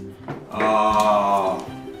 Oh.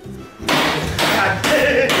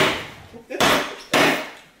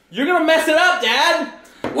 You're gonna mess it up, Dad.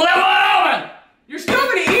 Well, I want open. You're still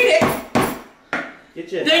gonna eat it.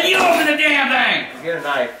 Get you. Then you open the damn thing. Get a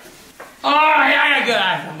knife. All right, I got a good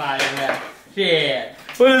eye. Somebody in there. Shit.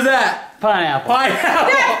 What is that? Pineapple.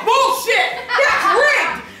 Pineapple. That's bullshit. That's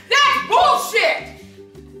rigged. That's bullshit.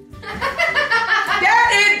 That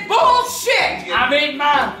is bullshit. I beat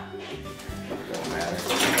mine.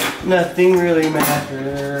 Nothing really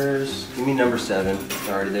matters. Give me number 7.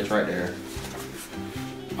 Alright, that's right there.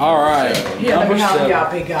 All right. Here, let number me help 7. you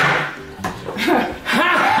out, big guy.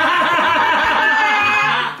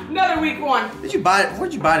 Another weak one. Did you buy it?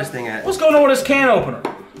 Where'd you buy this thing at? What's going on with this can opener?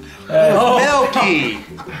 Milky!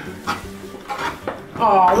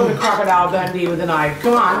 Oh, look at Crocodile Dundee with a knife.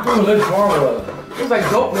 Come on. Oh, look formula. Looks like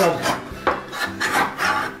goat milk.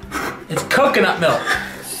 It's coconut milk.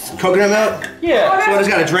 Coconut milk? Yeah. So I just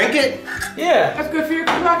gotta drink it? Yeah. That's good for your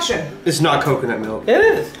complexion. It's not coconut milk. It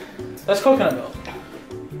is. That's coconut milk.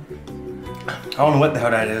 I don't know what the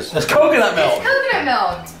hell that is. That's coconut milk. Coconut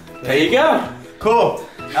milk. There you go. Cool.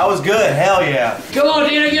 That was good. Hell yeah. Come on,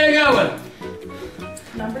 Tina, get it going.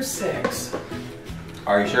 Number 6.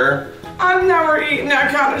 Are you sure? I've never eaten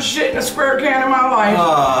that kind of shit in a square can in my life.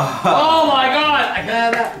 Oh my God, I can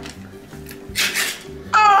have that.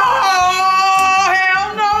 Oh,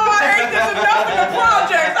 hell no. I ate this enough in the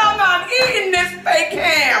project. I'm not eating this fake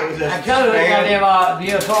ham. I tell you, goddamn,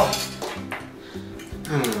 beautiful.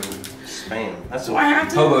 Spam. That's Do I have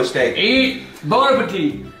to? hobo steak. Eat bon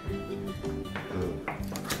appetit.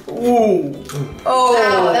 Ooh.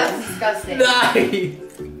 Oh, that's disgusting. Nice.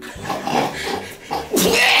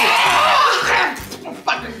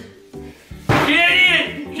 She didn't eat it.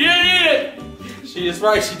 She didn't eat it. She is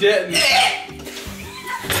right. She didn't.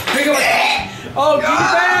 Pick up a... Oh, get your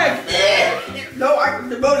bag. No, I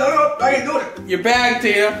ain't doing it. Your bag,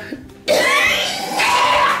 Tina.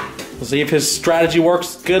 We'll see if his strategy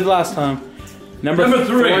works good last time. Number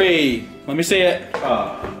 3. Let me see it.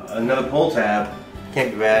 Another pull tab.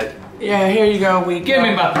 Can't be bad. Yeah, here you go. Give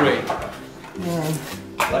me my 3.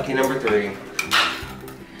 Lucky number 3.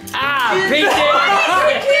 Ah, picked it.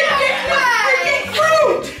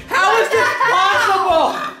 How is this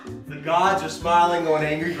possible? The gods are smiling on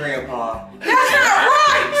angry grandpa. That's not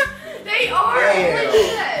right. They are. Damn. Holy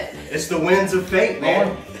shit. It's the winds of fate,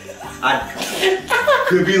 man.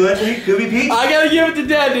 Could be Lucky, could be Peach. I gotta give it to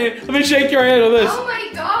Dad, dude. Let me shake your hand on this. Oh my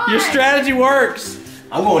God. Your strategy works.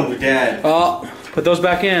 I'm going with Dad. Oh, put those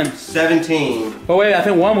back in. 17. Oh wait, I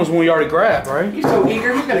think one was when we already grabbed, right? He's so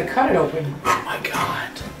eager, he's gonna cut it open. Oh my God.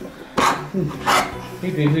 He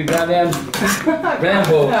goddamn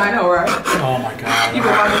Rambo. Yeah, I know, right? Oh my God. You've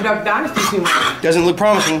been watching Duck Dynasty too much. Doesn't look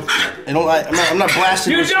promising. I'm not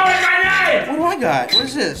blasted. You with- doing my knife? What do I got? What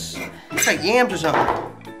is this? Looks like yams or something.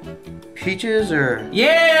 Peaches or?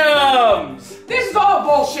 Yams! This is all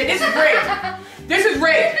bullshit. This is rigged. This is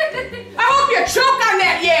rigged. I hope you choke on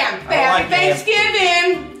that yam. I don't like Happy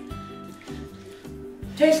Thanksgiving.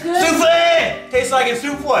 Tastes good? Souffle! Tastes like a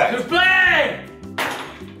souffle. Souffle!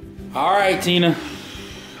 All right, Tina.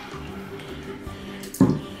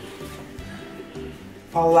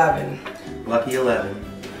 11. Lucky 11.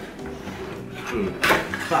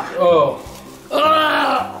 Oh.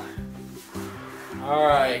 All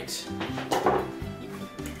right.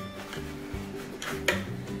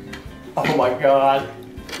 Oh my God.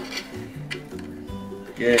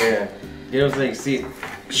 Yeah. Get those things. See.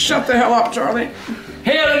 Shut the hell up, Charlie.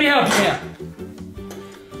 Here, let me help you here.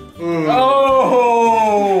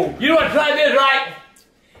 Oh! You know what tribe is, right?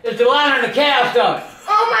 It's the line on the calf stomach.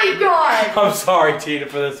 Oh my God. I'm sorry, Tina,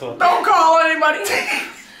 for this one. Don't call anybody.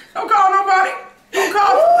 Don't call nobody. Don't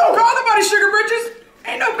call nobody, Sugar Bridges.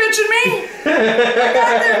 Ain't no bitching me. I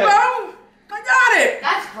got this, bro. I got it.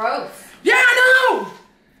 That's gross. Yeah, I know.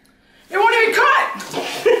 It won't even cut.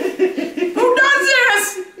 Who does this?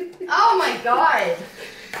 Oh my God.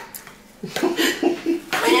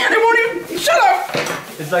 Man, it won't even. Shut up.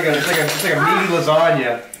 It's like a meaty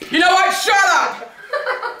lasagna. You know what? Shut up.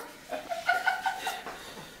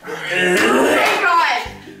 Oh my God.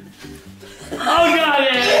 Oh God, yeah.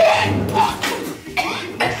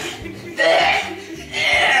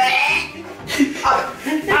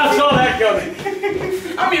 I saw that coming.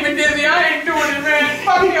 I'm even dizzy. I ain't doing it, man.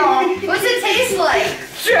 Fuck y'all. What's it taste like?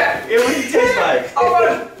 Shit. It would taste like.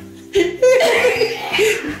 Oh,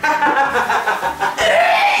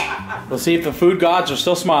 Let's see if the food gods are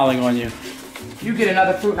still smiling on you. you get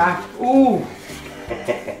another fruit knife. Ooh.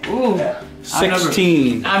 Ooh.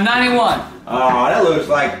 16. I'm 91. Oh, that looks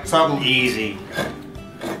like something easy.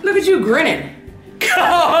 Look at you grinning.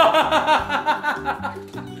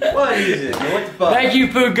 What is it? What the fuck? Thank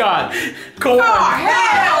you, food god. Corn. Oh,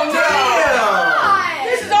 hell no. God.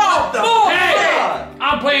 This is all bullshit. Hey,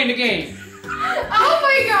 I'm playing the game. Oh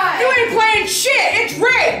my God. You ain't playing shit. It's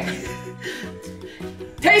rigged.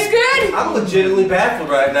 Taste good? I'm legitimately baffled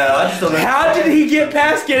right now. I just don't know. How did he get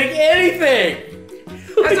past getting anything?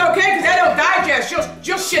 That's okay, because that don't digest.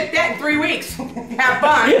 You'll shit that in 3 weeks. Have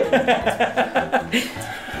fun.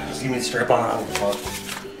 Just give me the strap on.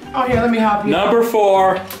 Oh, here, let me help you. Number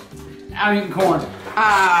 4. I'm eating corn.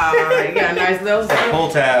 Ah, you got a nice little spoon. Pull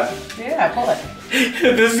tab. Yeah, pull it.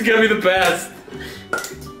 This is gonna be the best.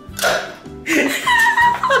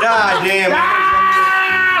 God damn.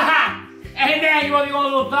 Ah! Hey man, you want a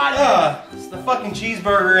little side dish? It's the fucking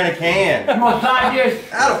cheeseburger in a can. You want a side dish?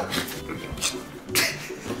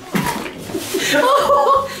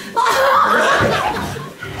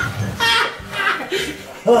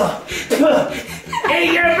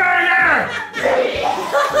 Eat your burger!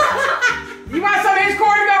 You want some of his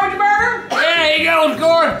corn to go with your burger? Yeah, here you go,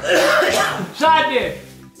 corn. Side dish.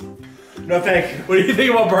 No thank you. What do you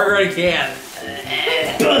think about burger in a can?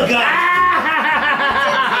 Oh, God.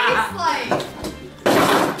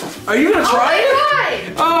 Are you gonna try it?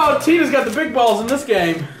 Right. Oh, Tina's got the big balls in this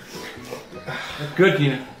game. Good,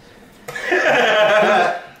 Tina.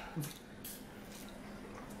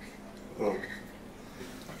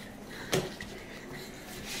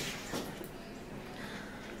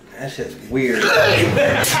 That shit's weird. Oh my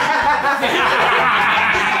god.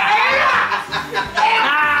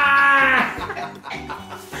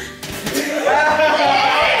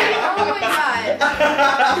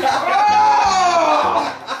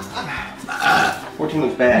 14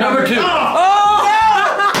 looks bad. Number 2.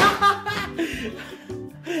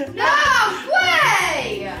 No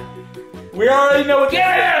way! We already know what. Give me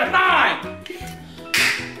this, mine!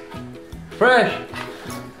 Fresh.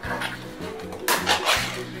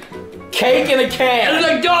 Cake in a It can. looks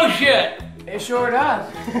like dog shit. It sure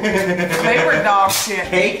does. Favorite dog shit.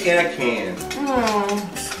 Cake in a can.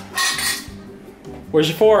 Where's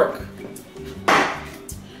your fork?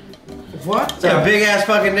 What? It's like a big ass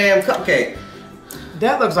fucking damn cupcake.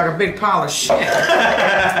 That looks like a big pile of shit.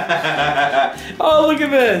 Oh, look at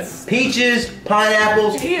this. Peaches,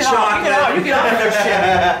 pineapples, Eat it all. chocolate. You get all the good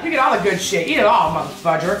shit. You get all the good shit. Eat it all,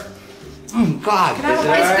 motherfudger. God. Can I have a is piece?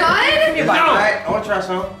 that It's all right? good? Give me a bite. All right, I want to try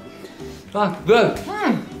some. Good.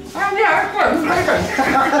 Oh, yeah, that's good.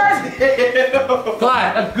 That's good.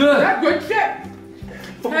 Clyde, that's good. That's good shit.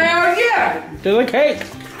 Hell yeah. There's a cake.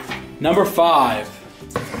 Number 5.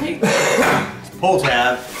 Pull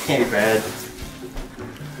tab. Can't be bad.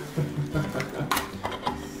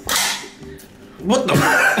 What the?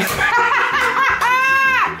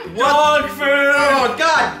 Dog food. Oh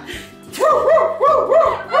God!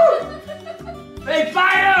 Hey,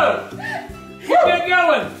 Fido! Keep it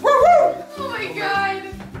going. Oh my god.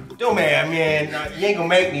 Don't man, you ain't gonna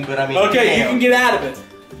make me, but I mean. Okay, you damn. can get out of it.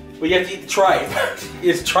 But you have to eat the tripe.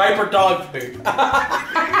 It's tripe or dog food.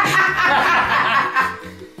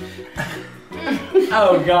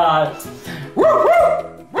 Oh God.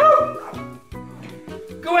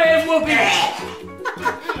 Go ahead, Wolfie.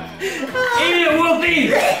 Eat it,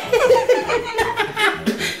 Wolfie.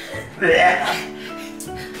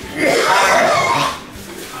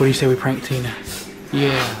 What do you say we prank Tina?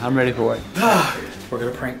 Yeah, I'm ready for it. We're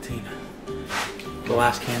gonna prank Tina. The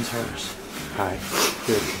last can's hers. Alright,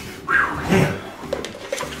 good.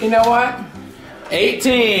 You know what?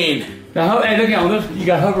 18! Now, hey, look out, listen, you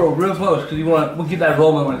gotta hover real close because we'll get that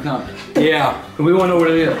roll when it comes. Yeah. And we want to know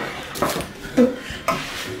what it is.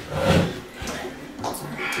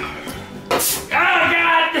 Oh,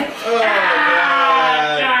 God!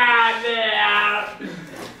 God damn!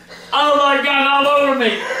 Oh, my God, all over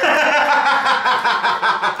me!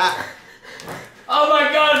 Oh, my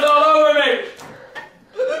God, it's all over me!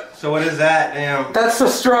 So what is that, damn? That's the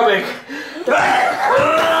strumming.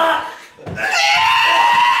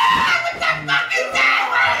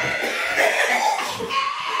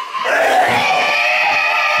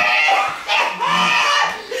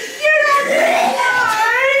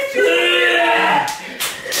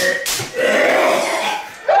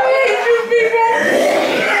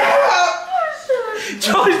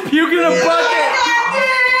 Charlie's puking in a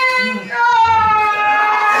bucket.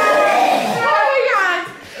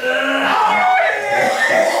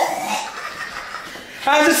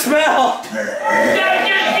 How's it smell? Get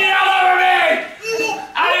all over me!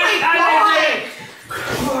 I didn't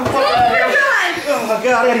Oh my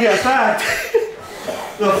God, I gotta get outside.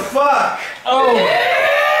 The fuck? Oh.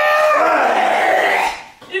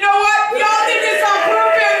 You know what? Y'all did this on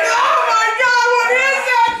purpose. Oh my God, what is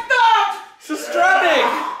that stuff? It's a strumming.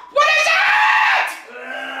 What is that?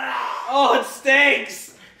 Oh, it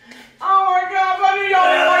stinks. Oh my God, what are y'all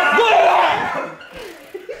doing?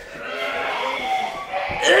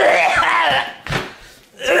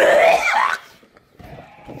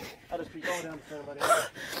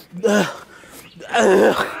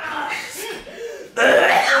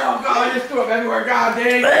 Oh God, I just threw up everywhere. God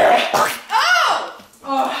dang.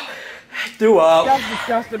 Oh, Threw up. that's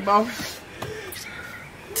disgusting, Bo.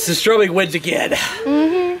 The strumming wins again.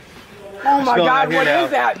 Oh my Smelling God, right what here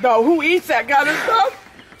is that though? Who eats that kind of stuff?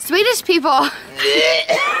 Swedish people.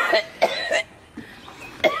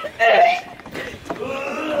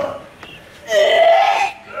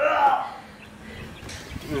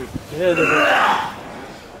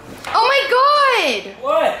 Oh my God!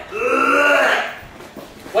 What?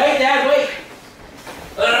 Wait, Dad, wait.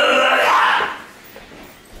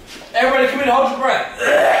 Everybody come in, hold your breath.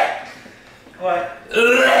 What?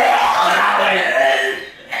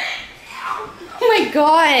 Oh my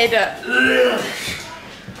God!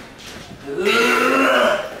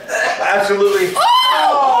 Absolutely. Oh!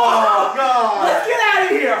 Oh, God. Let's get out of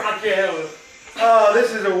here. I can't help it. Oh,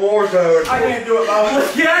 this is a war zone. I can't do it, Mom.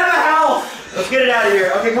 Let's get out of the house. Let's get it out of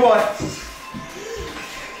here. Okay, come on.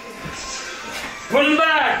 Put it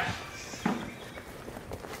back.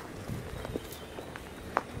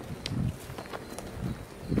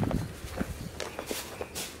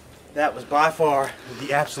 That was by far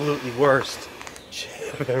the absolutely worst shit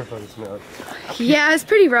I've ever smelled. Yeah, it's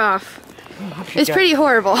pretty rough. It's pretty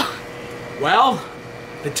horrible. Well,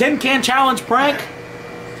 the tin can challenge prank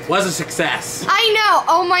was a success. I know.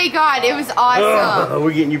 Oh my God, it was awesome.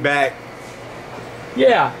 We're getting you back.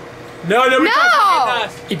 Yeah. No, nobody No! tries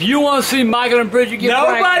to get us. If you want to see Michael and Bridget get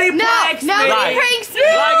Nobody pranked, pranks No, me. nobody pranks me.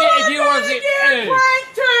 like it, if you want to see,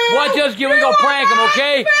 watch us get, we gonna prank them,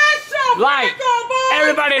 okay? Like,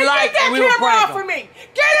 everybody like, and we will prank off of them. me.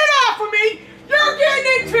 Get it off of me. You're getting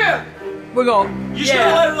it too. We're gonna, You should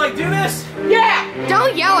have let him like do this. Yeah.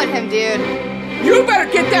 Don't yell at him, dude. You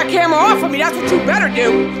better get that camera off of me. That's what you better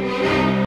do.